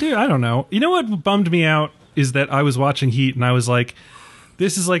 Heat didn't do. I don't know. You know what bummed me out is that I was watching Heat and I was like,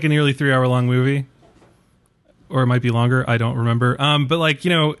 this is like a nearly 3-hour long movie, or it might be longer. I don't remember. But like, you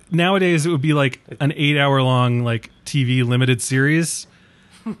know, nowadays it would be like an 8-hour long like TV limited series,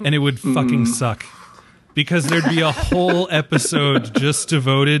 and it would fucking suck because there'd be a whole episode just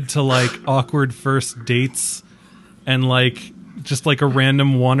devoted to like awkward first dates and like. Just like a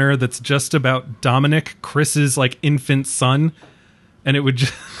random oneer that's just about Dominic, Chris's like infant son, and it would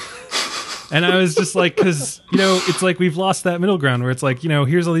just and I was just like, because you know it's like we've lost that middle ground where it's like, you know,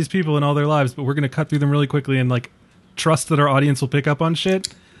 here's all these people in all their lives, but we're gonna cut through them really quickly and like trust that our audience will pick up on shit.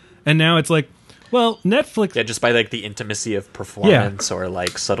 And now it's like, well, Netflix. Yeah, just by like the intimacy of performance or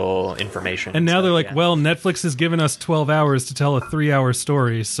like subtle information. And now stuff, they're like, yeah. well, Netflix has given us 12 hours to tell a 3-hour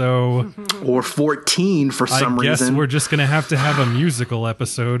story, so Or 14 for some I guess reason. we're just gonna have to have a musical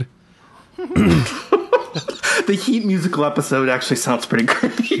episode. The Heat musical episode actually sounds pretty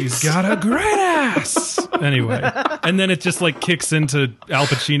great. He's got a great ass. Anyway, and then it just like kicks into Al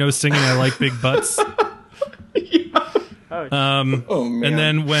Pacino singing "I Like Big Butts." Oh, man. And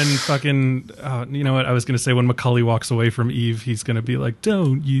then when fucking, you know what? I was going to say when Macaulay walks away from Eve, he's going to be like,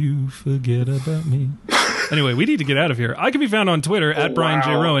 "Don't you forget about me." Anyway, we need to get out of here. I can be found on Twitter at Brian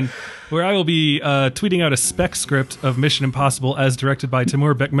J. Rowan, where I will be tweeting out a spec script of Mission Impossible as directed by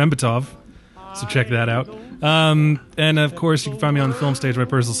Timur Bekmambetov. So check that out. And of course, you can find me on the film stage, my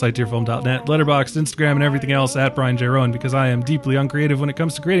personal site, dearfilm.net, Letterboxd, Instagram, and everything else at Brian J. Rowan, because I am deeply uncreative when it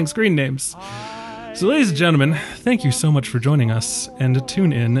comes to creating screen names. So, ladies and gentlemen, thank you so much for joining us, and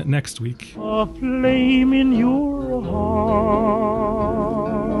tune in next week. A flame in your heart.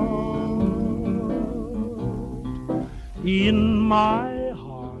 In my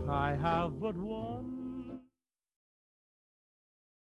heart, I have but one.